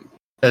kill him.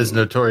 As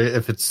notorious,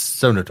 if it's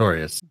so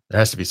notorious, there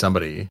has to be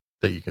somebody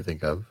that you can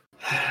think of.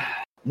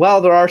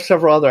 Well, there are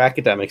several other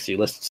academics. He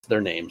lists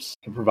their names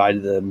and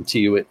provided them to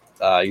you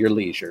at your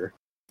leisure,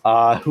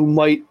 who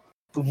might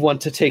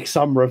want to take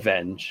some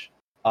revenge.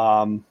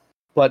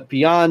 But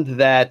beyond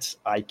that,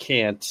 I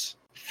can't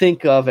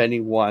think of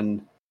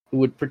anyone who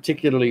would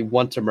particularly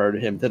want to murder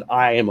him that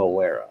I am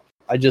aware of.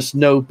 I just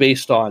know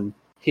based on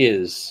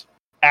his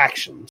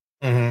actions.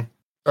 Are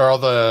all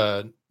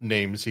the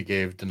names he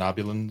gave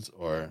denobulans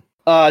or?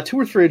 2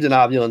 or 3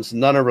 denobulans,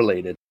 none are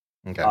related.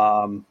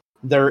 Okay.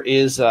 There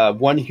is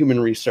one human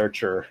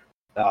researcher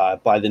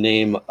by the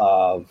name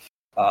of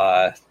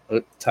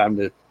time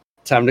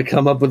to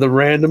come up with a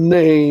random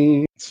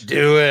name.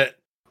 Do it.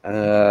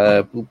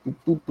 Boop, boop,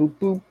 boop, boop,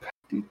 boop.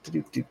 Do,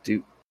 do, do,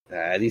 do.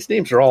 These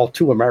names are all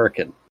too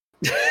American.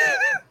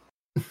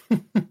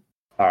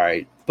 All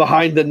right,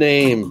 behind the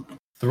name.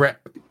 Threat.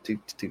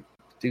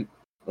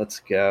 Let's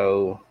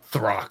go.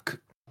 Throck.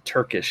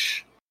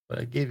 Turkish. But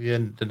I gave you a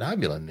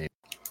Denobulan name.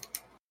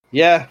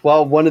 Yeah,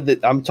 well,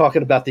 I'm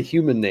talking about the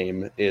human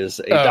name is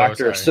a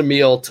Dr.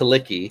 Samil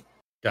Taliki.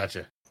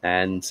 Gotcha.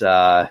 And,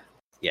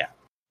 yeah.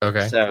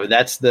 Okay. So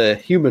that's the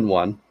human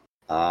one.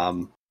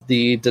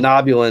 The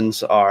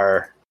Denobulans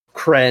are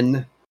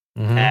Kren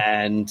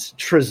and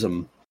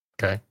Trism.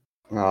 Okay.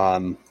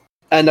 And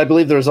I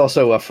believe there was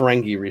also a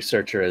Ferengi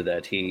researcher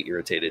that he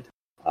irritated.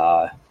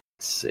 Let's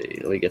see.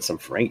 Let me get some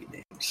Ferengi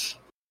names.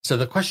 So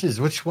the question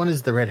is, which one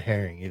is the red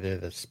herring? Either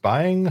the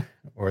spying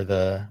or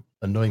the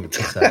annoying the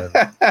piss out of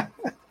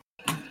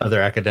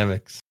other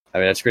academics? I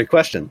mean, that's a great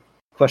question.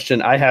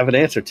 Question I have an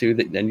answer to,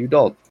 and you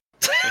don't.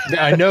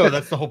 I know.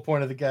 That's the whole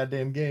point of the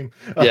goddamn game.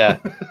 Yeah.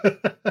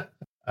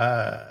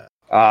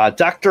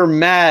 Dr.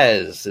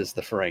 Maz is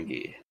the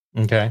Ferengi.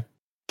 Okay.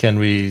 Can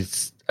we,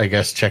 I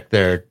guess, check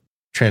their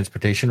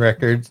transportation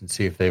records and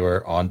see if they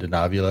were on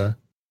Denobula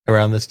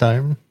around this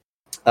time?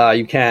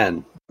 You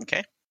can.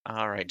 Okay.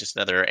 All right. Just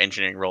another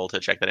engineering roll to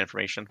check that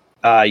information.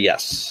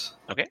 Yes.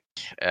 Okay.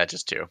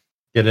 Just 2.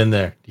 Get in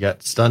there. You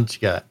got stunts.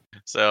 You got.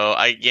 So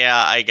I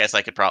guess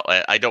I could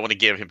probably. I don't want to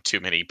give him too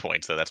many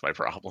points, though. That's my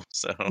problem.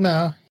 So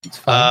no, it's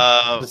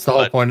fine. That's the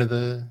whole point of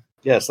the.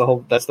 Yes,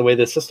 that's the way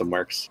the system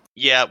works.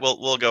 Yeah,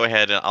 we'll go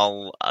ahead and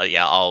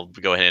I'll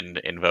go ahead and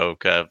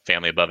invoke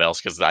Family Above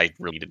Else because I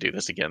really need to do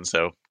this again.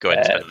 So go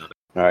ahead and spend it.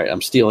 All right,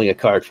 I'm stealing a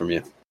card from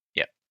you.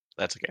 Yeah,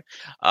 that's okay.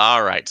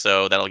 All right,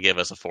 so that'll give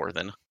us a 4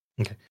 then.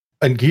 Okay.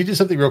 And can you do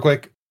something real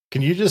quick?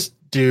 Can you just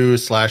do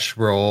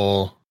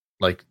 /roll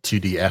like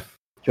 2DF?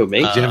 Who,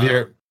 me?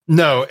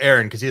 No,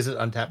 Aaron, because he has an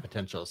untapped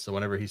potential. So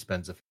whenever he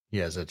spends he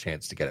has a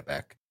chance to get it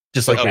back.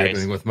 Just like we were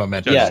doing with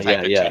momentum. Yeah.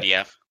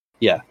 2DF.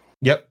 Yeah.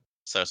 Yep.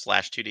 So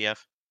 /2DF.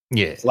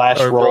 Yeah.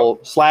 /roll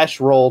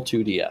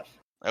 2DF.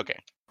 Okay.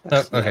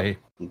 Okay.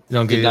 You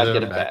don't get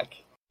it back.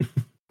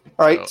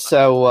 All right.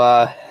 So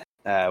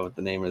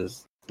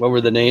what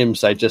were the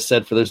names I just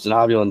said for those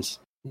Denobulans?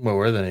 What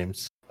were the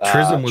names?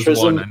 Trism was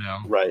one, I know.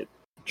 Right.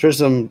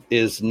 Trism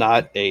is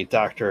not a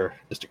doctor,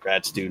 just a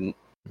grad student.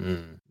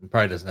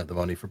 Probably doesn't have the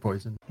money for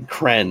poison.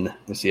 Kren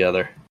is the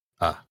other.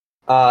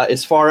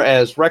 As far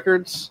as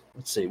records,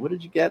 let's see. What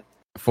did you get?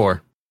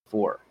 4.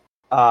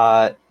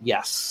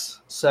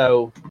 Yes.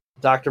 So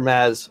Dr.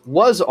 Maz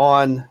was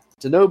on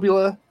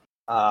Denobula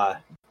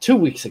 2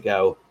 weeks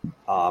ago,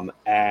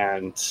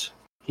 and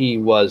he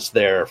was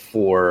there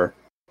for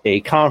a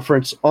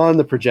conference on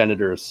the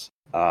progenitors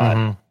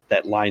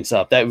that lines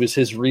up. That was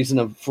his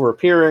reason for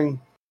appearing.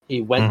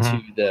 He went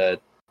to the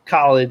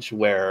college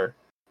where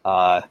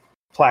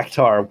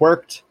Plaktar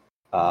worked.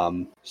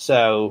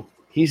 So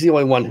he's the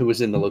only one who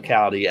was in the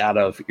locality out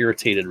of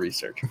irritated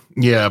research.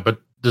 Yeah,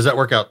 but does that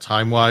work out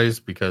time-wise?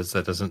 Because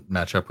that doesn't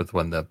match up with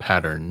when the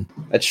pattern...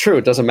 That's true.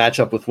 It doesn't match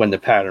up with when the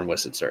pattern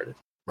was inserted.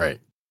 Right.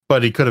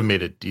 But he could have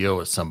made a deal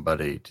with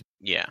somebody.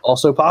 Yeah.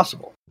 Also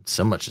possible.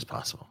 So much is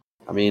possible.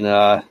 I mean,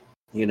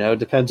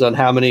 depends on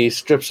how many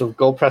strips of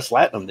gold-pressed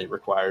latinum they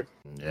required.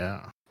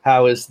 Yeah.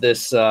 How is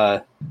this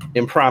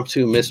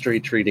impromptu mystery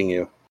treating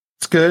you?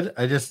 It's good.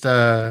 I just...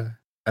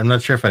 I'm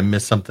not sure if I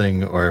missed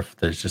something or if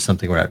there's just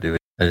something we're not doing.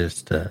 I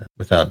just,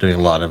 without doing a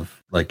lot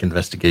of like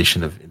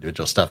investigation of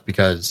individual stuff,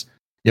 because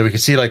we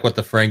could see like what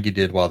the Ferengi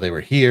did while they were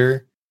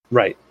here.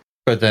 Right.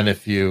 But then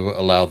if you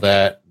allow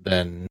that,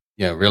 then,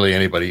 really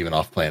anybody even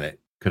off planet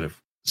could have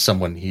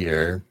someone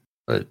here.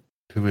 But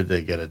who would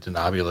they get a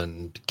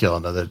Denobulan to kill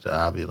another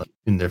Denobulan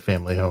in their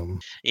family home?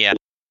 Yeah.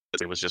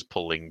 It was just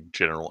pulling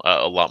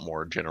a lot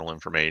more general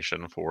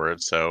information for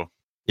it. So,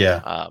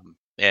 yeah.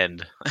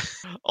 And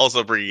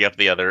also bringing up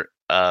the other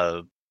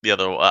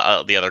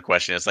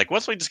question is like,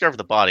 once we discovered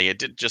the body, it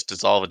didn't just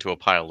dissolve into a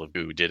pile of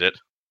goo, did it?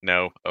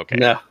 No. Okay.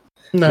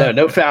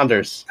 No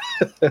founders.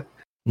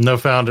 No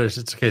founders.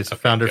 It's okay. It's a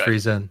founder-free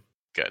zone.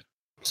 Good.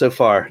 So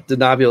far,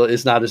 Denobula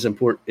is not as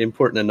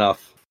important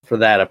enough for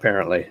that,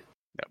 apparently.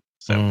 No.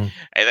 So,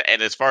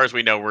 and as far as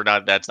we know,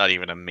 that's not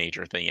even a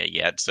major thing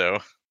yet. So,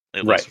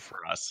 at least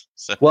for us.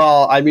 So.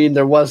 Well, I mean,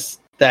 there was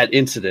that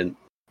incident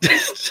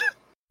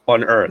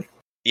on Earth.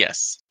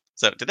 Yes.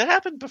 So did that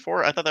happen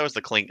before? I thought that was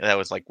that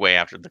was like way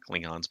after the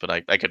Klingons, but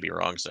I could be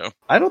wrong. So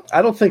I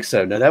don't think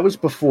so. No, that was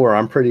before.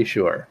 I'm pretty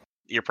sure.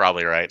 You're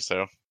probably right.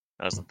 So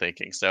I wasn't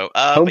thinking. So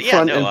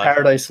Homefront and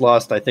Paradise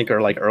Lost, I think,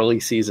 are like early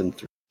season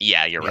 3.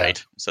 Yeah, you're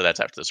right. So that's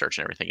after the search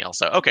and everything else.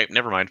 So okay,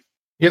 never mind.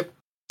 Yep.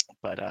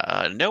 But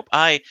nope.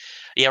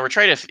 We're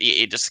trying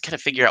to just kind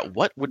of figure out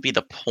what would be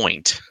the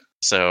point.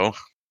 So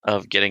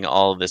of getting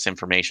all of this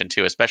information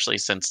too, especially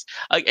since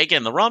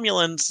again the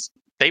Romulans.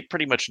 They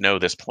pretty much know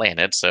this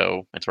planet,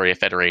 so it's already a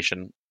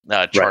Federation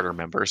charter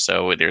member,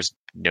 so there's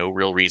no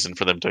real reason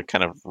for them to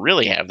kind of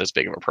really have this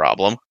big of a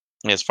problem.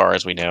 as far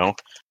as we know.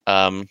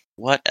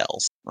 What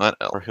else?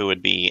 Or who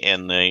would be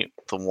in the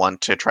one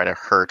to try to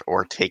hurt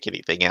or take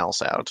anything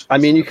else out? I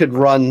mean, you could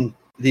run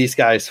these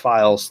guys'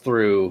 files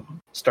through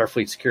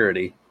Starfleet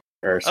Security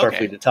or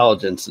Starfleet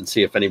Intelligence and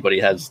see if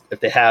if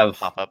they have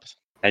pop-ups.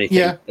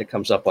 Anything that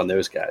comes up on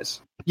those guys.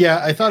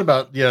 Yeah, I thought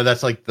about,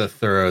 that's like the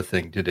thorough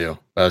thing to do.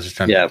 I was just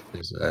trying to think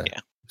if there's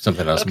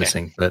something else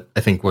missing, but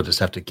I think we'll just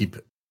have to keep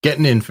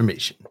getting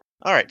information.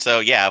 All right,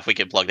 so if we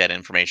could plug that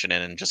information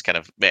in and just kind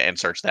of and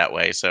search that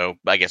way. So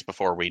I guess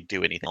before we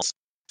do anything else,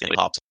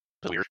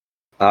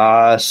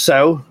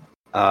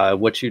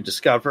 what you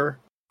discover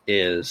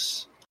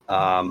is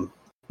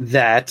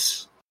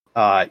that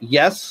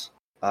yes,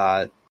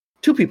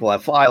 two people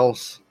have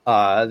files.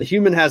 The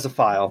human has a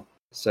file.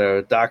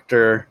 So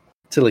Dr.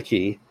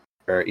 Tilke,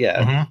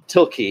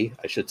 Tilke,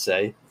 I should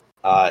say,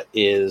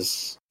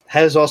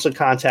 has also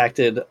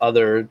contacted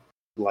other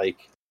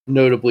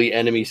notably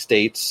enemy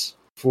states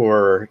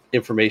for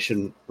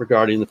information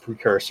regarding the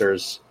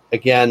precursors.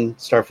 Again,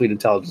 Starfleet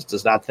Intelligence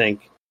does not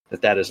think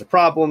that is a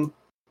problem.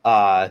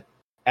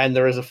 And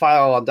there is a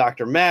file on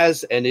Dr.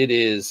 Maz, and it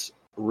is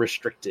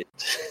restricted.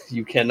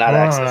 You cannot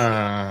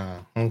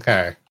access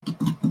it.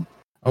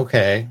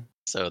 Okay.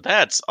 So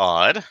that's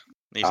odd.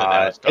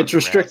 It's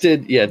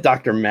restricted,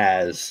 Dr.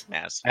 Maz.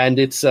 And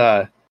it's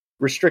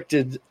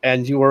restricted,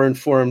 and you are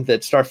informed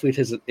that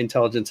Starfleet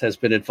Intelligence has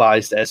been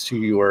advised as to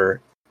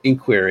your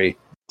inquiry.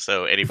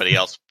 So anybody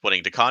else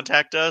wanting to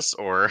contact us,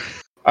 or?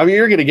 I mean,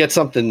 you're going to get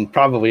something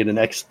probably in the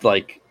next,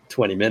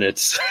 20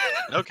 minutes.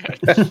 Okay.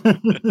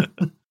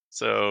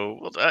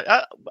 So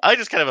I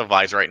just kind of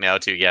advise right now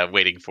to,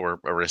 waiting for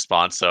a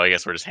response. So I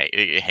guess we're just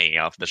hanging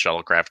off the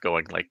shuttlecraft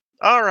going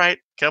all right,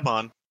 come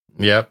on.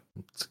 Yep,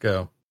 let's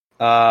go.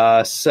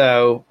 All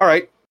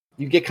right,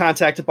 you get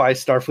contacted by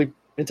Starfleet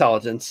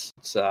Intelligence.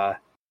 It's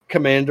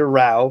Commander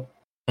Rao.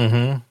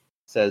 Mm-hmm.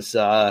 Says,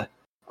 all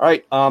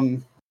right,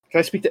 can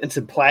I speak to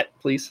Ensign Platt,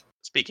 please?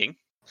 Speaking.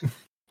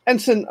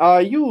 Ensign,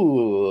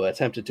 you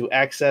attempted to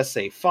access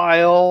a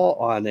file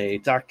on a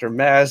Dr.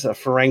 Maz, a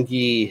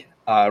Ferengi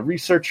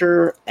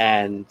researcher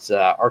and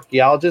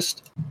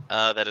archaeologist.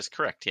 That is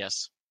correct,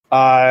 yes.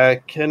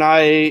 Can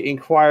I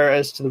inquire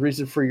as to the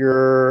reason for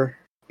your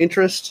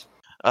interest?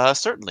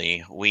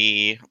 Certainly.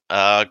 We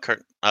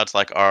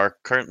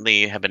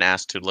currently have been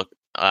asked to look.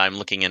 I'm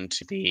looking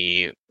into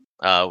the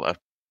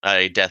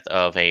a death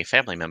of a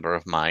family member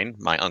of mine,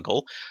 my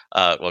uncle,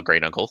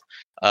 great uncle.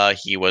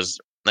 It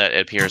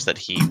appears that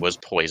he was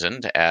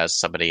poisoned as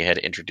somebody had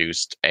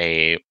introduced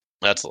a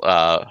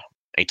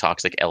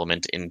toxic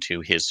element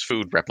into his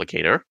food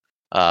replicator.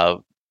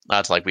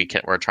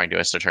 We're trying to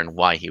ascertain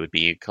why he would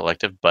be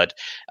collective, but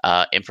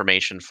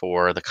information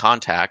for the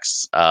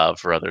contacts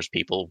for others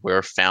people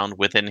were found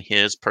within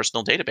his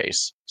personal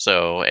database.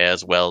 So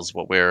as well as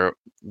what we're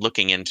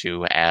looking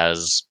into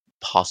as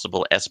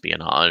possible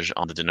espionage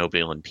on the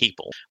Denobulan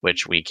people,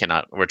 which we're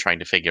trying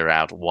to figure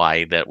out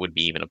why that would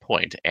be even a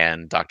point.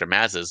 And Dr.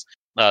 Maz's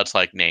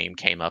name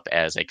came up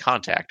as a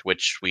contact,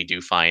 which we do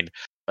find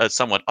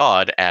somewhat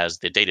odd, as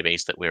the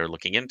database that we're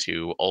looking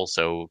into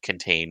also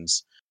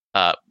contains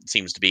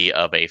seems to be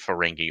of a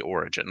Ferengi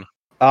origin.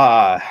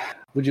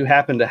 Would you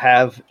happen to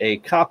have a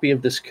copy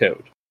of this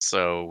code?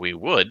 So we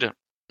would.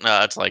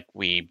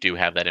 We do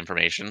have that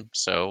information.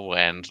 So,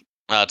 and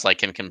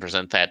can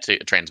transmit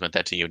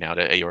that to you now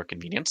at your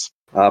convenience.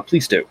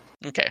 Please do.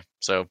 Okay.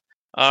 So,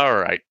 all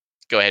right.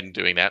 Go ahead and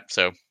doing that.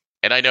 So,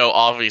 and I know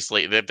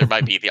obviously that there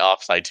might be the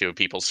offside too of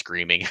people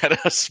screaming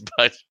at us,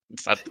 but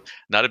it's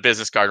not a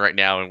business card right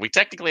now, and we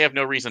technically have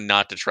no reason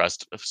not to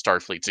trust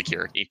Starfleet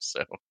security.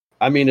 So.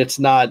 I mean, it's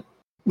not.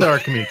 There are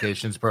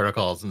communications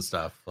protocols and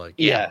stuff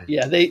He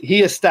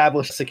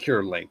established a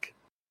secure link.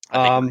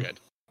 I think we're good.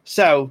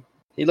 So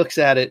he looks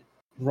at it,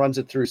 runs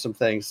it through some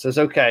things, says,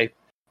 "Okay,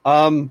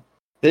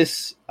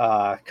 this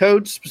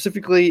code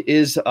specifically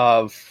is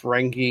of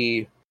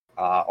Ferengi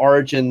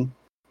origin.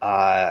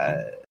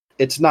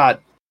 It's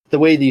not the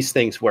way these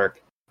things work.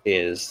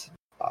 Is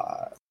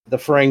the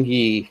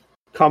Ferengi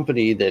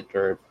company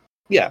that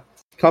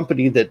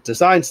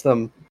designs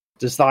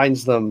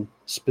them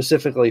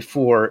specifically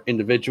for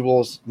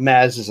individuals.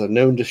 Maz is a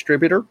known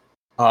distributor.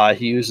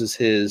 He uses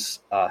his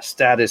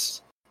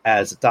status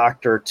as a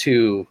doctor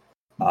to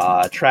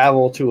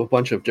travel to a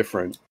bunch of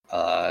different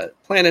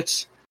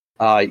planets,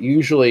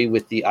 usually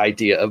with the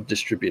idea of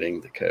distributing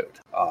the code.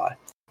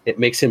 It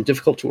makes him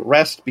difficult to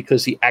arrest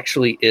because he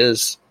actually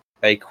is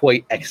a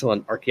quite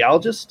excellent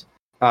archaeologist,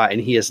 and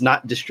he has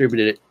not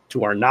distributed it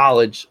to our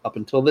knowledge up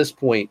until this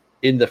point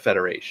in the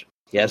Federation.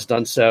 He has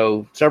done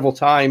so several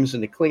times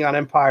in the Klingon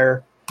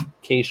Empire,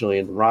 occasionally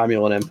in the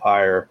Romulan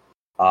Empire,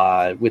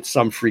 with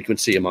some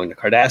frequency among the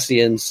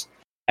Cardassians,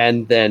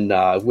 and then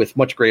with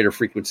much greater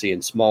frequency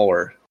in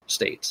smaller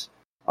states.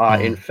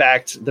 In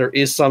fact, there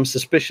is some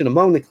suspicion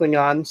among the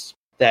Klingons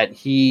that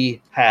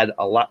he had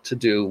a lot to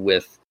do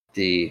with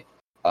the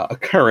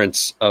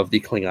occurrence of the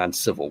Klingon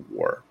Civil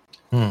War.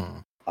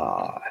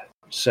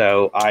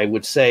 So I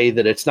would say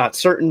that it's not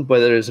certain, but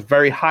there is a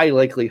very high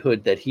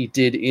likelihood that he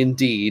did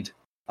indeed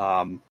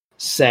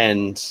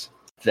send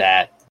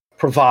that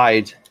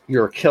provide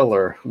your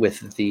killer with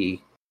the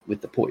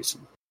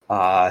poison.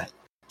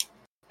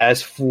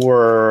 As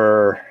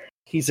for,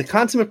 he's a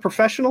consummate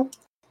professional.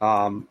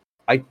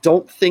 I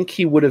don't think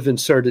he would have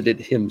inserted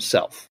it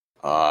himself.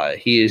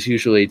 He is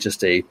usually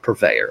just a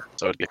purveyor.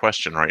 So the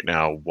question right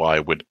now, why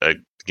would,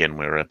 again,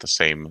 we're at the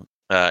same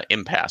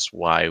impasse.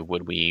 Why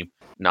would we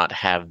not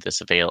have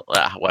this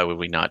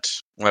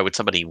why would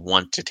somebody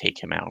want to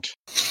take him out?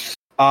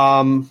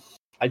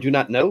 I do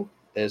not know,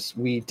 as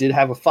we did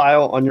have a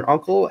file on your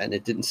uncle, and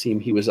it didn't seem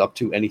he was up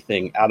to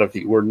anything out of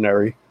the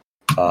ordinary.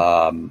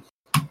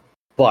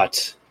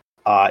 But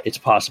it's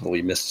possible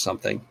we missed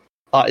something.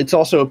 It's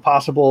also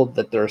possible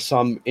that there's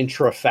some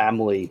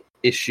intra-family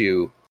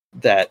issue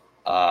that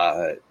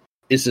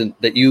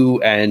isn't, that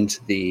you and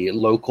the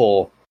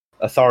local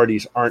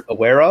authorities aren't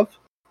aware of,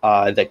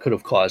 that could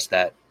have caused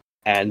that,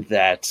 and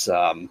that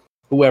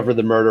whoever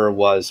the murderer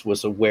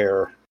was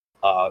aware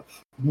of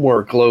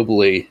more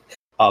globally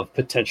of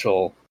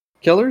potential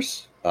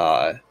killers.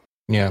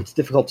 It's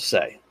difficult to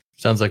say.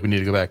 Sounds like we need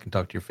to go back and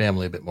talk to your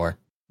family a bit more.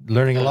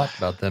 Learning a lot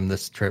about them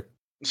this trip.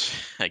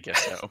 I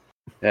guess so.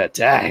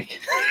 Dag.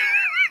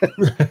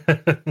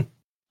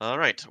 All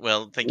right.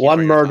 Well, thank you.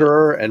 One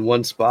murderer and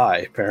one spy,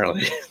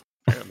 apparently.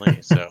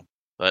 Apparently, so.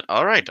 But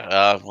all right.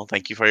 Well,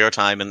 thank you for your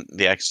time, and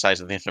the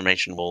exercise of the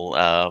information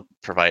will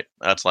provide.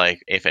 That's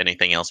like, if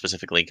anything else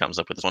specifically comes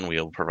up with this one,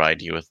 we'll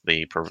provide you with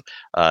the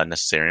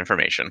necessary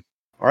information.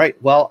 All right.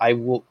 Well,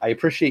 I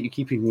appreciate you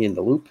keeping me in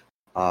the loop.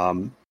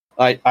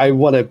 I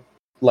want to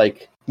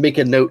make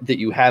a note that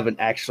you haven't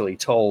actually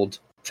told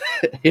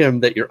him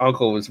that your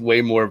uncle was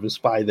way more of a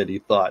spy than he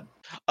thought.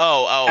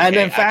 Oh, okay. And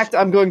in fact,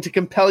 I'm going to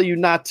compel you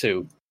not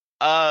to.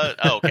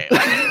 Okay.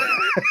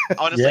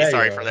 Honestly,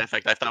 sorry for that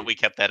fact. I thought we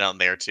kept that on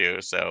there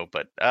too. So,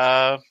 but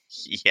yeah.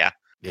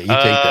 Yeah, you take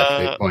that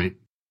big point.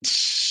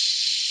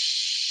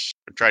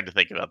 I'm trying to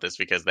think about this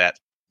because that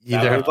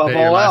either above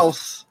all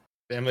else.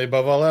 Family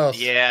above all else.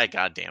 Yeah,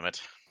 god damn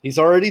it. He's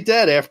already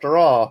dead after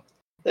all.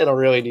 They don't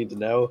really need to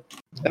know.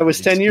 That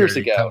was 10 years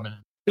ago.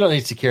 You don't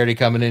need security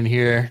coming in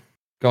here,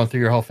 going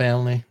through your whole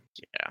family.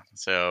 Yeah.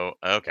 So,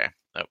 okay.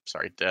 Oh,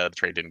 sorry. The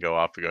trade didn't go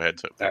off. Go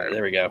ahead. So, all right,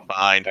 there we go.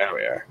 Fine. There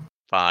we are.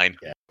 Fine.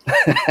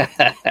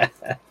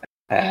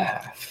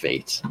 Yeah.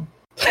 Fate.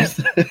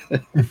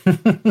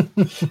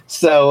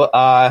 So,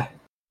 all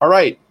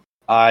right.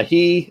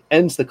 He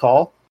ends the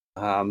call.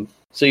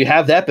 So you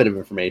have that bit of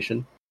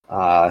information.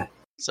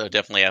 So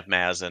definitely have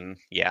Maz and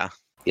yeah.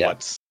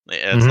 It's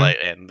like,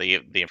 and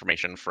the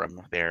information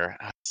from there.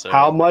 So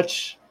how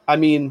much? I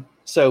mean,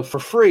 so for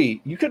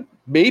free, you could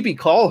maybe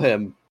call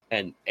him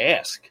and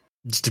ask.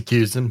 Just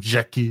accuse him,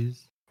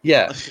 j'accuse.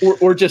 Yeah,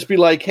 or just be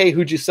like, "Hey,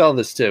 who'd you sell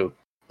this to?"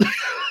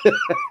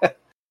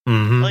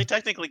 Well, he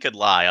technically could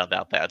lie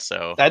about that.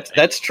 So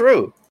that's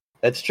true.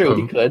 That's true.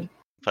 He could.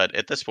 But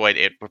at this point,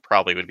 it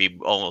would be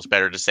almost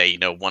better to say,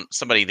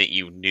 somebody that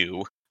you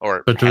knew,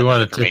 or. But do we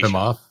want to tip him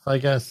off? I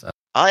guess.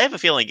 I have a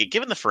feeling,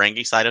 given the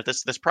Ferengi side of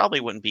this probably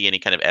wouldn't be any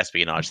kind of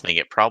espionage thing.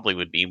 It probably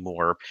would be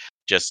more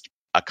just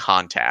a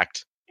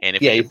contact. And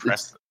if we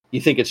press,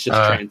 you think it's just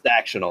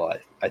transactional?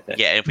 I think.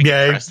 Yeah, if we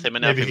can press him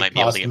enough, we might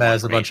be able to get more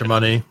a bunch of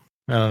money.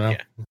 I don't know.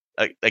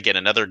 Yeah. Again,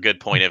 another good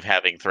point of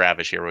having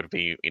Thravish here would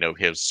be,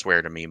 his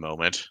swear to me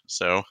moment.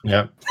 So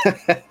yeah,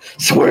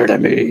 swear to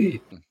me.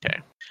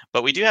 Okay,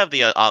 but we do have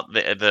the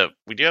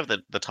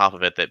top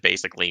of it that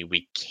basically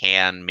we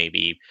can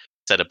maybe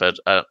set up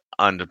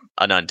an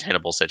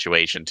untenable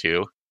situation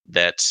too.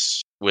 That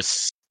with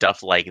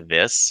stuff like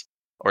this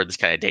or this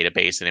kind of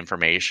database and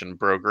information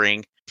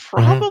brokering,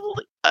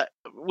 probably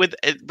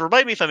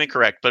remind me if I'm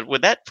incorrect, but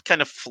would that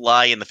kind of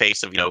fly in the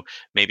face of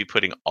maybe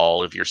putting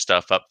all of your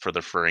stuff up for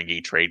the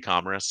Ferengi trade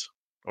commerce?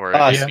 Or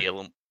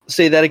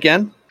say that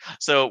again.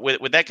 So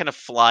would that kind of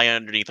fly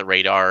underneath the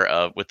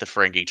radar with the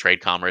Ferengi trade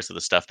commerce of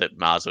the stuff that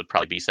Maz would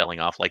probably be selling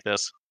off like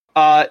this?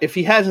 If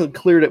he hasn't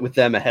cleared it with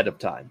them ahead of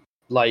time,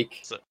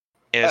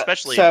 and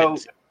especially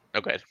okay.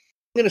 I'm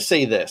going to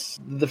say this: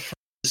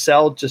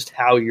 sell just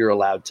how you're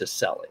allowed to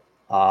sell it.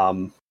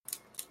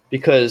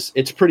 Because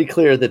it's pretty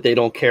clear that they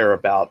don't care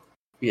about,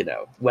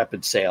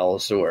 weapon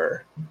sales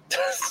or,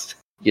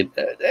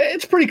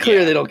 it's pretty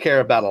clear they don't care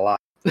about a lot.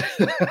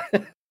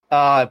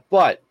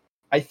 But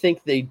I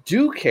think they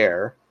do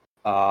care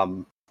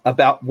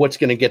about what's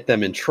going to get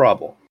them in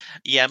trouble.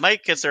 Yeah, my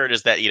concern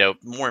is that,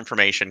 more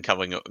information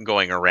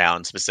going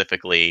around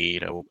specifically,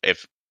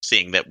 if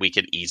seeing that we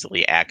could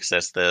easily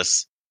access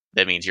this,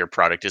 that means your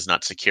product is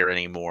not secure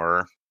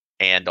anymore.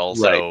 And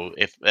also,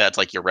 if that's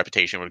your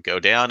reputation would go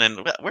down,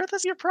 and where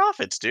does your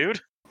profits, dude?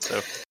 So,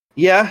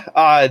 yeah,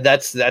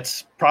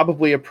 that's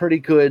probably a pretty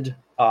good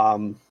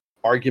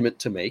argument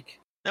to make.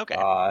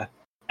 Okay.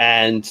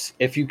 And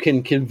if you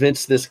can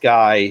convince this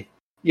guy,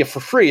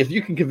 for free, if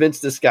you can convince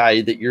this guy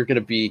that you're going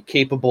to be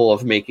capable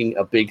of making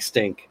a big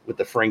stink with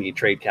the Ferengi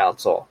Trade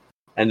Council,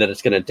 and that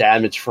it's going to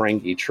damage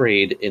Ferengi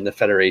trade in the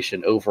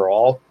Federation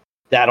overall,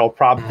 that'll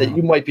that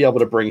you might be able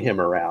to bring him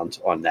around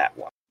on that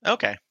one.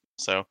 Okay,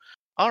 so.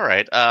 All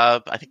right. I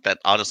think that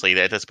honestly,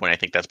 at this point, I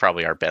think that's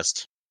probably our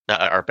best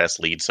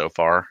lead so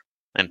far.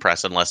 and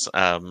press, unless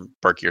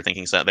Burke, you're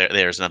thinking so.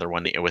 There's another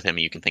one with him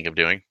you can think of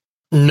doing.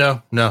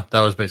 No, that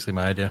was basically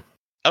my idea.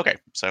 Okay,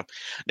 so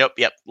nope,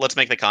 yep. Let's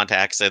make the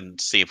contacts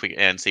and see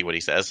what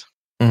he says.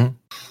 Mm-hmm.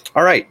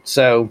 All right,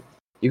 so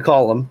you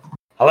call him.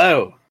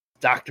 Hello,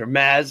 Dr.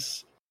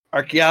 Maz,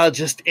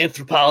 archaeologist,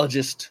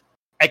 anthropologist,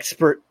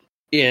 expert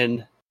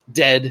in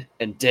dead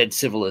and dead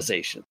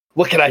civilization.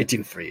 What can I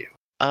do for you?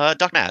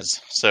 Dr.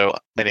 Maz. So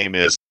my name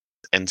is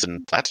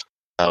Ensign Platt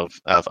of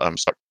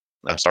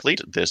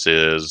Starfleet. This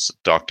is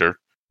Dr.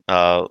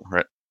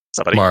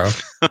 Somebody.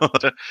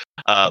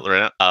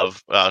 Lorena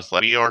of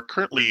we are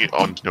currently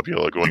on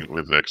Tenopia going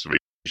with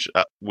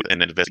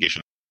an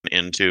investigation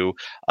into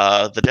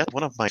the death of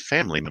one of my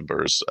family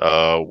members,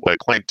 a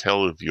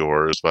clientele of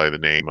yours by the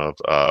name of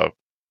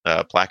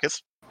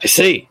Placus. I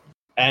see.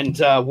 And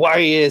why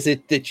is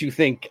it that you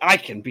think I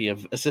can be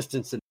of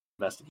assistance in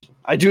the investigation?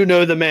 I do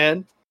know the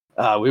man.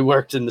 We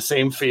worked in the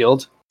same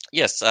field.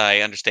 Yes,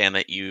 I understand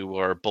that you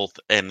were both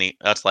in the.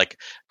 That's like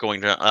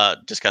going to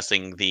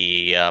discussing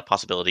the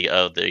possibility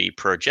of the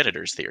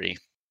progenitors theory.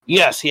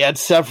 Yes, he had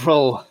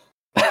several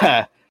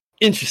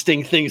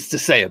interesting things to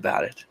say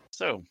about it.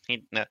 So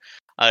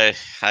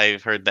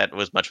I've heard that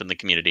was much in the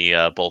community,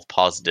 both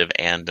positive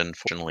and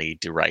unfortunately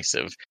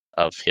derisive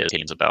of his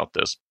opinions about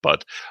this.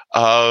 But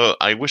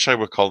I wish I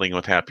were calling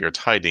with happier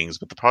tidings.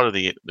 But the part of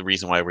the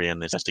reason why we're in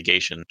this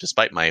investigation,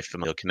 despite my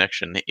familial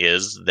connection,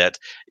 is that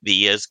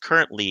he is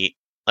currently.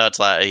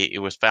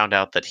 It was found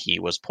out that he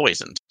was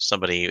poisoned.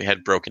 Somebody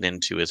had broken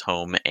into his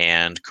home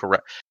and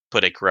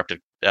put a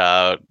corrupted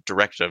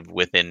directive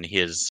within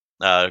his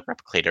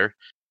replicator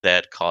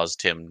that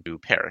caused him to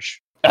perish.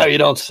 Oh, you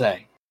don't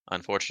say.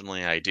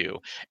 Unfortunately, I do.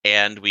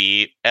 And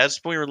as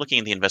we were looking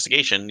at the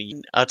investigation,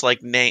 it's like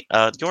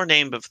your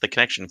name of the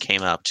connection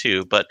came up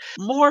too, but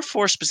more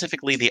for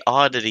specifically the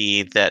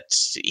oddity that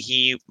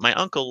my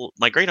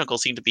great uncle,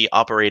 seemed to be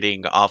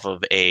operating off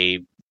of a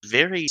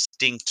very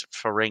distinct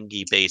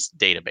Ferengi-based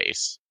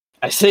database.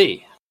 I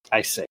see.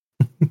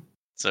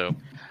 So,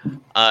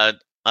 I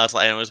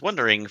was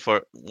wondering,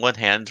 for one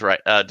hand, right,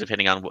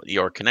 depending on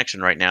your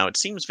connection right now, it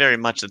seems very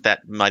much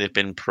that might have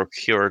been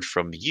procured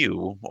from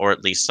you, or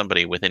at least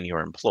somebody within your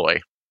employ.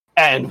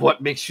 And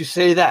what makes you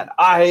say that?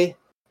 I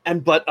am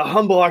but a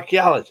humble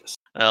archaeologist.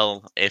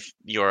 Well, if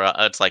you're,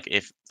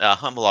 if a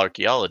humble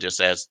archaeologist,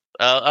 as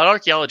an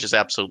archaeologist,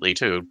 absolutely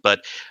too.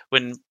 But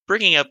when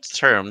bringing up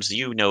terms,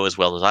 you know as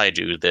well as I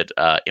do that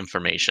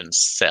information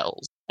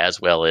sells, as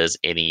well as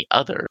any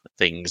other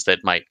things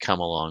that might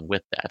come along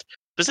with that.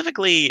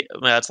 Specifically,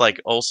 that's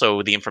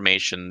also the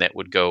information that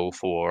would go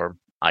for,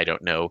 I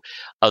don't know,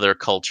 other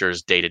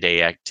cultures'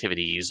 day-to-day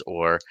activities,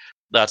 or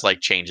that's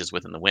changes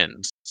within the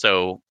winds.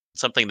 So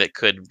something that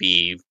could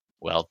be,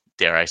 well,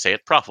 dare I say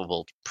it,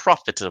 profitable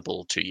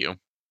to you.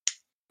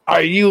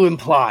 Are you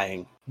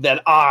implying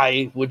that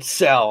I would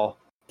sell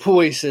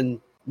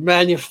poison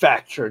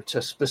manufactured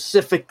to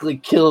specifically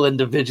kill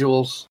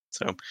individuals?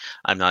 So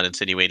I'm not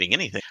insinuating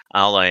anything.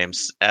 All I am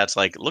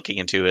looking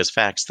into is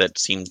facts that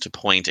seem to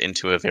point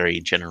into a very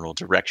general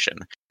direction.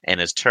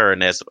 And as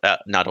turn as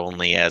not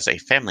only as a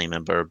family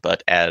member,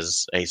 but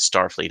as a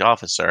Starfleet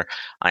officer,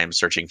 I am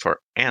searching for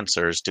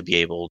answers to be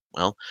able,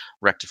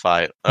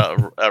 rectify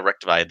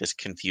this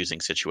confusing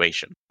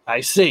situation.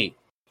 I see.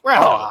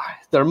 Well,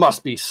 there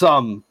must be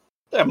some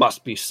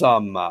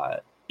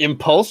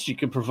impulse you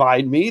could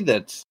provide me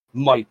that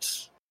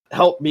might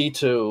help me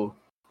to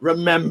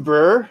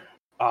remember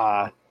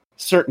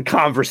certain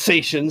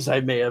conversations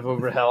I may have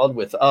overheld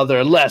with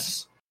other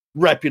less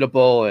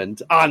reputable and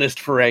honest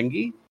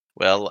Ferengi.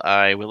 Well,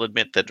 I will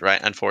admit that,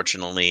 right,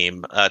 unfortunately,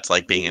 it's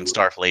like being in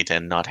Starfleet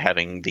and not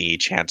having the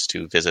chance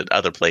to visit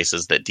other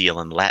places that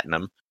deal in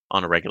Latinum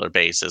on a regular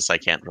basis. I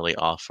can't really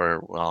offer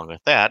along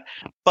with that,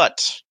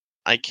 but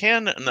I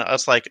can.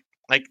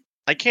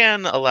 I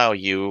can allow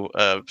you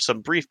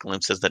some brief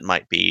glimpses that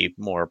might be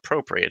more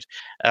appropriate.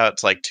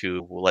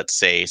 Let's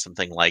say,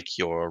 something like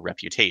your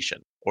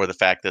reputation, or the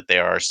fact that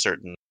there are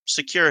certain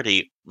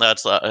security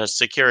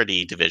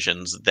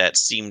divisions that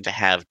seem to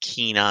have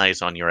keen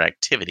eyes on your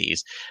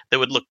activities that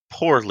would look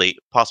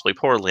possibly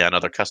poorly on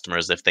other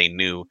customers if they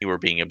knew you were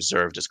being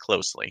observed as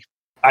closely.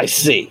 I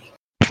see.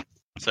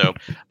 So,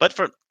 but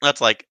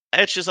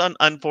it's just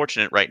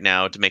unfortunate right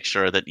now to make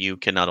sure that you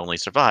can not only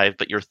survive,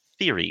 but your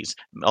theories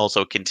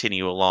also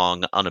continue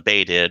along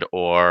unabated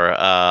or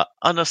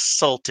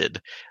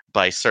unassaulted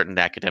by certain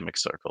academic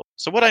circles.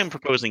 So what I'm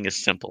proposing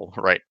is simple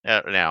right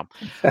now.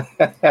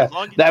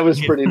 That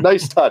was pretty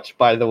nice touch,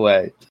 by the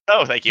way.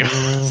 Oh, thank you.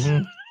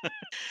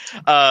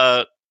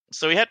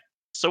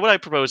 So what I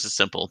propose is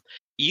simple.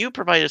 You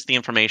provide us the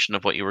information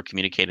of what you were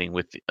communicating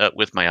with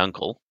my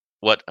uncle,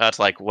 what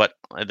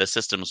the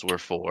systems were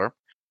for,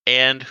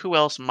 and who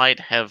else might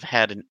have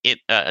had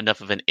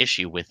enough of an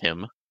issue with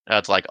him,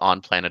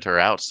 on planet or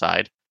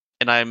outside.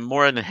 And I'm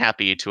more than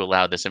happy to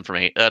allow this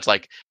information.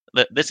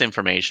 This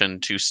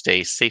information to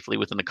stay safely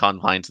within the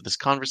confines of this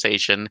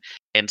conversation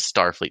and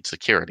Starfleet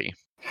security.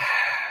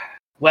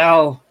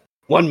 Well,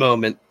 one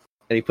moment,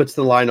 and he puts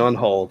the line on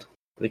hold.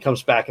 And he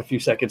comes back a few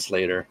seconds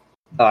later.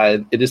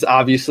 It is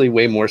obviously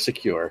way more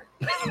secure.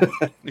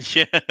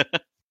 Yeah.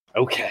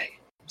 Okay.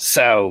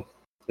 So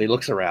he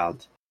looks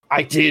around.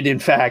 I did, in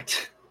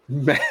fact,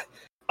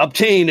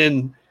 obtain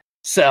and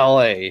sell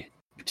a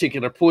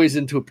particular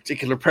poison to a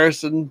particular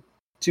person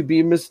to be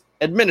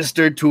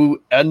administered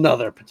to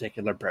another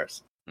particular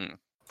person.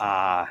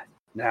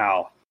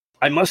 Now,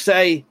 I must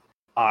say,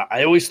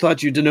 I always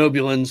thought you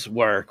Denobulans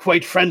were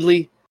quite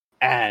friendly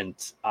and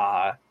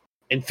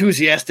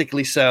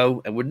enthusiastically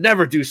so, and would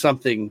never do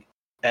something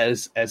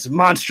as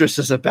monstrous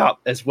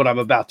as what I'm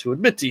about to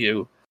admit to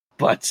you.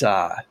 But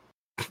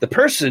the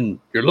person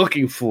you're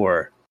looking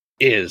for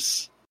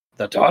is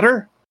the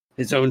daughter.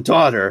 His own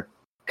daughter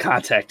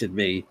contacted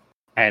me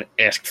and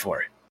asked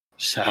for it.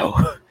 So,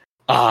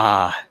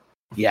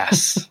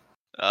 yes.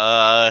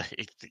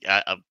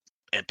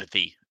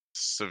 Empathy.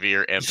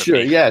 Severe empathy.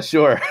 Sure, yeah,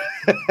 sure.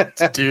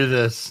 Let's do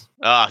this.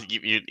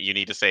 You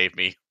need to save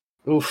me.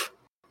 Oof.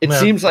 It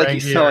seems like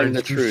he's telling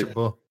the truth.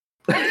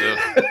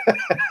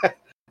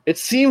 It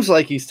seems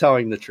like he's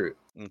telling the truth.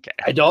 Okay.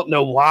 I don't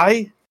know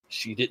why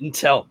she didn't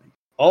tell me.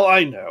 All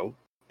I know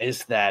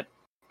is that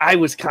I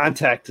was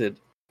contacted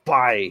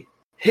by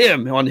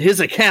him on his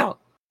account.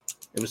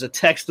 It was a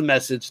text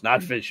message,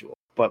 not visual.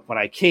 But when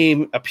I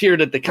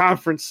appeared at the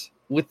conference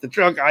with the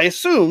drug, I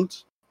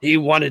assumed he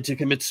wanted to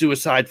commit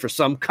suicide for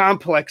some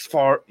complex,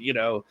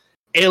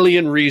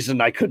 alien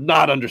reason I could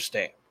not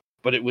understand.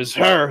 But it was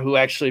her who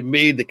actually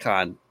made the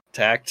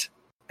contact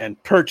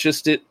and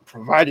purchased it,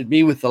 provided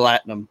me with the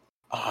latinum.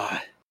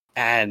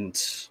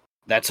 And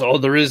that's all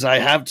there is I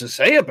have to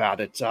say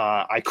about it.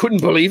 I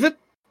couldn't believe it,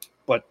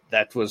 but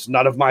that was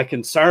none of my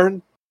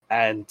concern.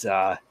 And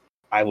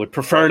I would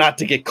prefer not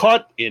to get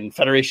caught in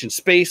Federation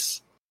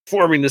space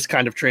forming this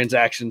kind of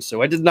transaction,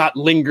 so I did not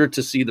linger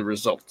to see the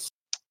results.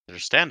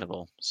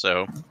 Understandable.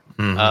 So,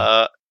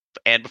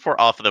 and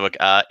before off of the book,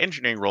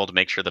 engineering roll to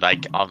make sure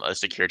that on a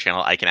secure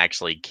channel, I can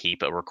actually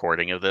keep a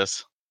recording of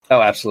this.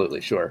 Oh,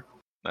 absolutely. Sure.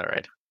 All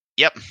right.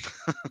 Yep.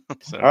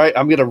 So. All right.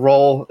 I'm going to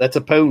roll. That's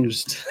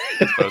opposed.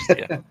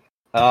 Yeah.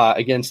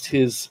 Against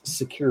his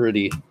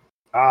security.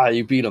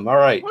 You beat him. All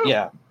right. Woo.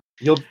 Yeah.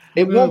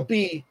 It won't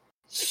be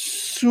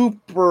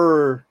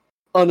super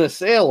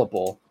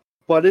unassailable,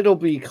 but it'll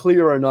be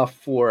clear enough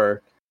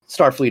for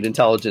Starfleet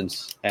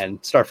intelligence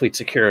and Starfleet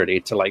security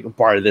to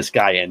bar this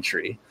guy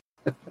entry.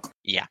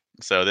 Yeah.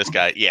 So this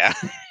guy, yeah,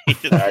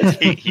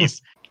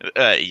 he's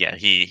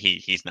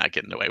not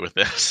getting away with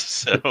this.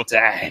 So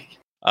dang.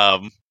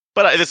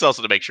 But this is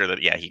also to make sure that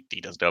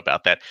he does know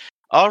about that.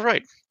 All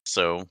right.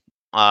 So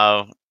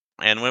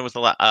and when was the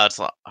last?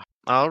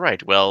 All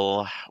right.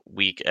 Well,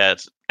 you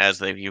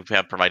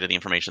have provided the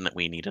information that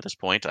we need at this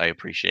point. I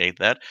appreciate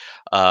that.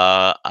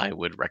 I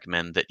would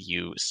recommend that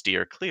you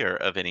steer clear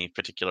of any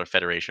particular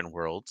Federation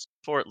worlds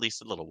for at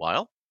least a little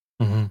while.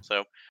 Mm-hmm.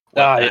 So,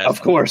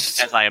 of course,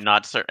 as I am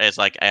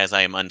as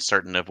I am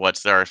uncertain of what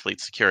Starfleet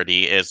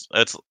security is,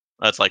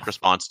 that's like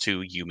response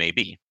to you may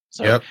be.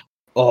 So, yep.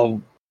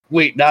 Oh,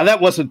 wait, now that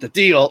wasn't the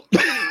deal.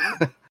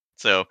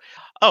 So,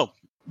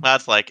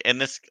 that's in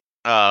this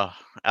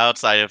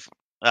outside of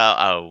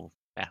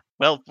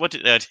well, what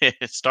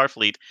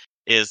Starfleet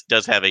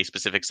does have a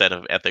specific set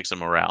of ethics and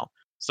morale.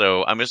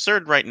 So I'm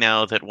assured right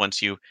now that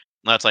once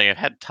I've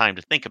had time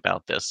to think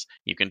about this,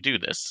 you can do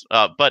this.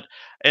 But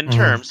in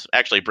terms,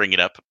 actually bring it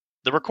up,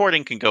 the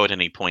recording can go at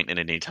any point and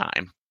at any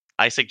time.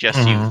 I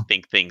suggest you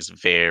think things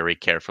very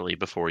carefully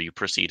before you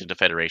proceed into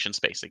Federation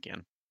space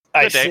again.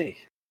 I see.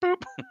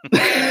 Boop.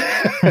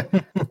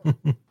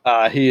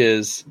 He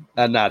is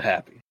not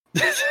happy.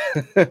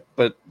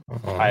 But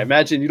I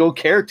imagine you don't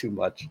care too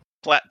much.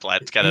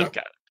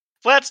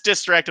 Flat's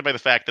distracted by the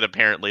fact that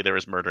apparently there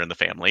was murder in the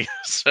family.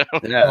 So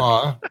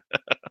yeah.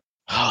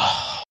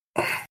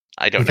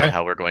 I don't know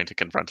how we're going to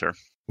confront her.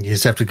 You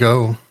just have to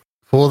go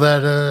pull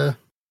that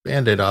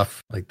Band-Aid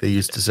off, like they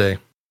used to say.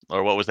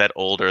 Or what was that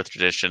old Earth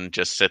tradition?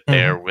 Just sit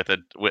there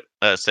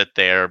sit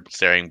there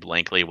staring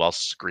blankly while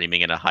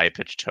screaming in a high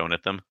pitched tone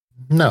at them.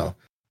 No,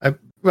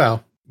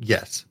 well,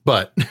 yes,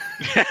 but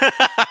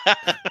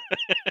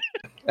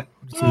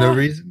there's no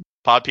reason.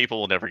 Pod people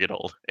will never get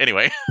old.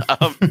 Anyway,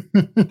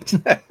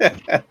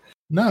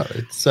 no,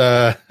 it's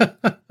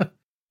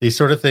these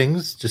sort of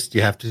things. Just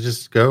you have to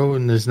just go,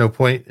 and there's no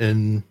point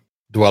in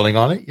dwelling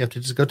on it. You have to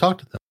just go talk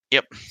to them.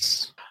 Yep.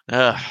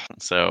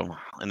 So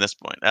in this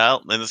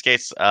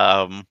case,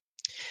 I'm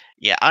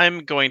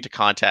going to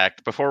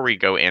contact before we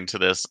go into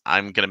this.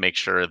 I'm going to make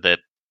sure that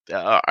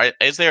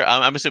is there.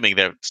 I'm assuming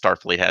that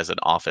Starfleet has an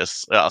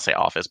office. I'll say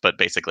office, but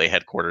basically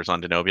headquarters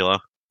on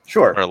Denobula.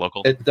 Sure, or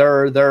local.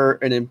 They're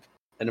an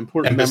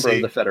important embassy. Member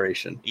of the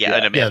Federation.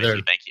 An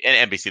embassy. Thank you. An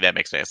embassy. That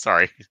makes sense.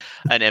 Sorry,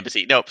 an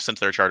embassy. Nope. Since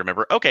they're a charter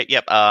member. Okay.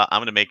 Yep. I'm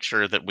going to make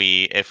sure that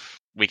if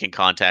we can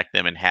contact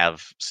them and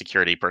have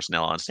security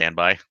personnel on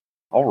standby.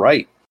 All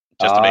right.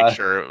 Just to make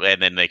sure, and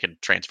then they can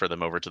transfer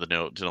them over to the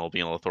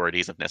Denobulan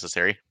authorities if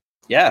necessary.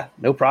 Yeah,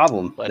 no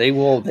problem. But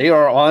they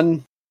are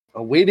on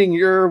awaiting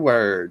your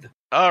word.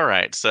 All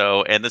right.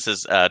 So, and this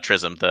is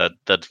Trism,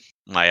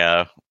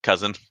 my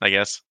cousin, I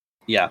guess.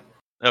 Yeah.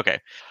 Okay.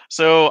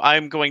 So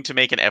I'm going to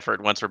make an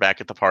effort once we're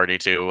back at the party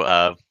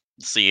to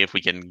see if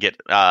we can get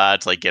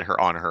get her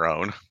on her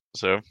own.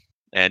 So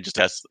and just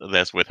test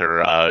this with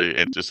her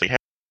and just say, hey,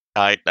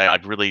 I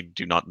really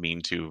do not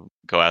mean to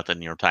go out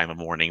in your time of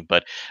mourning,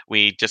 but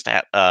we just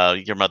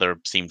your mother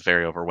seemed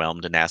very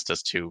overwhelmed and asked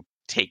us to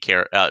take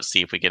care,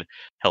 see if we could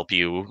help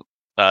you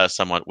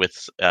somewhat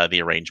with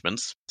the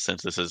arrangements,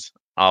 since this is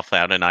off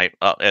out, and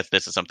if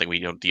this is something we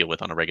don't deal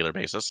with on a regular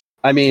basis.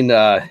 I mean,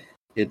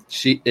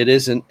 it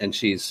isn't, and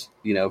she's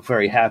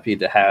very happy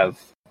to have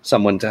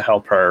someone to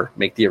help her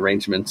make the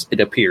arrangements. It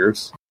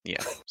appears.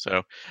 Yeah.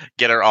 So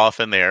get her off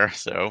in there.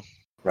 So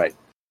right.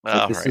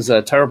 This is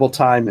a terrible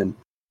time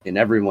in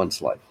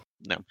everyone's life.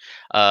 No,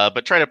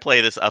 but try to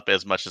play this up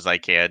as much as I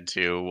can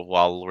too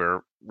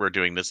while we're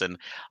doing this, and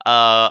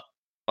while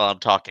I'm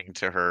talking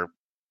to her.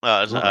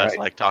 Right.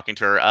 Like talking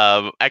to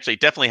her. Actually,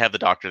 definitely have the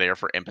doctor there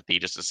for empathy,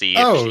 just to see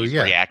if she's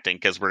reacting,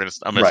 because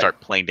I'm gonna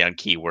start playing down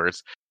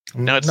keywords.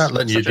 No, it's not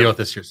letting you deal with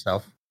this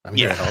yourself. I'm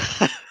here to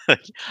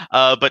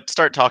help. But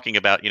start talking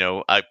about,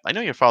 I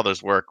know your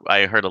father's work.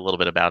 I heard a little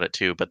bit about it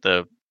too, but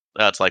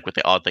that's like with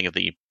the odd thing of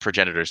the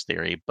progenitors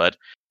theory. But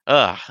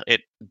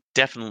it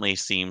definitely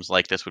seems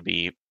like this would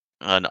be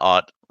an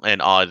odd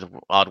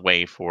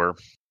way for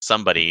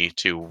somebody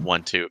to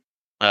want to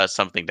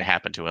something to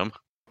happen to him.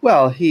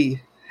 Well,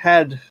 he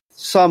had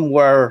some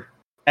were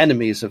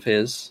enemies of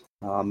his.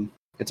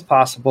 It's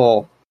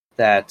possible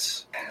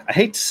that, I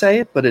hate to say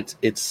it, but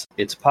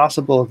it's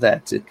possible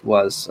that it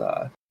was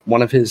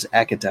one of his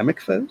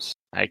academic foes.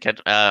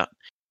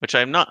 Which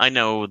I'm not. I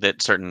know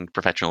that certain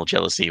professional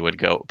jealousy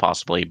would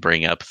possibly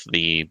bring up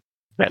the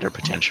better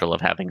potential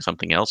of having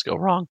something else go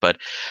wrong, but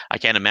I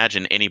can't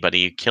imagine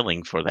anybody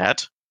killing for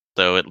that.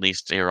 So at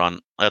least here on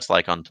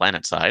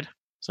planet side.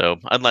 So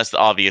unless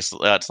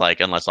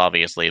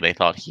obviously they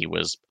thought he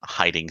was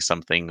hiding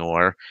something,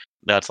 or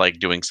that's like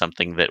doing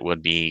something that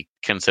would be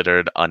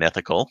considered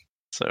unethical.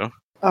 So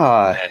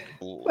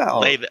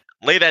lay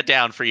that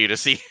down for you to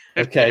see.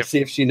 Okay, see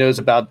if she knows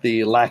about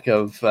the lack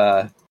of.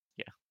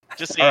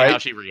 Just see how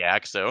she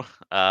reacts. So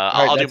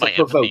I'll do my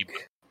empathy.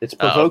 It's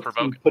provoke.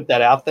 To put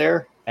that out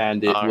there,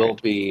 and it will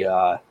be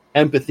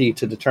empathy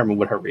to determine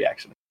what her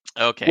reaction is.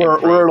 Okay,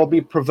 or it'll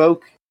be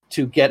provoke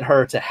to get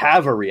her to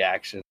have a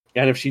reaction.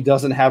 And if she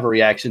doesn't have a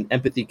reaction,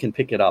 empathy can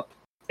pick it up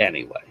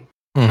anyway.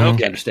 Mm-hmm. Okay.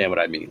 You understand what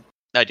I mean?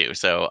 I do.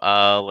 So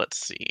let's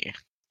see.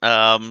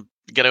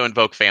 Got to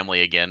invoke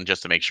family again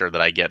just to make sure that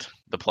I get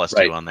the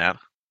 +2 on that.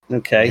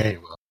 Okay.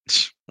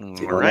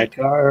 All right.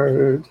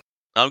 Card.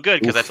 I'm good,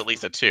 because that's at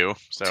least a 2.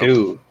 So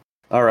 2.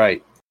 All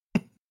right.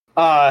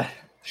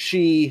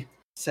 She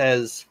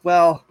says,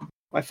 well,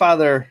 my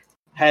father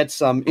had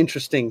some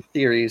interesting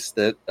theories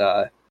that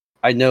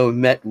I know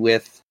met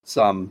with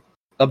some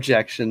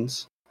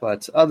objections.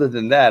 But other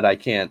than that, I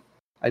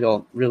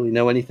don't really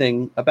know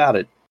anything about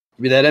it.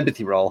 Give me that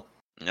empathy roll.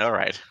 All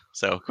right.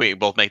 So can we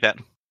both make that?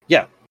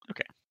 Yeah.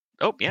 Okay.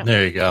 Oh, yeah.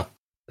 There you go.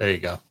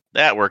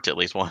 That worked at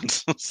least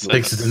once.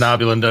 Takes a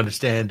denobulin to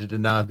understand a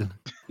denobulin.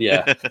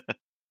 Yeah.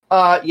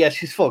 Yeah,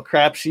 she's full of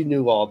crap. She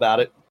knew all about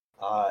it.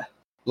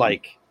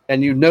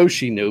 And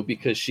she knew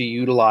because she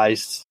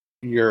utilized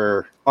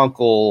your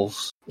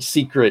uncle's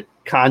secret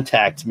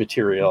contact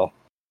material,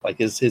 like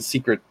his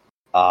secret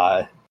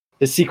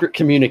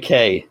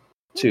communique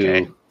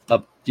to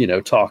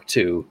talk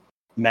to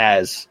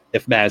Maz,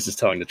 if Maz is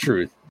telling the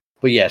truth.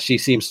 But yeah, she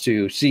seems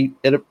to she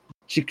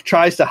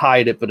tries to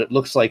hide it, but it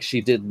looks like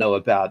she did know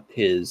about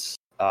his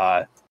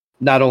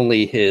not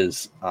only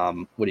his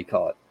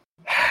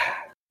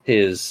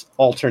his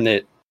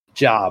alternate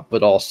job,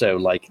 but also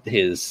like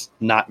his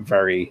not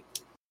very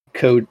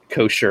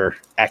kosher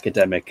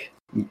academic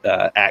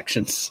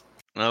actions.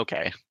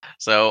 Okay.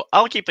 So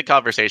I'll keep the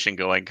conversation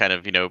going, kind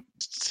of,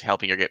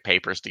 helping her get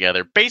papers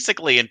together,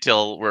 basically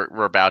until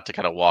we're about to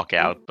kind of walk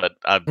out. But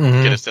I'm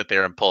going to sit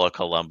there and pull a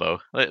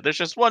Columbo. There's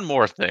just one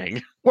more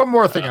thing. One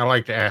more thing I'd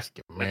like to ask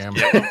you, ma'am.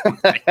 Okay,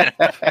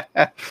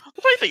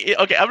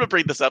 I'm going to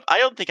bring this up. I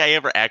don't think I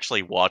ever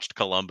actually watched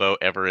Columbo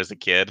ever as a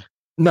kid.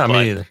 Not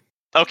me either.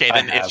 Okay,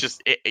 then it's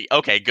just...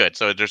 okay, good.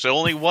 So there's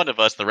only one of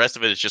us. The rest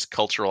of it is just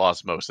cultural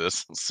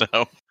osmosis. So...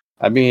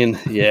 I mean,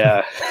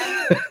 yeah.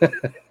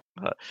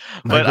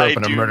 But I grew up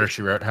in a Murder,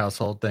 She Wrote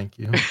household. Thank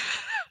you.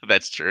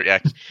 That's true. Yeah.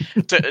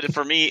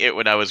 For me,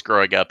 when I was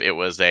growing up, it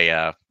was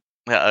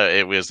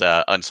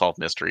Unsolved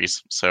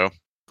Mysteries. So.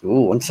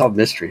 Ooh, Unsolved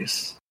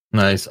Mysteries.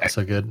 Nice.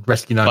 Also good.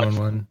 Rescue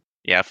 911.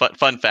 Yeah.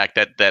 Fun fact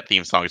that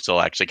theme song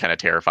still actually kind of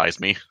terrifies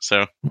me.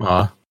 So.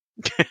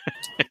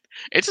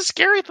 It's a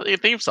scary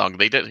theme song.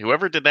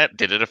 Whoever did that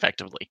did it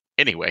effectively.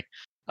 Anyway.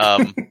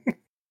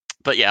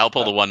 But yeah, I'll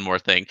pull the one more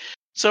thing.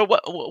 So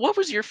what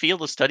was your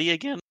field of study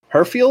again?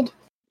 Her field?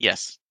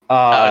 Yes.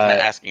 I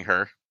was asking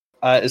her.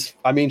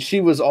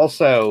 She was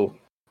also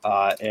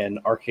an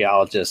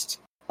archaeologist.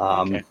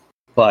 Okay.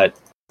 But,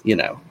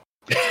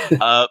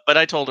 but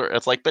I told her,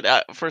 it's like,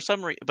 for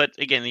some reason, but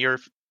again,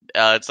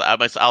 I'll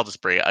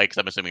just bring it, because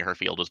I'm assuming her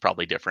field was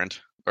probably different.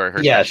 Or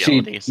her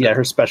specialty. Yeah,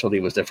 her specialty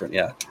was different,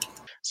 yeah.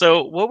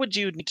 So what would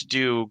you need to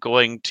do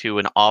going to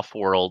an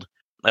off-world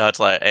it's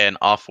like an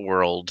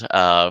off-world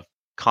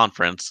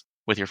conference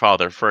with your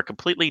father for a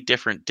completely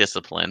different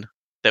discipline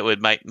that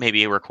would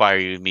maybe require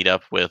you to meet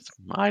up with,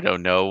 I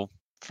don't know,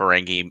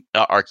 Ferengi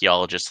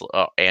archaeologists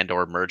and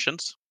or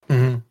merchants.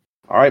 Mm-hmm.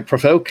 All right,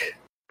 provoke.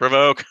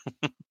 Provoke.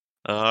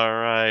 All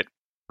right.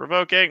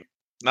 Provoking.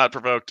 Not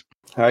provoked.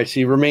 All right,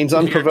 she remains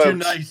unprovoked. You're too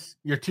nice.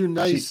 You're too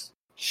nice.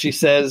 She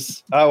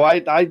says, "Oh,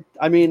 I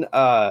mean,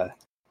 I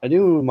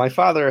knew my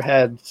father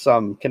had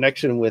some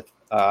connection with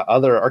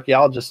other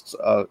archaeologists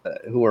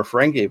who are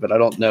Ferengi, but I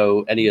don't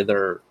know any of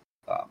their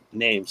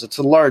names. It's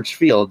a large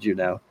field, you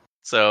know."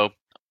 So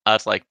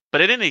it's like,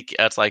 but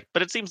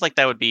it seems like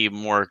that would be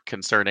more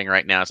concerning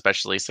right now,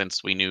 especially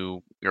since we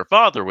knew your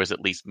father was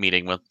at least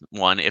meeting with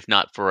one, if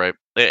not for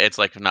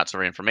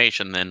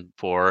information, then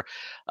for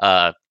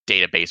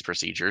database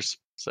procedures.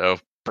 So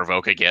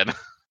provoke again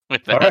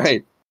with that. All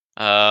right.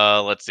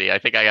 Let's see. I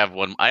think I have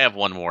one. I have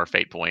one more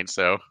fate point.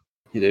 So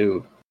you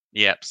do.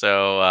 Yep.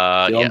 So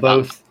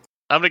both.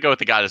 I'm gonna go with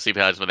the goddess who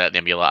has with that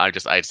nebula. I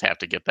just have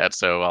to get that.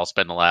 So I'll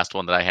spend the last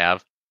one that I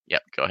have.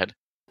 Yep. Go ahead.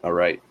 All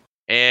right.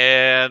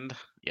 And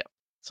yep.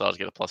 So I'll just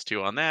get a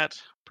 +2 on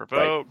that.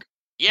 Provoke. Right.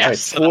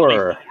 Yes. Right,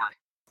 4.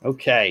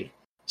 Okay.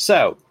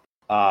 So,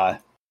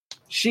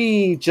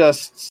 she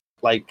just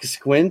like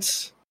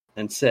squints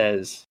and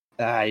says,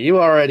 "You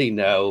already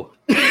know."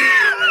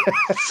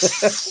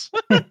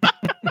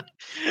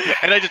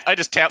 And I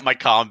just tap my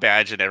comm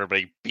badge and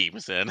everybody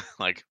beams in.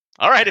 Like,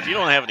 all right, if you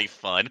don't have any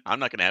fun, I'm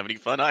not going to have any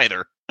fun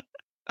either.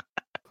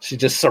 She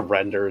just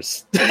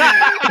surrenders.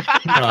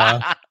 It's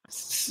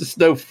just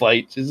no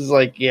fight. She's just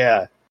like,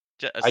 yeah.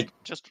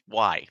 Just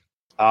why?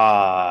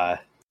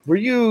 Were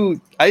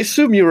you? I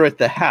assume you were at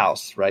the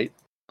house, right?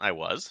 I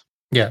was.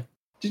 Yeah.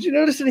 Did you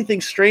notice anything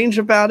strange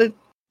about it?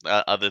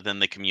 Other than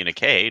the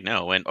communique,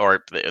 no,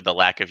 or the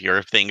lack of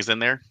your things in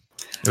there.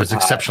 It was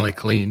exceptionally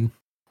clean.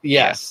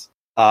 Yes.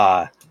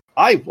 I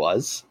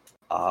was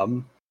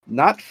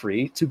not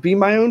free to be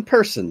my own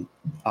person.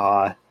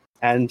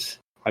 And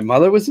my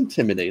mother was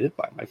intimidated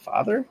by my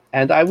father,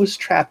 and I was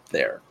trapped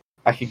there.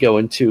 I could go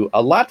into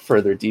a lot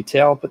further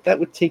detail, but that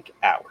would take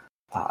hours.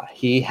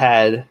 He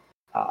had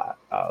a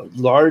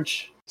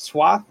large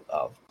swath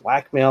of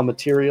blackmail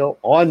material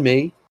on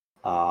me,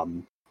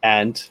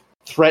 and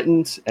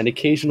threatened and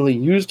occasionally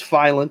used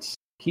violence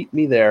to keep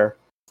me there.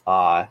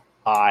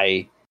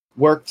 I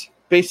worked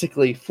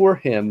basically for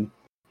him.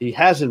 He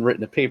hasn't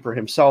written a paper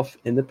himself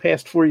in the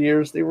past 4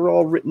 years. They were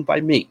all written by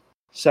me.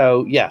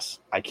 So, yes,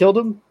 I killed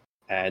him,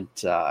 and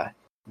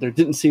there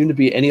didn't seem to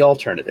be any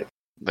alternative.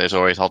 There's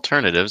always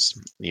alternatives.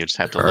 You just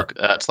have to look.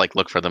 It's like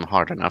look for them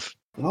hard enough.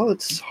 Well,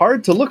 it's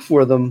hard to look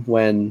for them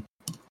when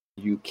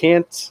you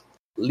can't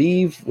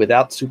leave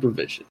without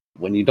supervision,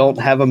 when you don't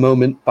have a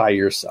moment by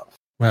yourself.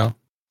 Well,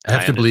 I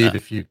have to believe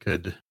if you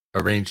could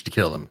arrange to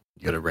kill him,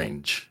 you could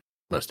arrange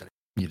most of it.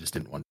 You just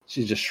didn't want.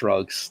 She just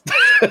shrugs.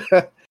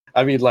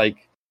 I mean,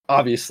 like,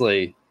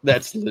 obviously,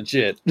 that's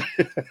legit.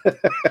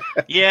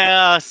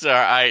 Yeah, sir.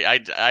 I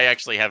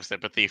actually have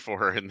sympathy for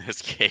her in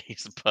this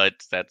case, but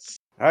that's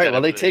all right.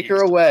 Well, they take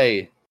her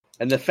away,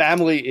 and the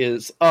family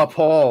is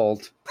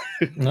appalled.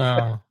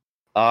 No.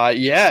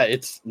 Yeah.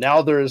 It's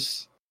now.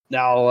 There's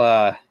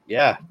now.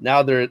 Yeah.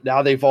 Now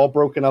they've all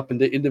broken up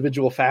into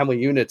individual family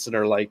units and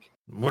are like.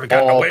 Would have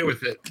gotten away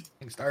with it.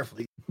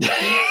 Starfleet.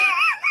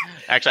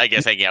 Actually, I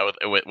guess hanging out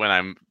with when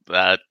I'm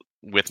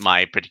with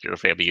my particular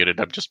family unit,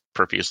 I'm just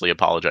profusely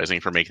apologizing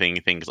for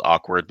making things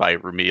awkward by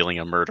revealing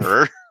a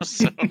murderer.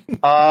 So.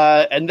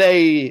 And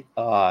they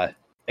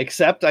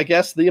accept, I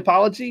guess, the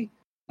apology.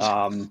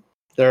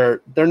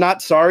 They're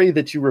not sorry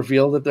that you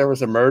revealed that there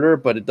was a murder,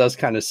 but it does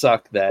kind of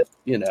suck that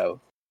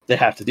they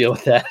have to deal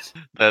with that.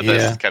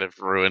 This kind of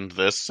ruined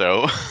this.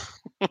 So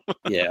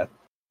yeah,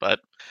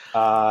 but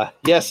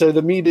so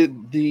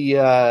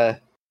the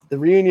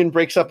reunion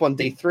breaks up on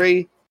day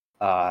 3.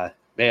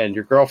 Man,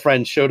 your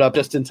girlfriend showed up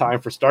just in time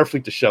for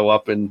Starfleet to show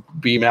up and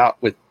beam out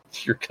with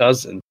your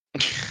cousin.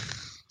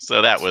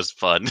 So that was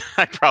fun.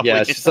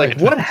 She's like,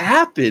 what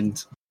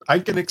happened? I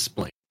can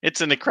explain. It's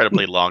an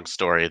incredibly long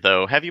story,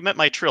 though. Have you met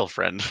my Trill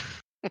friend?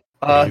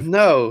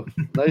 No.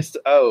 Nice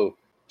to...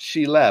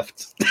 she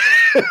left.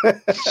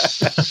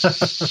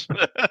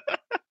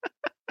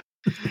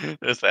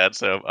 Is that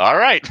so? All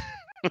right.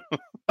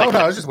 No,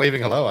 I was just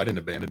waving hello. I didn't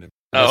abandon him.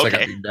 Oh, okay. I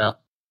got beamed out.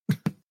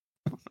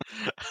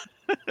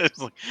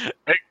 It's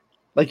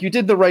like you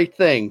did the right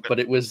thing, but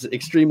it was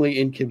extremely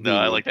inconvenient. No,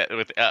 I like that.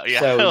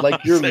 So,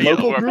 like your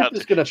local group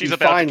is going to be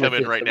fine with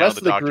it. Right the now, rest the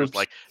of the doctor's groups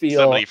like,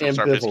 feel somebody from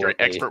Star History, ambivalently.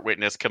 expert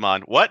witness, come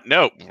on. What?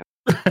 No.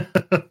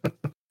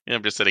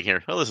 I'm just sitting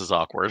here. Oh, this is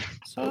awkward.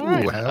 So,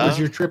 how was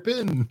your trip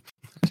in?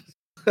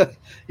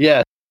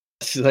 Yeah.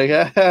 She's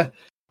like,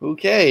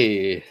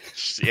 okay.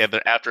 Yeah,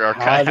 after our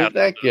how did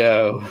that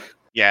go?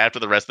 Yeah, after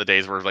the rest of the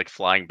days, we're like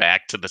flying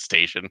back to the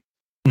station.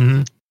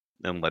 Mm-hmm.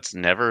 And let's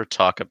never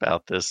talk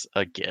about this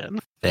again.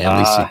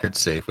 Family secret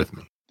safe with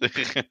me.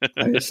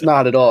 It's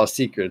not at all a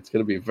secret. It's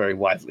going to be very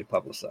widely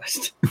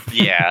publicized.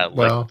 Yeah.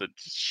 Well,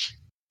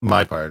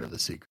 my part of the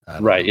secret.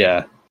 Right,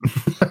 yeah.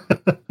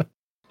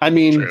 I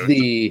mean,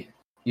 True.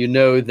 you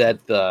know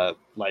that the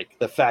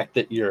fact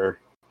that your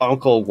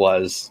uncle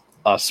was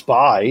a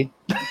spy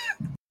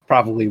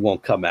probably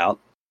won't come out.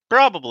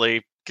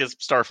 Probably, because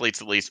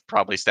Starfleet's at least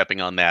probably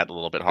stepping on that a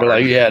little bit harder. We're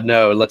like, yeah,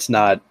 no, let's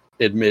not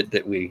admit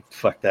that we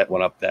fucked that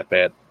one up that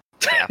bad.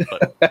 Yeah,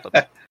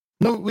 but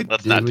no,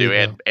 let's not do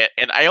it.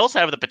 And I also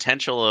have the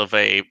potential of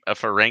a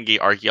Ferengi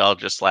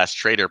archaeologist /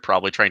 trader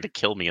probably trying to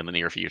kill me in the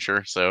near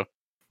future. So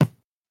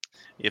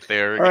if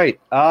they're all right,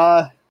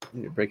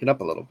 you're breaking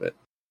up a little bit.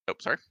 Oh,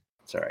 sorry.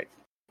 It's all right.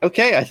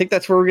 Okay, I think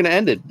that's where we're going to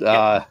end it.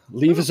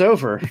 Leave is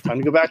over. Time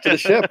to go back to the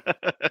ship.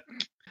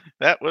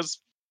 That was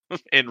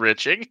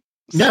enriching.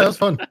 Yeah, that was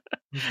fun.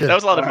 That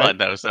was a lot of fun,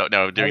 though. So,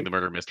 no, doing the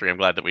murder mystery, I'm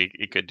glad that we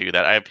could do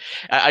that.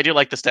 I do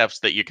like the steps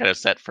that you kind of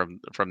set from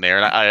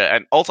there,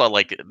 and also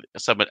like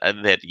some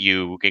that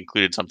you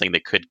included something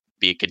that could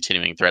be a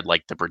continuing thread,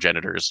 like the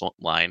progenitors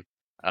line.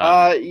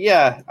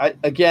 Yeah.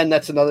 Again,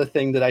 that's another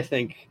thing that I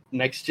think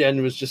Next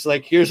Gen was just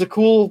like, here's a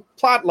cool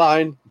plot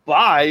line.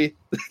 Bye.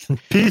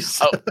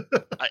 Peace.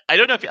 I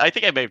don't know if I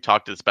think I may have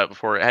talked to this about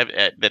before. Have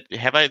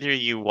either of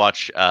you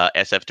watched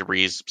SF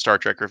Debris Star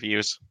Trek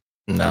reviews?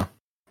 No.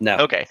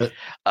 Okay.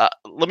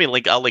 Let me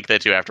link. I'll link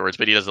that too afterwards.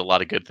 But he does a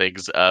lot of good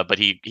things. But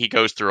he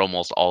goes through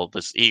almost all of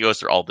this. He goes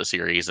through all the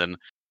series, and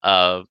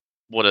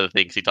one of the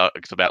things he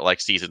talks about,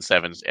 like season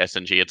 7's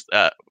SNG, it's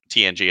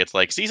TNG. It's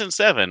like season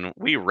 7,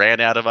 we ran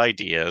out of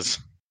ideas.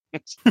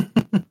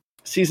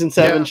 Season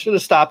 7 should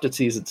have stopped at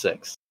season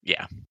 6.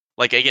 Yeah.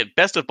 Like, again,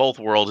 Best of Both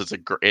Worlds is a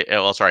great...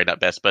 Well, sorry, not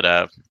best, but...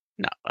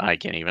 No, I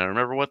can't even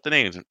remember what the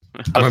name is. I'm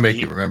going to make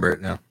you remember it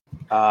now.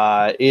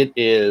 It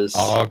is...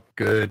 All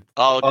Good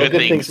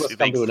things must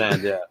come to an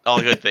end, yeah.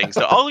 All Good Things.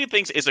 So, All Good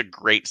Things is a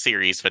great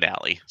series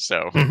finale.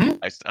 So,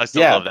 I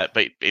still love that,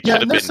 but it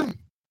should have been... some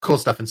cool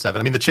stuff in 7.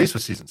 I mean, The Chase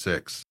was season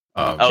 6.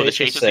 The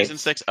Chase was season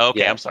 6? Okay,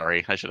 yeah. I'm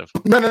sorry. I should have...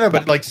 No,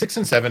 but like 6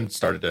 and 7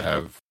 started to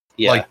have...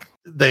 Yeah. Like,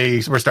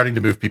 they were starting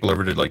to move people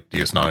over to like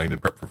DS9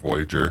 and prep for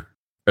Voyager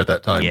at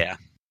that time. Yeah.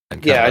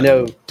 Yeah, I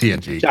know.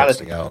 TNG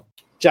testing out.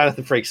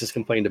 Jonathan Frakes has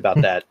complained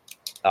about that,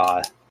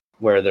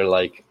 where they're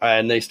like,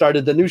 and they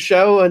started the new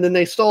show, and then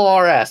they stole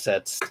our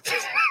assets.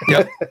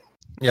 Yep.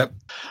 Yeah.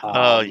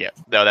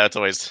 No, that's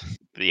always...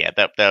 Yeah,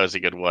 that was a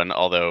good one.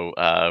 Although,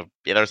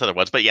 there was other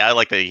ones. But yeah, I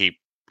like that he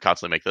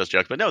constantly make those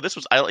jokes. But no, this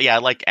was... I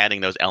like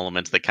adding those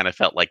elements that kind of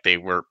felt like they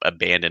were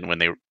abandoned when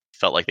they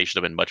felt like they should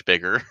have been much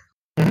bigger.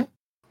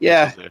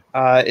 Yeah,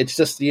 it's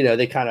just,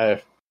 they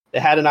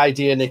had an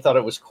idea and they thought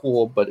it was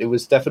cool, but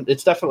it's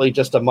definitely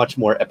just a much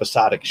more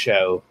episodic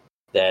show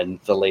than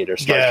the later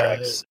Star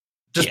Treks.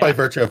 Just by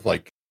virtue of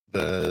like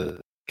the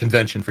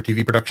convention for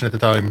TV production at the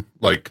time,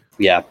 like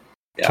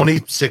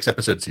 26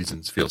 episode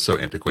seasons feel so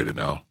antiquated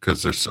now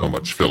because there's so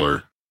much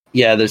filler.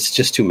 Yeah, there's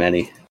just too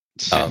many.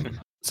 So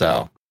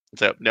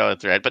no,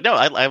 that's right. But no,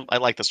 I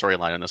like the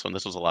storyline on this one.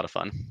 This was a lot of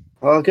fun.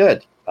 Well,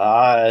 good.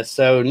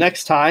 So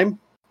next time,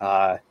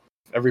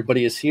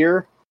 everybody is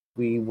here,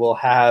 we will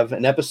have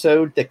an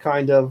episode that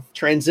kind of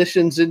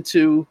transitions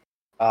into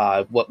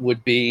what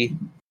would be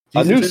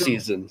a new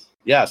season,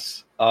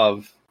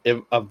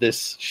 of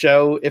this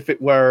show, if it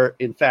were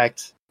in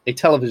fact a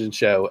television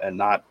show and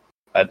not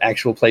an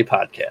actual play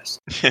podcast.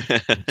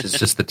 It's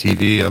just the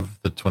TV of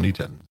the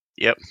 2010s.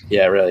 Yep.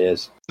 Yeah, it really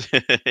is.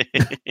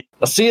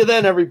 I'll see you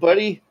then,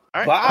 everybody.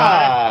 All right,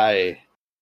 bye.